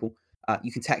 So, for example,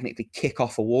 you can technically kick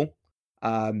off a wall,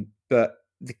 but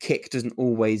the kick doesn't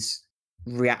always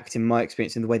react, in my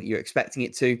experience, in the way that you're expecting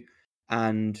it to.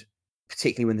 And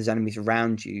particularly when there's enemies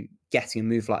around you, getting a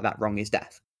move like that wrong is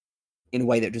death in a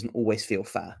way that doesn't always feel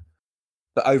fair.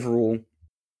 But overall,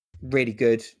 really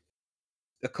good,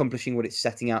 accomplishing what it's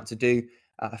setting out to do.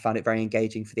 I found it very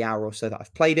engaging for the hour or so that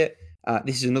I've played it.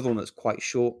 This is another one that's quite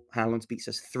short. How Long to Beat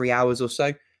says 3 hours or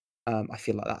so. I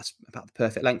feel like that's about the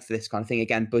perfect length for this kind of thing.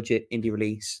 Again, budget, indie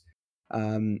release,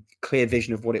 clear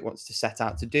vision of what it wants to set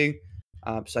out to do.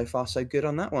 So far, so good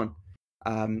on that one.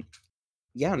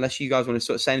 Yeah, unless you guys want to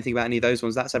sort of say anything about any of those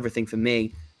ones, that's everything for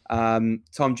me. Tom,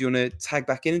 do you want to tag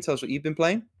back in and tell us what you've been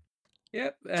playing?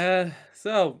 Yep.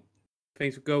 So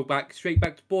things will go straight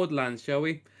back to Borderlands, shall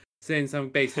we? Since I'm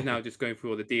basically now just going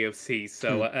through all the DLCs.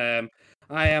 So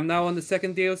I am now on the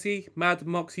second DLC, Mad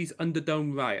Moxie's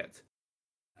Underdome Riot.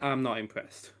 I'm not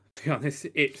impressed, to be honest.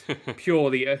 It's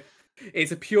purely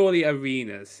it's a purely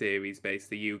arena series.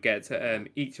 Basically, you get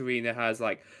each arena has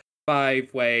like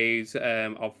 5 waves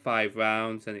of 5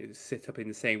 rounds, and it's set up in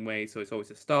the same way. So it's always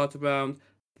a starter round,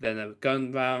 then a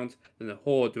gun round, then a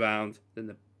horde round, then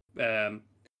the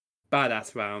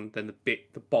badass round, then the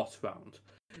boss round.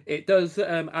 It does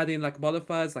add in like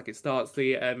modifiers, like it starts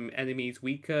the enemies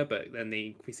weaker, but then they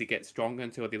increasingly get stronger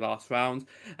until the last round,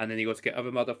 and then you also get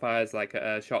other modifiers like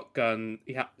a shotgun.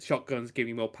 Shotguns give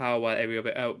you more power, while every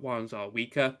other ones are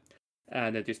weaker,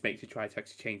 and it just makes you try to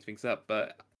actually change things up.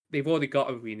 But they've already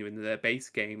got arena in their base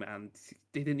game, and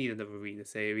they didn't need another arena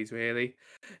series really.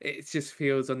 It just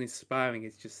feels uninspiring.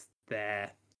 It's just there.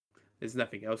 There's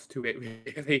nothing else to it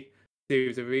really.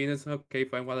 Series arenas, okay,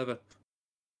 fine, whatever.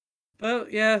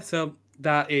 But yeah, so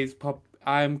that is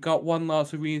I've got one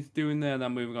last arena to do in there, and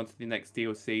I'm moving on to the next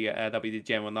DLC. That'll be the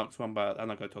General Knox one, but I'm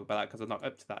not going to talk about that because I'm not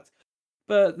up to that.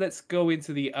 But let's go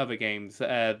into the other games.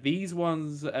 These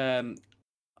ones are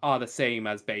the same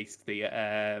as basically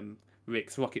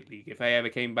Rick's Rocket League. If I ever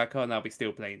came back on, I'll be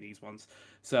still playing these ones.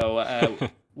 So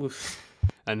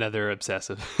another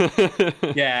obsessive.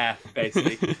 Yeah,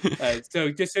 basically.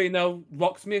 So just so you know,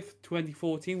 Rocksmith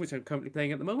 2014, which I'm currently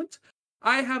playing at the moment,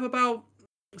 I have about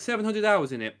 700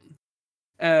 hours in it.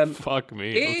 Fuck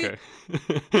me. Okay.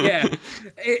 Yeah.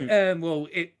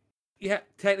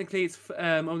 Technically it's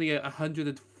only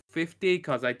 150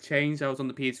 because I changed. I was on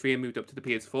the PS3 and moved up to the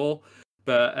PS4,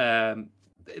 but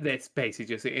that's basically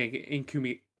just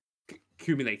accumulating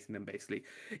them. Basically,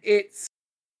 it's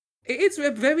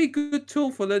a very good tool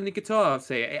for learning guitar. I'd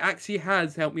say it actually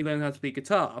has helped me learn how to play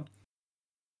guitar,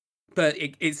 but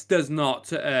it does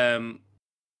not.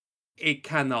 It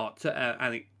cannot,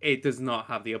 and it does not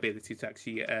have the ability to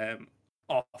actually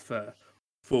offer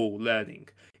full learning.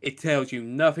 It tells you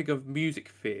nothing of music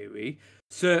theory.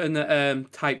 Certain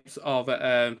types of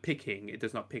picking, it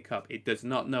does not pick up. It does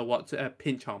not know what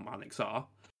pinch harmonics are.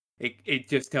 It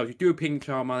just tells you do a pinch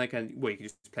harmonic, and you can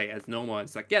just play it as normal. And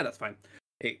it's like, yeah, that's fine.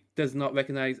 It does not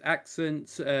recognize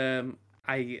accents. I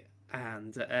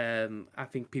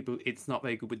think it's not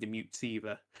very good with the mutes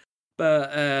either.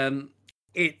 But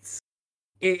it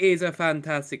is a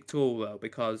fantastic tool though,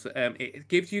 because it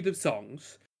gives you the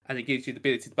songs and it gives you the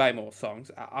ability to buy more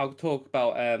songs. I'll talk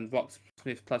about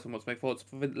Rocksmith Plus and what's my thoughts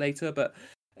for it later, but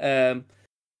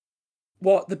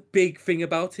what the big thing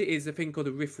about it is a thing called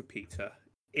a riff repeater.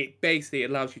 It basically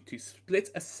allows you to split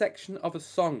a section of a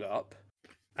song up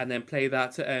and then play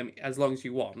that as long as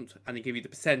you want, and they give you the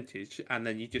percentage, and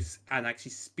then you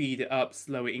actually speed it up,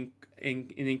 slow it in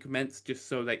increments, just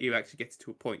so that you actually get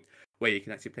to a point where you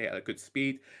can actually play it at a good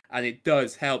speed. And it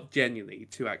does help genuinely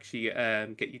to actually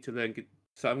get you to learn good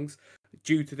songs.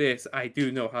 Due to this, I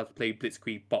do know how to play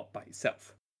Blitzkrieg Bop by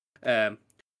itself.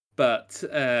 But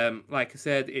like I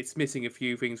said, it's missing a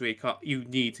few things where you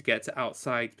need to get to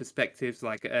outside perspectives.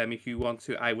 Like if you want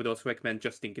to, I would also recommend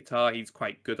Justin Guitar. He's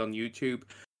quite good on YouTube.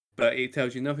 but it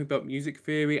tells you nothing about music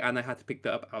theory, and I had to pick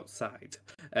that up outside.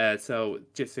 So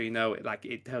just so you know,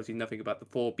 it tells you nothing about the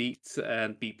 4 beats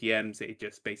and BPMs. It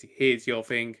just basically, here's your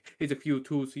thing, here's a few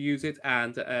tools to use it,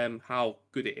 and how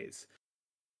good it is.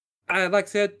 Like I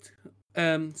said,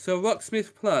 so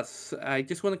Rocksmith Plus, I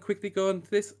just want to quickly go into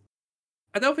this.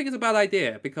 I don't think it's a bad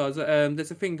idea because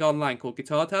there's a thing online called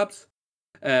Guitar Tabs.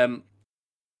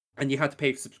 And you had to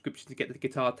pay for subscription to get the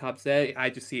guitar tabs there. I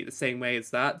just see it the same way as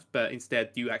that, but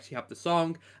instead you actually have the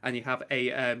song and you have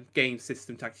a game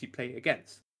system to actually play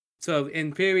against. So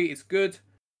in theory, it's good.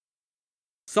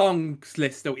 Songs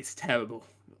list though, it's terrible,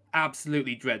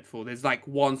 absolutely dreadful. There's like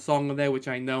one song on there which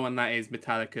I know, and that is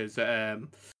Metallica's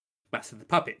Master of the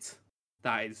Puppets.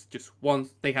 That is just one.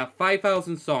 They have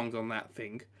 5,000 songs on that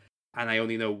thing, and I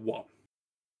only know one.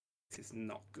 This is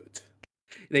not good.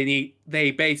 They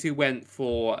basically went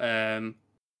for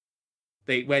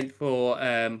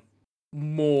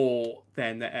more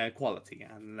than quality,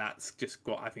 and that's just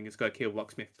what I think is going to kill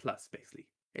Rocksmith Plus, basically.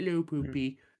 Hello,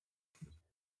 Poopy.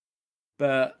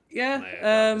 But yeah,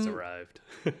 has arrived.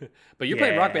 But you're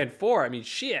playing Rock Band 4. I mean,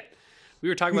 shit. We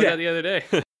were talking about that the other day.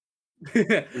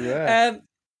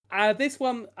 This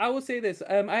one, I will say this.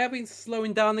 I have been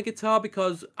slowing down the guitar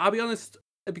because I'll be honest.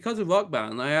 Because of Rock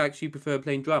Band, I actually prefer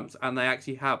playing drums, and I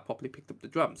actually have properly picked up the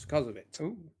drums because of it.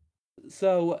 Ooh.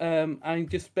 So I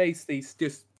just basically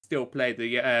just still play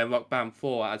the Rock Band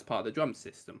 4 as part of the drum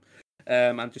system.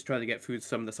 I'm just trying to get through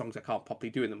some of the songs I can't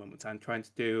properly do in the moment. I'm trying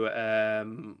to do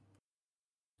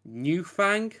New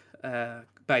Fang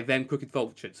by Them Crooked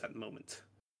Vultures at the moment.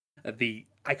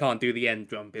 I can't do the end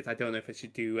drum bit. I don't know if I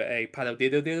should do a paddle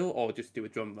diddle diddle or just do a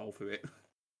drum roll for it.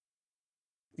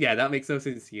 Yeah, that makes no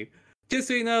sense to you. Just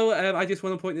so you know, I just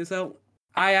want to point this out.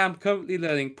 I am currently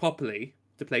learning properly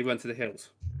to play Run to the Hills.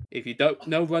 If you don't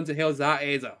know Run to the Hills, that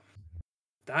is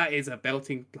a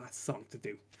belting blast song to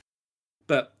do.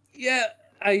 But yeah,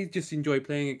 I just enjoy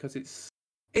playing it because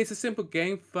it's a simple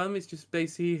game, fun. It's just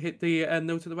basically hit the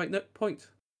note at the right point,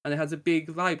 and it has a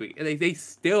big library. And they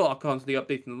still are constantly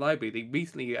updating the library. They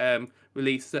recently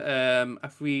released a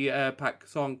free pack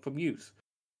song from Muse.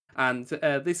 And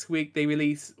this week they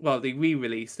re-released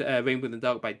Rainbow in the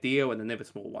Dark by Dio and another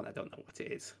small one. I don't know what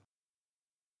it is.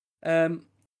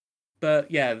 But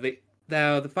yeah,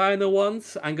 they're the final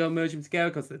ones. I'm going to merge them together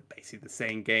because they're basically the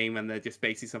same game, and they're just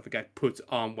basically something I put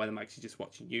on when I'm actually just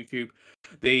watching YouTube.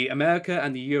 The America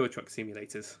and the Euro Truck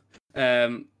simulators.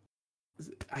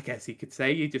 I guess you could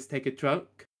say you just take a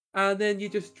truck and then you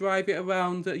just drive it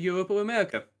around Europe or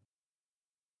America.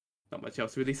 Not much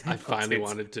else really. I finally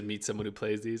wanted to meet someone who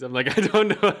plays these. I'm like, I don't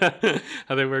know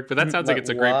how they work, but that sounds like it's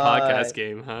a great podcast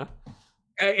game, huh?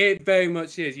 It very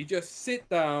much is. You just sit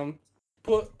down,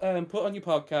 put on your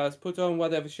podcast, put on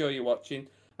whatever show you're watching,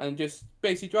 and just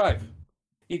basically drive.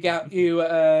 You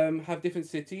have different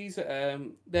cities.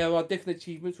 There are different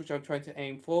achievements which I'm trying to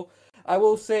aim for. I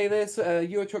will say this: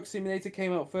 Euro Truck Simulator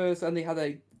came out first, and they had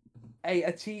a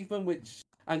achievement which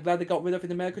I'm glad they got rid of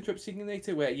in America Truck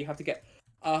Simulator, where you have to get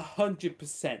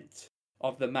 100%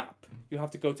 of the map. You have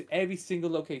to go to every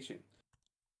single location.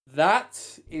 That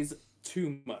is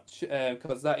too much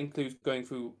because that includes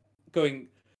going.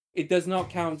 It does not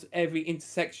count every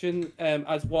intersection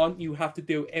as one. You have to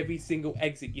do every single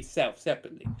exit yourself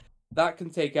separately. That can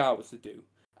take hours to do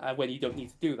when you don't need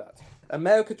to do that.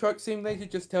 America Truck Simulator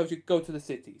just tells you go to the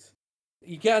cities.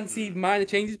 You can see minor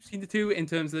changes between the two in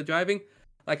terms of the driving.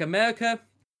 Like America,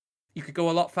 you could go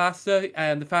a lot faster,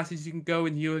 and the fastest you can go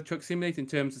in Euro Truck Simulator in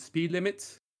terms of speed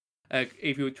limits,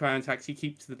 if you were trying to actually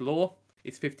keep to the law,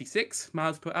 it's 56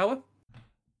 miles per hour.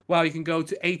 While you can go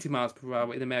to 80 miles per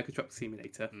hour in America Truck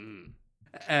Simulator.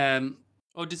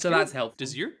 That's helpful.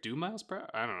 Does your do miles per hour?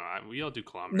 I don't know. We all do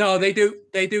kilometers. No, they do.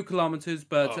 They do kilometers,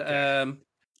 but okay.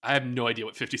 I have no idea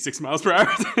what 56 miles per hour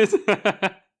is.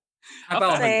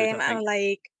 About same. I'm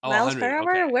like miles per hour.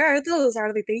 Okay. Where are those?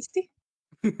 Are they tasty?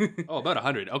 About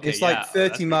 100. Okay, it's like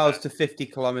 30 miles to 50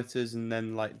 kilometers, and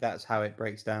then like that's how it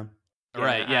breaks down.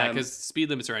 Right. Yeah, because speed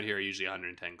limits around here are usually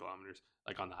 110 kilometers,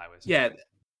 like on the highways. Yeah,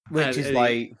 which is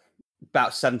like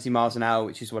about 70 miles an hour,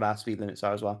 which is what our speed limits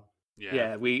are as well.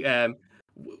 Yeah, we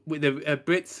with the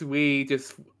Brits,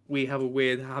 we have a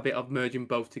weird habit of merging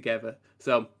both together.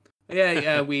 So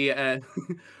we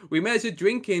we measure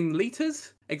drink in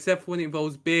liters, except for when it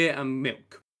involves beer and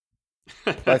milk.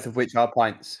 Both of which are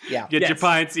pints. Yeah. Get your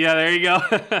pints. Yeah, there you go.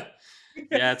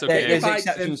 Yeah, it's okay. There's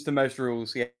exceptions to most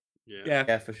rules.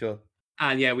 Yeah, for sure.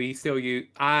 And yeah, we still use.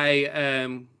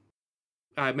 I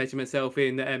measure myself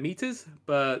in meters,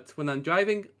 but when I'm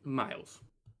driving, miles.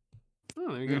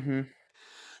 Oh, there you go.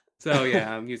 So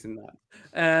yeah, I'm using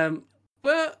that.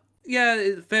 But Yeah,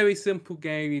 it's a very simple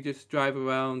game. You just drive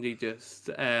around, you just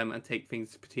and take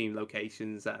things between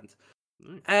locations,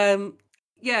 and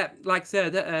yeah, like I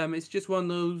said, it's just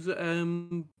one of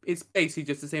those. It's basically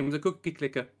just the same as a cookie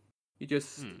clicker. You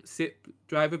just sit,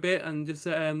 drive a bit, and just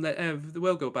let the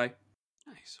world go by.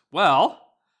 Nice. Well,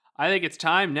 I think it's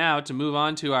time now to move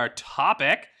on to our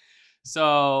topic.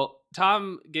 So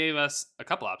Tom gave us a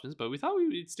couple options, but we thought we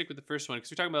would stick with the first one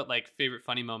because we're talking about like favorite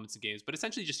funny moments in games, but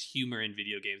essentially just humor in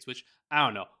video games, which I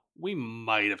don't know. We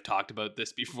might have talked about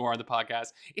this before on the podcast.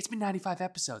 It's been 95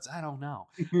 episodes. I don't know.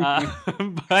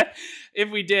 But if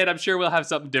we did, I'm sure we'll have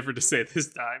something different to say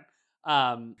this time.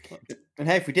 And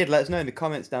hey, if we did, let us know in the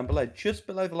comments down below, just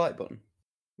below the like button.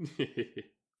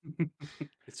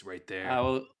 It's right there.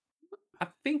 Well, I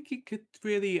think you could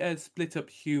really split up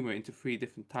humor into 3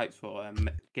 different types for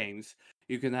games.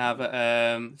 You can have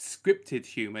scripted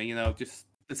humor, you know, just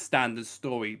the standard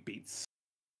story beats.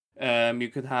 You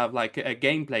could have like a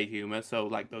gameplay humor, so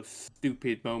like those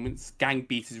stupid moments. Gang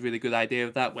Beat is a really good idea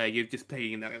of that, where you're just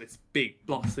playing this big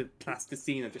blocks of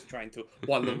plasticine and just trying to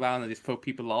waddle around and just throw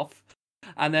people off.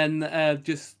 And then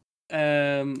just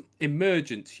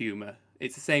emergent humor.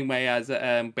 It's the same way as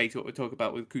basically what we talk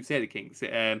about with Crusader Kings.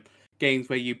 Games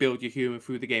where you build your humor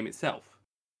through the game itself.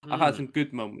 I've had some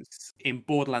good moments in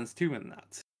Borderlands 2 and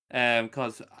that.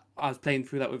 Because I was playing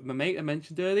through that with my mate I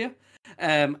mentioned earlier.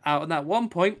 Out on that one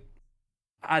point,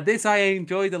 this I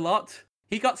enjoyed a lot.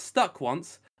 He got stuck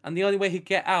once, and the only way he'd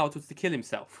get out was to kill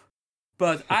himself.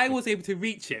 But I was able to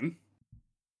reach him,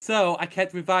 so I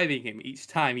kept reviving him each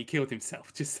time he killed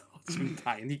himself, just so he wouldn't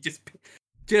die. And he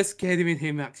just getting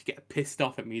him actually get pissed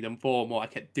off at me. Then more I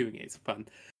kept doing it. It's fun.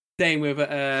 Same with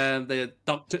the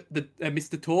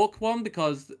Mr. Talk one,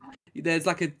 because there's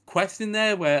like a quest in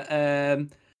there where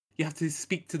you have to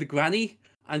speak to the granny,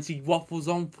 and she waffles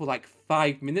on for like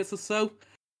 5 minutes or so,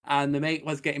 and the mate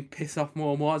was getting pissed off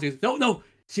more and more. He goes, no,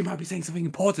 she might be saying something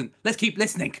important. Let's keep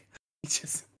listening.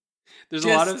 There's a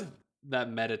lot of that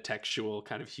metatextual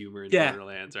kind of humor in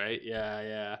Borderlands, right?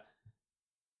 Yeah.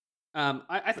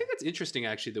 I think that's interesting,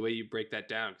 actually, the way you break that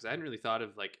down, because I hadn't really thought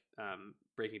of like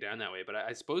breaking down that way, but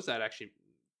I suppose that actually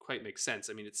quite makes sense.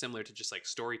 I mean, it's similar to just like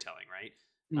storytelling, right?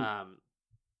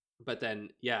 But then,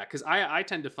 yeah, because I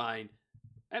tend to find,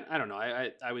 and I don't know,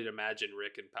 I would imagine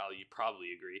Rick and Pal, you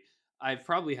probably agree, I've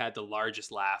probably had the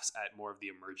largest laughs at more of the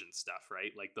emergent stuff,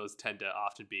 right? Like those tend to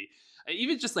often be,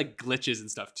 even just like glitches and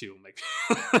stuff too, like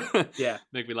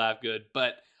make me laugh good.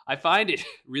 But I find it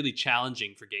really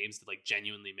challenging for games to like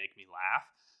genuinely make me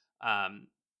laugh.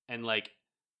 And like,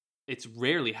 it's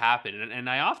rarely happened. And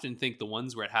I often think the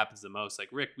ones where it happens the most, like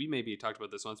Rick, we maybe talked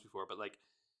about this once before, but like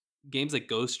games like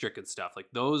Ghost Trick and stuff, like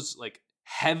those like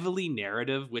heavily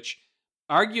narrative, which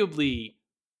arguably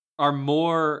are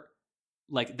more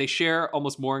like they share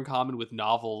almost more in common with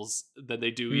novels than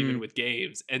they do even with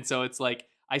games. And so it's like,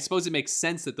 I suppose it makes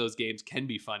sense that those games can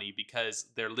be funny because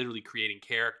they're literally creating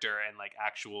character and like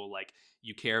actual, like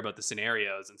you care about the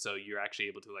scenarios. And so you're actually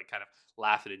able to like kind of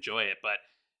laugh and enjoy it. But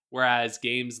whereas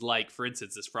games like, for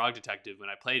instance, this Frog Detective, when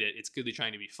I played it, it's clearly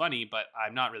trying to be funny, but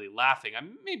I'm not really laughing. I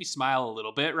maybe smile a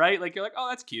little bit, right? Like you're like, oh,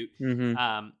 that's cute.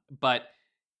 But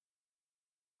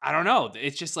I don't know.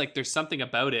 It's just like there's something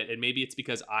about it, and maybe it's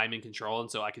because I'm in control, and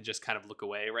so I could just kind of look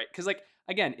away, right? Because like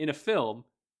again, in a film,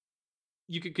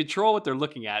 you can control what they're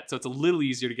looking at, so it's a little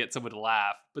easier to get someone to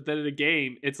laugh. But then in a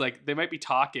game, it's like they might be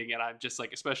talking, and I'm just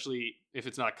like, especially if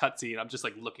it's not a cutscene, I'm just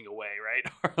like looking away,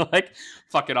 right? Or like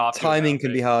fucking off. Timing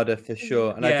can be harder for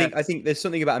sure, and I think there's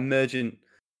something about emergent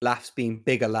laughs being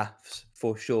bigger laughs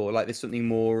for sure. Like there's something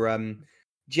more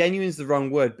genuine is the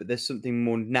wrong word, but there's something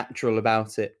more natural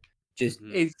about it. Just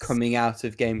coming out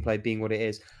of gameplay being what it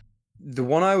is. The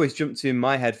one I always jump to in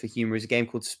my head for humor is a game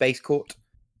called Space Court,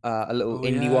 a little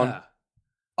indie one.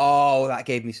 Oh, that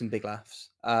gave me some big laughs.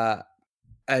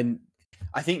 And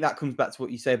I think that comes back to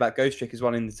what you say about Ghost Trick as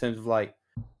well, in the terms of like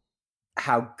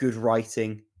how good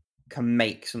writing can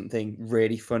make something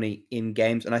really funny in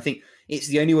games. And I think it's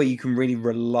the only way you can really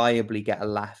reliably get a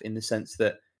laugh, in the sense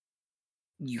that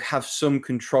you have some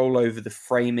control over the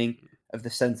framing of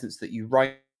the sentence that you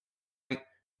write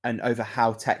and over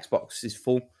how text box is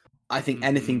full. I think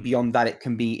anything beyond that, it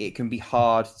can be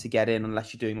hard to get in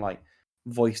unless you're doing like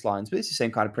voice lines. But it's the same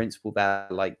kind of principle there.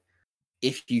 Like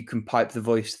if you can pipe the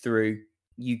voice through,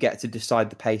 you get to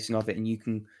decide the pacing of it, and you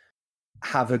can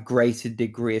have a greater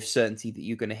degree of certainty that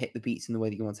you're going to hit the beats in the way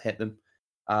that you want to hit them.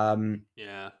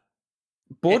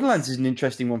 Borderlands is an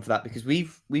interesting one for that, because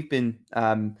we've been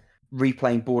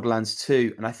replaying Borderlands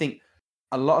 2, and I think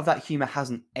a lot of that humor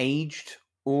hasn't aged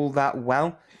all that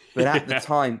well. But at the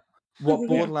time, what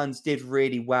Borderlands did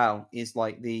really well is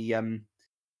like the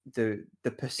the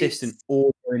persistent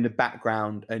audio in the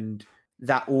background, and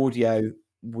that audio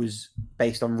was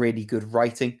based on really good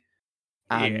writing,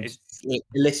 and it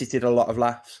elicited a lot of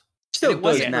laughs. Still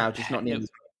does now, just not nearly.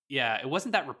 Yeah, it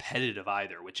wasn't that repetitive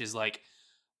either, which is like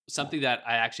something that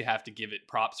I actually have to give it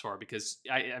props for, because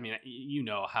I mean, you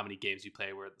know how many games you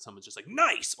play where someone's just like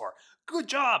nice or good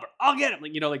job or I'll get him,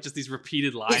 like, you know, like just these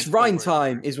repeated lines. It's Rhyme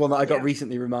Time is one that I got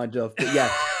recently reminded of, but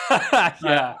yeah.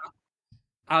 Yeah.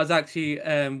 I was actually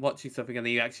watching something, and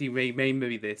you actually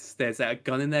remember this. There's a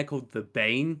gun in there called the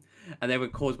Bane, and they were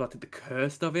called about the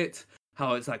curse of it.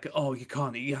 How it's like, oh, you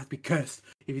have to be cursed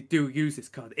if you do use this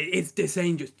card. It's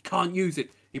dangerous. You can't use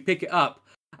it. You pick it up,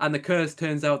 and the curse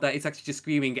turns out that it's actually just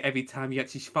screaming every time you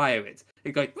actually fire it.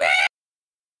 It goes.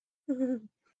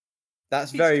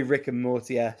 That's very Rick and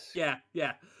Morty-esque. Yeah.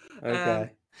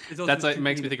 Okay. That's like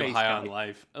makes me think of High on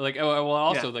Life. Like, like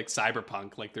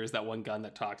Cyberpunk. Like, there's that one gun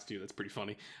that talks to you. That's pretty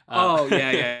funny. Oh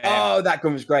yeah. Oh, that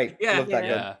gun was great. Yeah, love that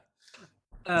gun.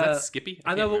 Is that Skippy?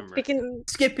 I can't remember.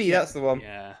 Skippy, that's the one.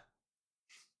 Yeah.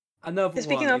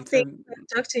 Speaking of things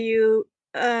that talk to you,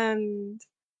 and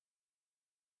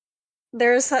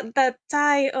there's that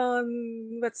tie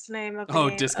on what's the name of the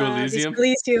game? Disco Elysium. Disco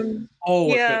Elysium.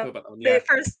 Oh, yeah. The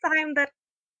first time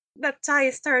that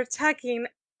tie started attacking,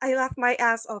 I laughed my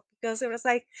ass off because it was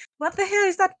like, what the hell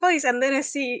is that voice? And then I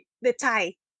see the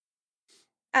tie.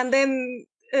 And then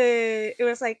it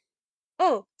was like,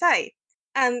 oh, tie.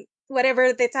 And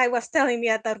whatever the tie was telling me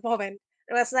at that moment,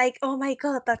 it was like, oh my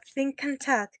god, that thing can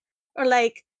talk. Or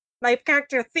like, my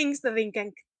character thinks the thing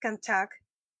can talk.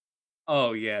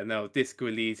 Oh yeah, no, Disco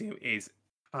Elysium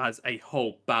has a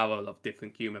whole barrel of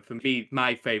different humor. For me,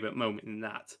 my favorite moment in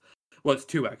that was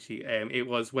two actually. It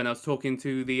was when I was talking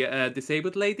to the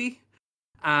disabled lady,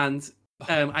 and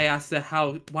I asked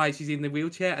her why she's in the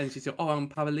wheelchair, and she said, "Oh, I'm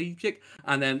paraplegic."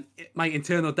 And then my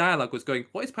internal dialogue was going,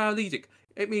 "What is paraplegic?"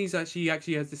 It means that she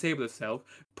actually has disabled herself,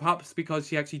 perhaps because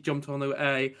she actually jumped on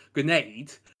a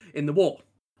grenade in the war.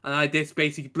 And I just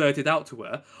basically blurted out to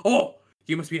her, "Oh,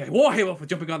 you must be a war hero for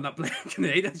jumping on that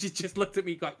grenade." And she just looked at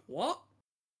me like, "What?"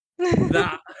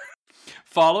 That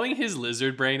following his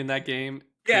lizard brain in that game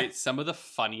creates some of the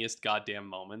funniest goddamn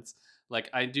moments. Like,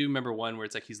 I do remember one where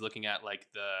it's like he's looking at like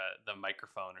the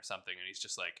microphone or something, and he's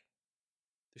just like,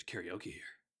 "There's karaoke here.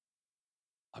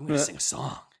 I'm gonna sing a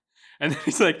song." And then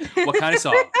he's like, "What kind of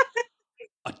song?"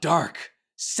 "A dark,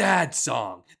 sad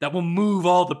song that will move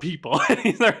all the people." And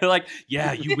he's like,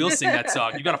 "Yeah, you will sing that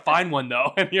song. You gotta find one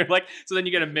though." And you're like, so then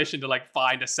you get a mission to like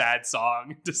find a sad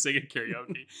song to sing in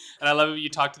karaoke. And I love it when you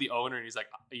talk to the owner and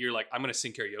you're like, "I'm gonna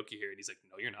sing karaoke here." And he's like,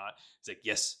 "No, you're not." He's like,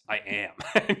 "Yes, I am."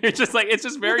 And you're just like, it's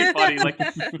just very funny. Like,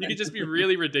 you can just be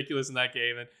really ridiculous in that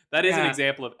game. And that is an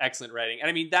example of excellent writing. And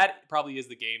I mean, that probably is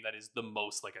the game that is the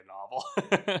most like a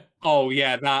novel. Oh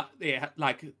yeah,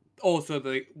 like also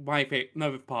my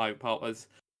another part was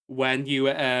when you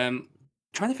trying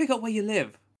to figure out where you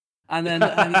live, and then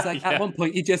it's like at one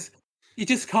point you just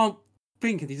can't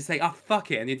think, and you just say, "Oh fuck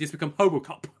it," and you just become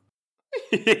Hobocop.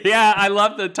 Yeah, I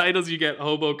love the titles you get.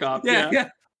 Hobocop. Yeah.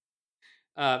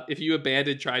 If you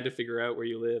abandon trying to figure out where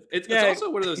you live, it's also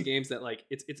one of those games that like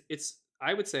it's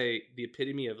I would say the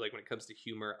epitome of like when it comes to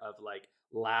humor of like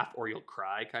laugh or you'll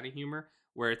cry kind of humor,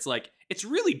 where it's like it's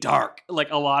really dark,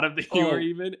 like a lot of the humor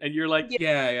even, and you're like,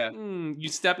 you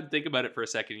step and think about it for a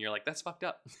second, and you're like, that's fucked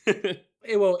up.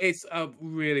 It's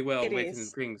really well written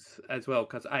things as well,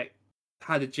 because I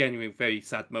had a genuine very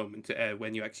sad moment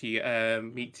when you actually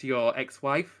meet your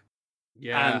ex-wife.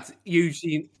 Yeah, and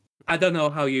usually I don't know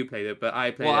how you played it, but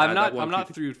I played. Well, I'm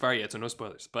not through far yet, so no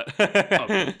spoilers. But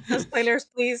no spoilers,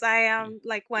 please. I am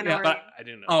like 1 hour. But I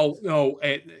didn't know. Oh no,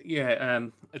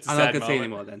 it's I'm not gonna say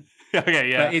anymore then.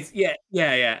 Okay, yeah. But it's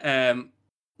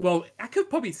well, I could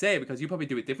probably say it because you probably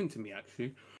do it different to me,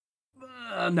 actually.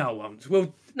 No, I won't.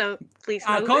 Well, no, please.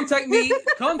 No. Contact me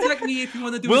if you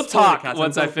want to do. We'll talk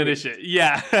once I finish it.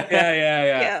 Yeah.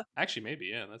 Yeah. Actually, maybe.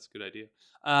 Yeah, that's a good idea.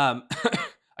 I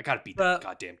gotta beat that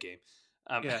goddamn game.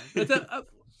 I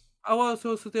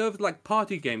also there was like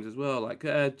party games as well, like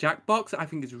Jackbox. I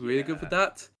think is really good for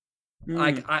that.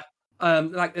 Like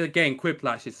again,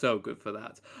 Quiplash is so good for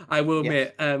that. I will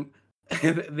admit,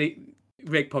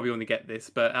 Rick probably only get this,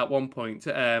 but at one point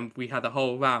we had a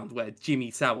whole round where Jimmy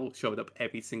Savile showed up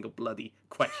every single bloody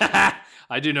question.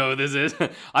 I do know who this is.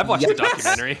 I've watched the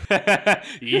documentary.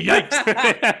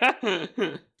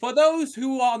 Yikes! For those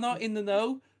who are not in the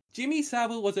know, Jimmy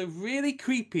Savile was a really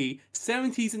creepy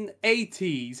 70s and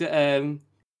 80s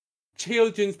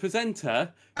children's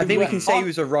presenter. I think we can say he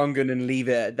was a wrong un and leave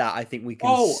it at that. I think we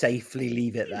can safely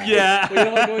leave it there. Yeah.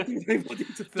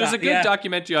 There's a good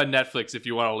documentary on Netflix if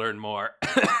you want to learn more.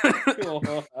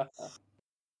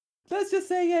 let's just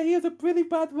say, yeah, he has a pretty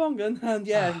bad wrong'un, and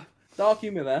yeah, dark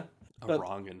humor there. A But-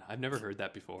 wrong'un. I've never heard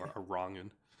that before. A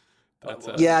wrong'un. That's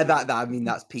Yeah, that I mean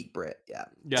that's peak Brit. Yeah.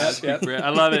 yeah, Yep. I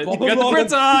love it. Bob Got the Morgan.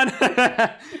 Brits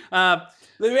on.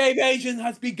 The invasion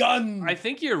has begun. I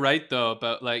think you're right though,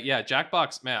 but like, yeah,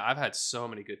 Jackbox, man, I've had so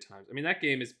many good times. I mean, that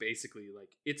game is basically like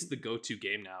it's the go-to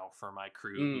game now for my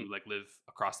crew who like live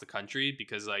across the country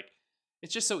because like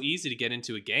it's just so easy to get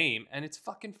into a game and it's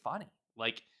fucking funny.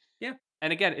 Like, yeah.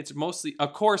 And again, it's mostly,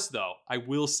 of course, though, I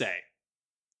will say,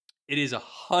 it is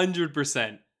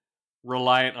 100%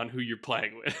 reliant on who you're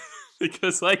playing with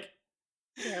because like.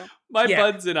 Yeah. My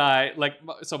buds and I, like,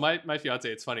 so my fiance,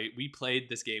 it's funny, we played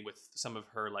this game with some of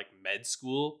her, like, med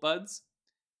school buds.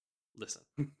 Listen,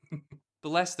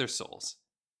 bless their souls.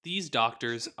 These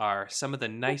doctors are some of the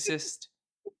nicest,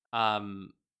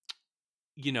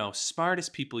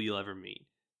 smartest people you'll ever meet.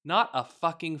 Not a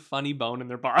fucking funny bone in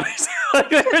their bodies. Like,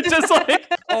 they're just like,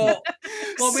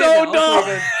 so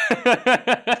dumb.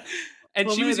 And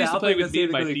she was used to play with me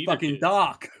and my theater fucking kids.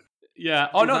 dark. Yeah.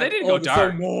 Oh, no, they didn't go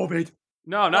dark. So morbid.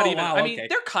 No, not even. Wow, I mean, okay.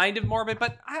 they're kind of morbid,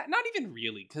 but not even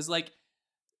really. Because, like,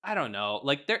 I don't know.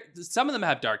 Like, some of them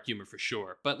have dark humor for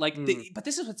sure. But, like, but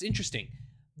this is what's interesting.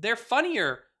 They're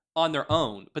funnier on their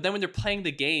own, but then when they're playing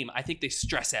the game, I think they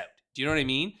stress out. Do you know what I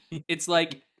mean? It's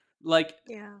like,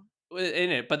 Yeah.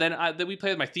 in it. But then we play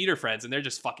with my theater friends, and they're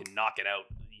just fucking knocking out,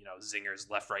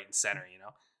 zingers left, right, and center.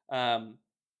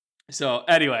 So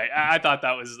anyway, I thought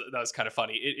that was kind of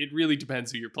funny. It really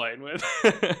depends who you're playing with.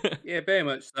 Yeah, very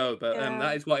much so. But Yeah.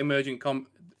 that is what emergent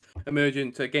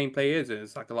gameplay is.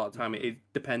 It's like a lot of time it is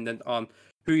dependent on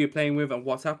who you're playing with and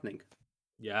what's happening.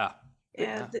 Yeah.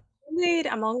 Yeah, with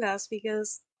Among Us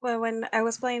because when I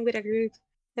was playing with a group,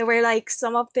 there were like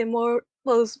some of the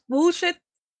most bullshit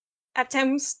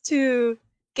attempts to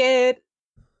get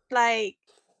like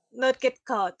not get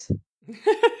caught.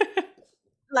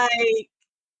 Like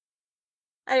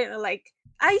I don't know, like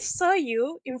I saw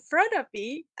you in front of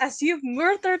me as you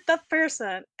murdered that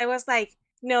person. I was like,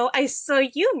 no, I saw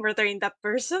you murdering that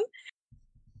person.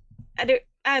 And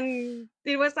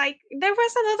it was like there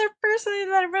was another person in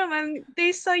that room and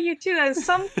they saw you too, and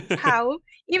somehow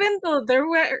even though there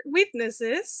were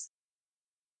witnesses,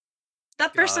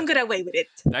 that person got away with it.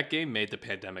 That game made the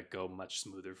pandemic go much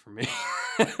smoother for me.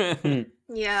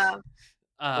 Yeah.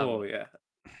 Oh yeah.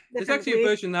 There's actually a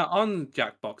version that on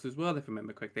Jackbox as well, if I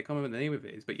remember correctly. I can't remember the name of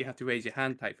it is, but you have to raise your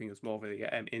hand type thing as more of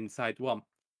a inside one.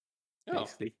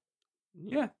 Basically.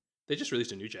 Yeah. They just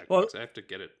released a new Jackbox. Well, I have to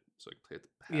get it so I can play it.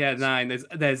 Yeah, 9.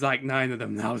 There's like 9 of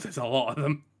them now. There's a lot of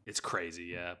them. It's crazy,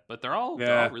 yeah. But they're all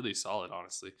really solid,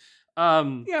 honestly.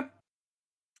 Yeah.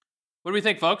 What do we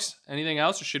think, folks? Anything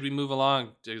else, or should we move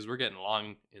along? Because we're getting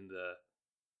long in the.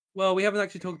 Well, we haven't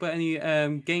actually talked about any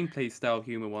gameplay style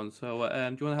humor ones. So, do you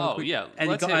want to have a quick? Yeah, any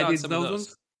let's hit on some of those.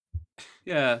 ones?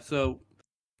 Yeah. So,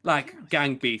 like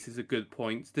Gang Beast is a good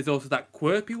point. There's also that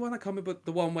quirky one. I can't remember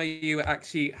the one where you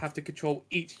actually have to control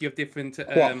each of your different.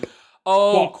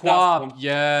 Quap.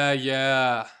 Yeah.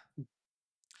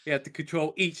 You have to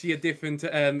control each of your different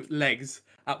legs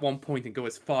at one point and go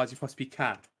as far as you possibly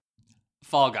can.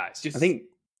 Fall Guys. I think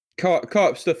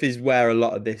co-op stuff is where a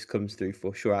lot of this comes through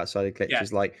for sure. Outside of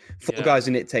glitches, like Fall Guys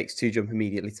and It Takes Two jump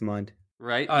immediately to mind.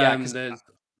 Right? Yeah. There's.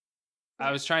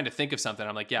 I was trying to think of something.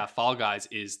 I'm like, yeah, Fall Guys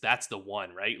that's the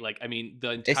one, right? Like, I mean,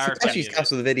 the It's entire. Tashi's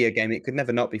Castle, the video game. It could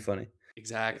never not be funny.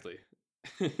 Exactly.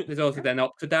 There's also then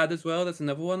Octodad as well. That's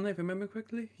another one, if I remember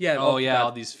correctly. Yeah. Oh Octodad. yeah,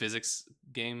 all these physics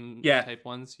game type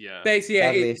ones. Yeah. Basically,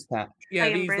 Deadliest Catch.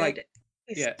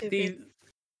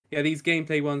 These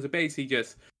gameplay ones are basically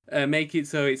just make it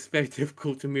so it's very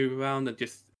difficult to move around and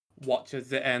just watch as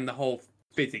the whole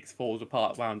physics falls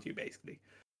apart around you. Basically,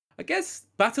 I guess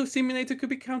Battle Simulator could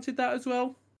be counted that as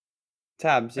well.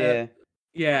 Tabs, yeah.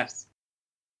 Yeah.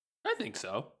 I think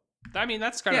so. I mean,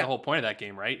 that's kind of the whole point of that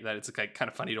game, right? That it's like kind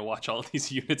of funny to watch all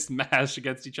these units mash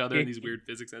against each other in these weird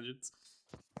physics engines.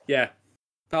 Yeah.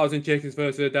 1,000 chickens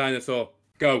versus a dinosaur.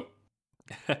 Go.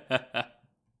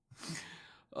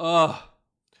 Oh,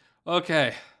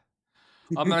 okay.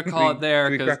 I'm gonna call it there.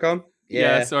 Should we crack on?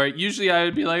 Yeah, sorry. Usually I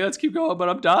would be like, let's keep going, but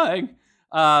I'm dying.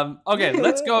 Okay,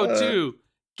 let's go to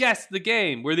Guess the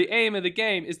Game, where the aim of the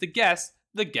game is to guess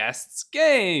the guest's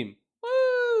game.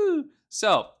 Woo!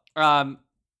 So,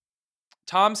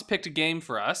 Tom's picked a game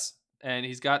for us, and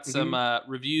he's got some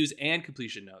reviews and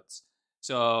completion notes.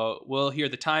 So we'll hear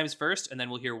the times first, and then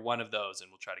we'll hear one of those, and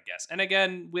we'll try to guess. And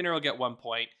again, winner will get 1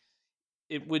 point.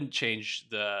 It wouldn't change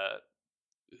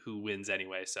who wins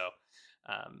anyway. So,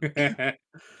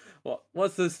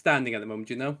 what's the standing at the moment?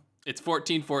 Do you know? It's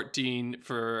 14-14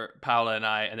 for Paola and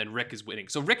I, and then Rick is winning.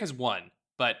 So Rick has won,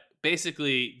 but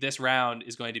basically this round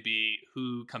is going to be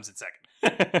who comes in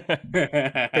second.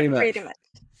 Pretty much. Pretty much.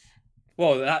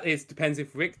 Well, that is depends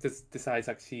if Rick decides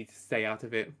actually to stay out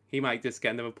of it. He might just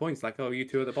get another points, like, oh, you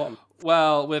two at the bottom.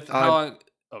 Well, with how long?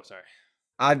 Oh, sorry.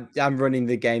 I'm running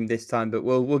the game this time, but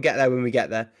we'll get there when we get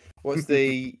there. What's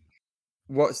the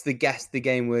guess the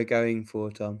game we're going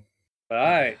for, Tom?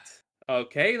 Right.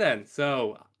 Okay then.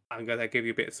 So I'm gonna give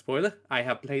you a bit of spoiler. I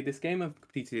have played this game. I've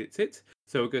completed it.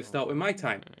 So we're gonna start with my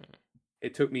time.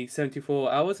 It took me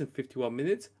 74 hours and 51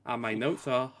 minutes, and my notes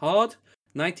are hard.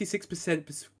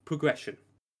 96% progression.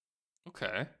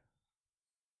 Okay.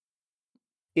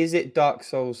 Is it Dark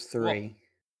Souls 3?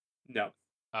 No.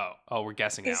 Oh, we're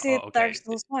guessing now. Is it okay. Dark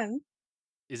Souls 1?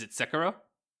 Is it Sekiro?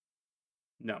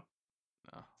 No.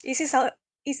 No. Is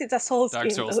it a Souls Dark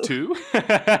game, Souls though? 2?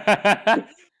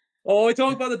 Oh, we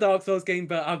talked about the Dark Souls game,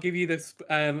 but I'll give you this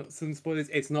some spoilers.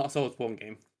 It's not a Soulsborne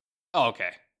game. Oh,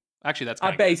 okay. Actually, that's I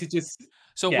kind of basically just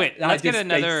So yeah, wait, I let's get just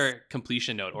another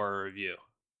completion note or a review.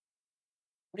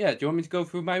 yeah. Do you want me to go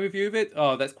through my review of it?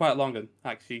 Oh, that's quite a long one,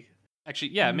 actually.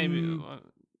 Actually, yeah,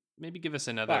 maybe give us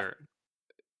another But-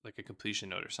 like a completion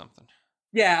note or something.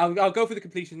 Yeah, I'll go for the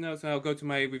completion notes and I'll go to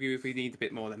my review if we need a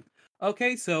bit more then.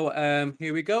 Okay, so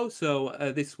here we go. So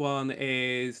this one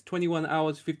is 21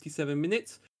 hours 57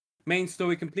 minutes. Main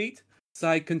story complete.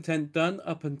 Side content done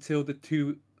up until the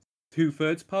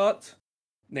two-thirds part.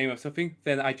 Name of something.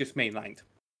 Then I just mainlined.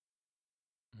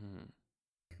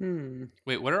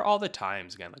 Wait, what are all the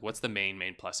times again? Like, what's the main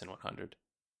plus in 100?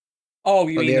 Oh,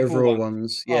 you Oh, mean the the full overall one?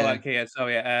 ones. Oh, Yeah. okay, yeah,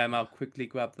 sorry. I'll quickly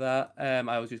grab that.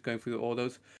 I was just going through all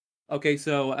those. Okay,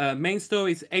 so main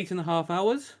story is 8.5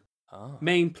 hours. Oh.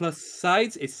 Main plus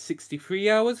sides is 63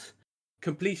 hours.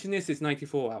 Completionist is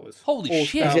 94 hours. Holy All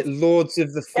shit. Is stars- it Lords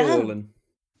of the Damn. Fallen?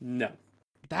 No.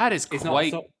 That is It's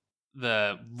quite not.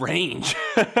 the range.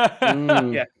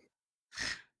 Mm. Yeah.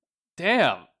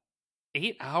 Damn.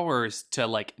 8 hours to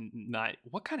like 9.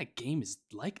 What kind of game is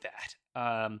like that?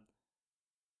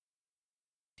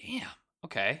 Damn.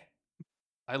 Okay.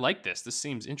 I like this. This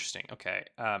seems interesting. Okay.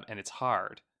 And it's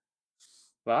hard.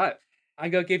 Right. I'm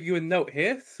going to give you a note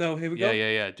here. So here we go.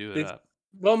 Yeah. Do it This- up.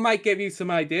 One might give you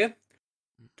some idea.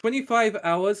 25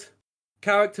 hours.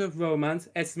 Character romance.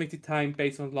 Estimated time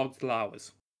based on logged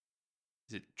hours.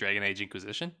 Is it Dragon Age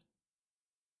Inquisition?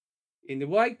 In the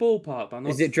right ballpark, but I'm not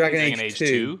Is it Dragon saying- Dragon Age Age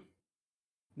 2? 2?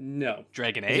 No.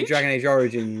 Dragon Is Age? it Dragon Age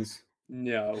Origins?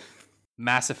 No.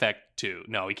 Mass Effect 2.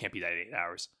 No, he can't be that in 8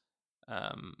 hours.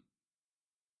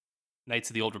 Knights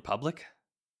of the Old Republic?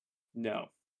 No.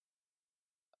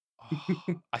 Oh,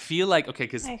 I feel like, okay,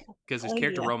 because I have there's no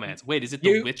character idea. romance. Wait, is it The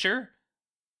You- Witcher?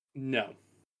 No.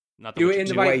 Not The You were Witcher in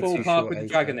the 2. right way too ballpark short with age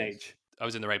Dragon brackets. Age. I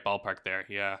was in the right ballpark there,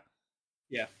 yeah.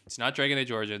 Yeah. It's not Dragon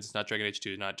Age Origins, it's not Dragon Age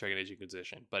 2, not Dragon Age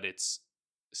Inquisition, but it's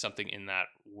something in that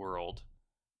world.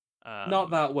 Not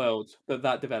that world, but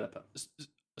that developer.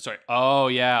 Sorry. Oh,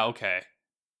 yeah, okay.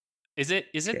 Is it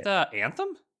Shit. the Anthem?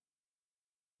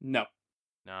 No.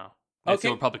 No. Knights of the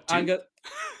Okay, Republic 2?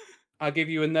 I'll give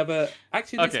you another.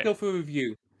 Actually, let's Okay. go for a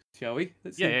review, shall we?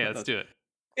 Let's Let's do it.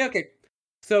 Yeah, okay.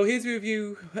 So here's a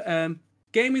review.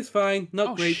 Game is fine, not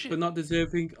Oh, great, shit. but not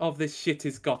deserving of this shit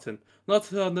is gotten.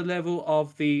 Not on the level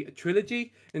of the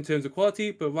trilogy in terms of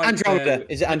quality, but right Andromeda. there.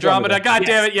 Is it Andromeda. Andromeda? God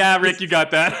damn Yes. it. Yeah, Rick, you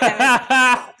got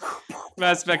that.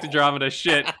 Mass Effect Andromeda.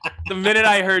 Shit. The minute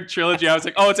I heard trilogy, I was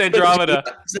like, oh, it's Andromeda.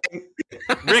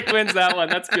 Rick wins that one.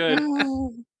 That's good.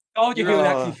 Oh, you No.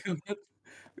 can actually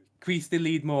increase the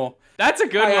lead more. That's a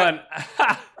good I,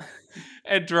 one.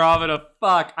 Andromeda.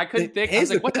 Fuck. I couldn't think. I Here's was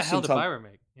like, the what the hell question, did Tom. Byron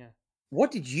make? Yeah.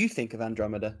 What did you think of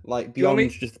Andromeda? Like You want me-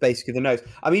 beyond just basically the notes.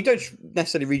 I mean, you don't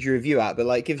necessarily read your review out, but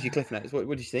like give us your cliff notes. What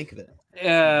did you think of it?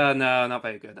 No, not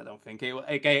very good. I don't think.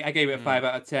 I gave it a Hmm. 5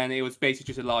 out of 10. It was basically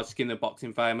just a large skin in the box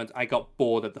environment. I got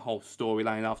bored of the whole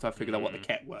storyline after I figured out what the Hmm.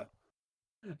 ket were.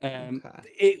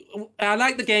 Okay. I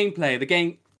like the gameplay. The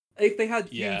game, if they had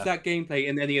Yeah. used that gameplay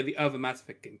in any of the other Mass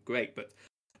Effect games, great. But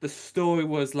the story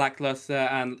was lackluster,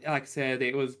 and like I said,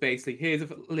 it was basically here's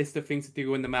a list of things to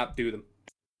do in the map, do them.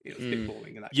 It was a bit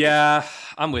boring in that. case. Yeah,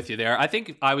 I'm with you there. I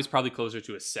think I was probably closer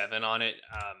to a 7 on it,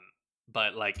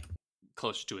 but like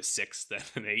closer to a 6 than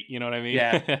an 8. You know what I mean?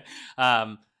 Yeah.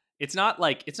 It's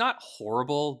not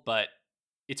horrible, but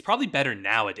it's probably better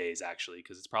nowadays actually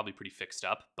because it's probably pretty fixed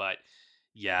up. But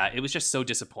yeah, it was just so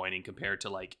disappointing compared to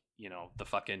like the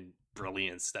fucking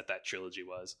brilliance that trilogy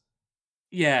was.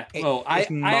 Yeah. Well, It's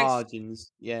I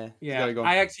margins. Yeah. yeah, Go on.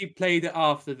 I actually played it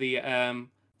after the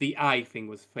eye thing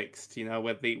was fixed.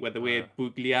 With the weird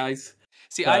boogly eyes.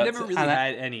 See, I But- never really and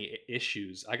had any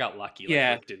issues. I got lucky, like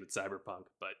Yeah. Rick did with Cyberpunk.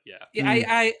 But yeah,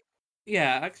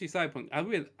 Yeah, actually,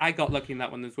 Cyberpunk. I got lucky in that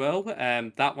one as well.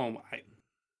 That one,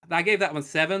 I gave that one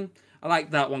 7. I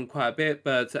like that one quite a bit,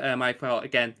 but I felt,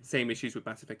 again, same issues with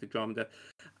Mass Effect Andromeda.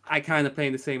 I kind of play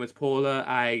the same as Paula.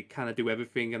 I kind of do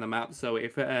everything in the map, so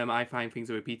if I find things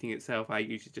are repeating itself, I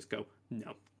usually just go,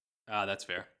 no. Ah, that's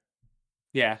fair.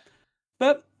 Yeah.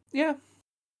 But, yeah.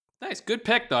 Nice. Good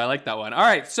pick, though. I like that one. All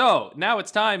right, so now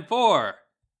it's time for...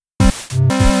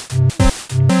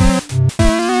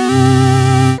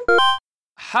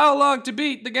 How long to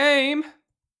beat the game?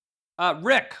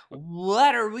 Rick,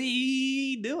 what are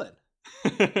we doing?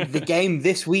 The game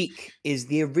this week is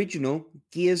the original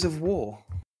Gears of War.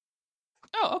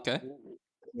 Oh, okay.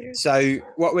 So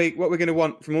what we're going to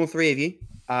want from all three of you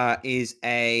is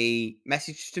a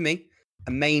message to me,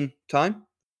 a main time,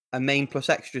 a main plus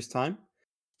extras time,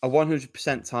 a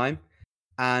 100% time,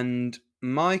 and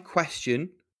my question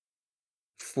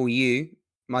for you,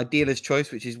 my dealer's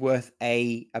choice, which is worth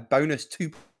a bonus 2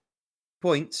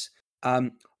 points.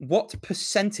 What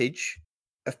percentage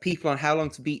of people on How Long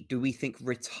to Beat do we think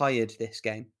retired this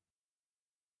game?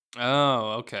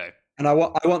 Oh, okay. And I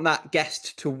want that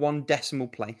guessed to 1 decimal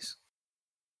place.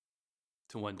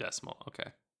 To 1 decimal. Okay.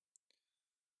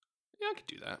 Yeah, I could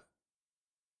do that.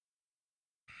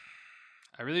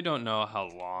 I really don't know how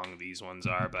long these ones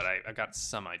are, but I got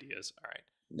some ideas. All right.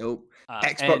 Nope.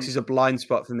 Xbox is a blind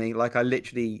spot for me. Like I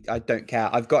don't care.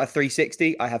 I've got a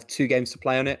 360. I have 2 games to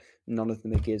play on it. None of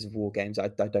them are Gears of War games. I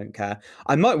don't care.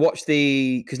 I might watch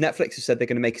because Netflix has said they're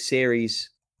going to make a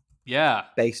series. Yeah.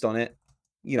 Based on it,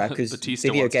 because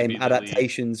video game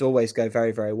adaptations always go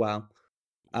very, very well.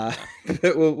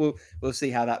 But we'll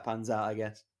see how that pans out, I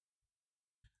guess.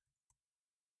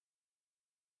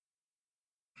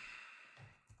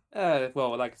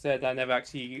 Well, like I said, I never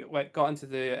actually got into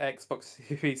the Xbox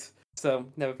Series, so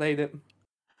never played it.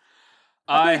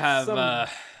 I have.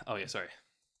 Oh yeah, sorry.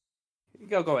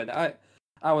 Go ahead.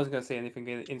 I wasn't gonna say anything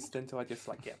instant, so I just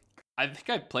I think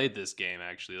I played this game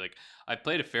actually. Like I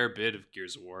played a fair bit of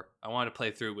Gears of War. I wanted to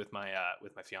play through with my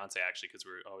fiance actually because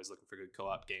we're always looking for good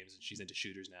co-op games, and she's into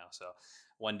shooters now. So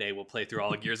one day we'll play through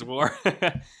all of Gears of War.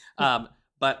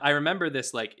 But I remember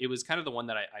this, like, it was kind of the one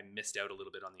that I missed out a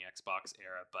little bit on the Xbox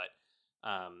era, but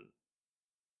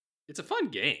it's a fun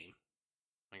game.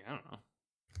 Like, I don't know.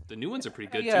 The new ones are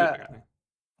pretty good, too, apparently.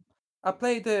 I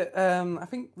played the, I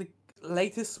think the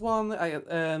latest one,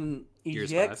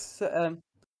 EGX.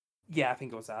 Yeah, I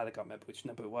think it was that. I can't remember which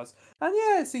number it was. And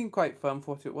yeah, it seemed quite fun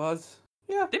for what it was.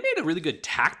 Yeah. They made a really good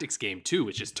tactics game, too,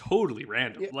 which is totally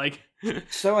random. Yeah. Like,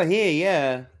 so I hear,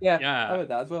 yeah. Yeah, I heard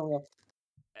that as well, yeah.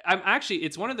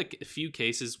 It's one of the few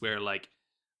cases where like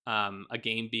a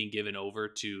game being given over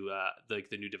to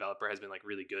the new developer has been like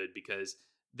really good because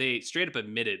they straight up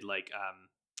admitted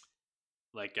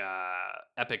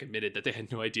Epic admitted that they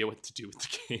had no idea what to do with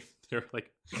the game. They're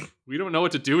like, we don't know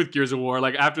what to do with Gears of War.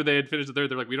 Like after they had finished the third,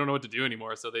 they're like, we don't know what to do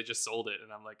anymore. So they just sold it.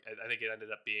 And I'm like, I think it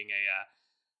ended up being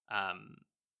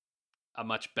a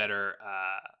much better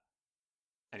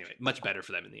much better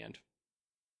for them in the end.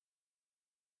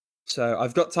 So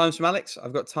I've got times from Alex.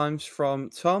 I've got times from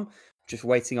Tom. Just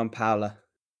waiting on Paula.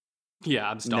 Yeah,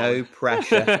 I'm stalling. No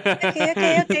pressure.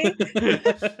 Okay.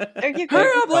 Are you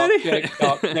Hurry up, lady.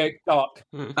 TikTok.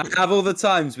 I have all the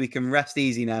times. We can rest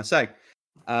easy now. So,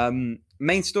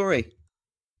 main story.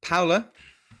 Paula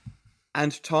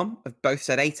and Tom have both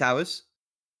said 8 hours.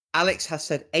 Alex has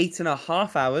said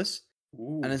 8.5 hours.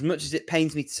 Ooh. And as much as it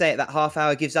pains me to say it, that half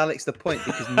hour gives Alex the point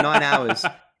because 9 hours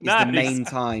is Nice. the main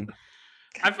time.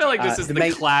 I feel like this is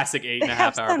the classic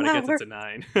 8.5 hour, but I guess it's a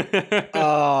 9.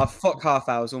 Oh, fuck half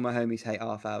hours. All my homies hate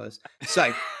half hours.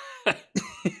 So,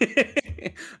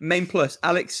 main plus.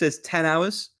 Alex says 10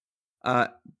 hours.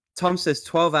 Tom says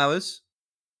 12 hours.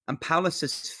 And Paula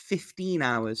says 15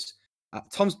 hours.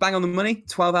 Tom's bang on the money.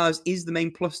 12 hours is the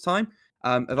main plus time.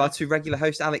 Of our 2 regular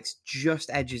hosts, Alex just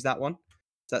edges that one.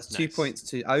 So that's 2 points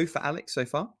to 0 for Alex so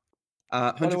far.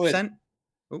 100%.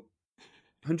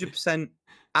 100%.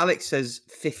 Alex says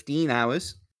 15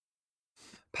 hours.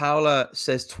 Paula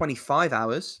says 25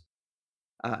 hours.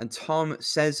 And Tom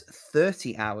says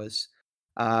 30 hours.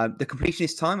 The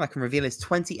completionist time, I can reveal, is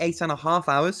 28.5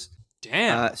 hours.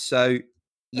 Damn. So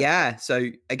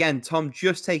again, Tom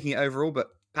just taking it overall, but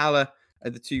Paula are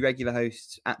the 2 regular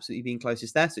hosts absolutely being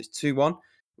closest there. So it's 2-1,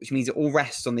 which means it all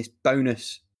rests on this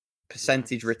bonus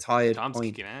percentage retired Tom's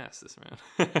point. kicking ass, this man.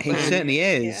 He certainly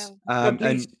is.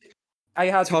 And I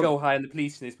had Tom, to go high on the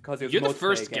policeness because it was you're the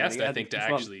first guest, I think, to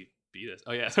actually be this.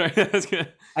 Oh yeah, sorry. That's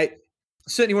good.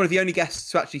 Certainly one of the only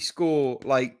guests to actually score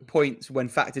like points when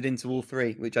factored into all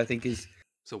 3, which I think is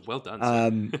so well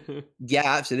done. Yeah,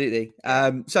 absolutely.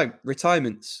 So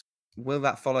retirements, will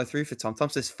that follow through for Tom? Tom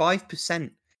says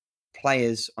 5%.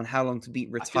 players on how long to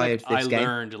beat retired I this game.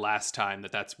 learned last time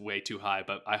that that's way too high,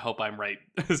 but I hope I'm right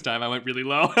this time. I went really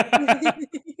low.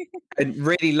 And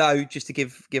really low, just to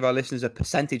give our listeners a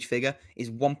percentage figure, is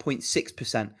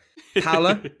 1.6%.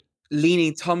 Paola,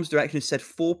 leaning Tom's direction, said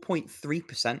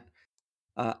 4.3%.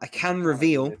 I can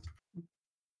reveal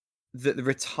that the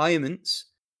retirements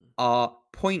are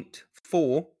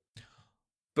 0.4,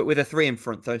 but with a 3 in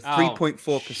front, though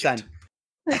 3.4%.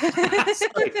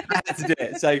 Sorry, I had to do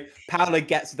it. So Paola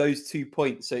gets those 2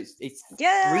 points. So it's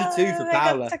 3-2 for I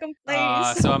Paola. got second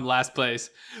place. So I'm last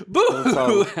place. Boo!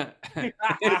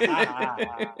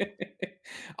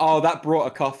 Oh, that brought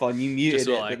a cough on. You muted Just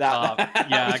it. while I but that coughed.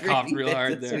 Yeah, I was coughed real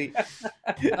hard there. bittersweet.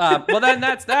 Well, then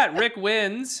that's that. Rick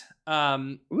wins.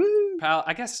 Woo. Pal,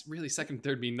 I guess really second and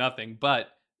third mean nothing, but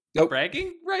Nope.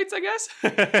 bragging rights, I guess.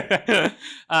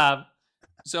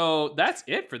 So that's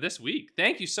it for this week.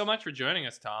 Thank you so much for joining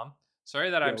us, Tom.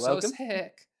 Sorry that I'm welcome. so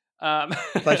sick.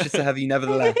 Pleasure to have you,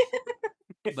 nevertheless.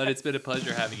 But it's been a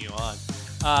pleasure having you on.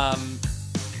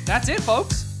 That's it,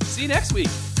 folks. See you next week.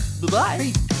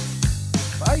 Bye-bye.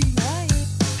 Bye.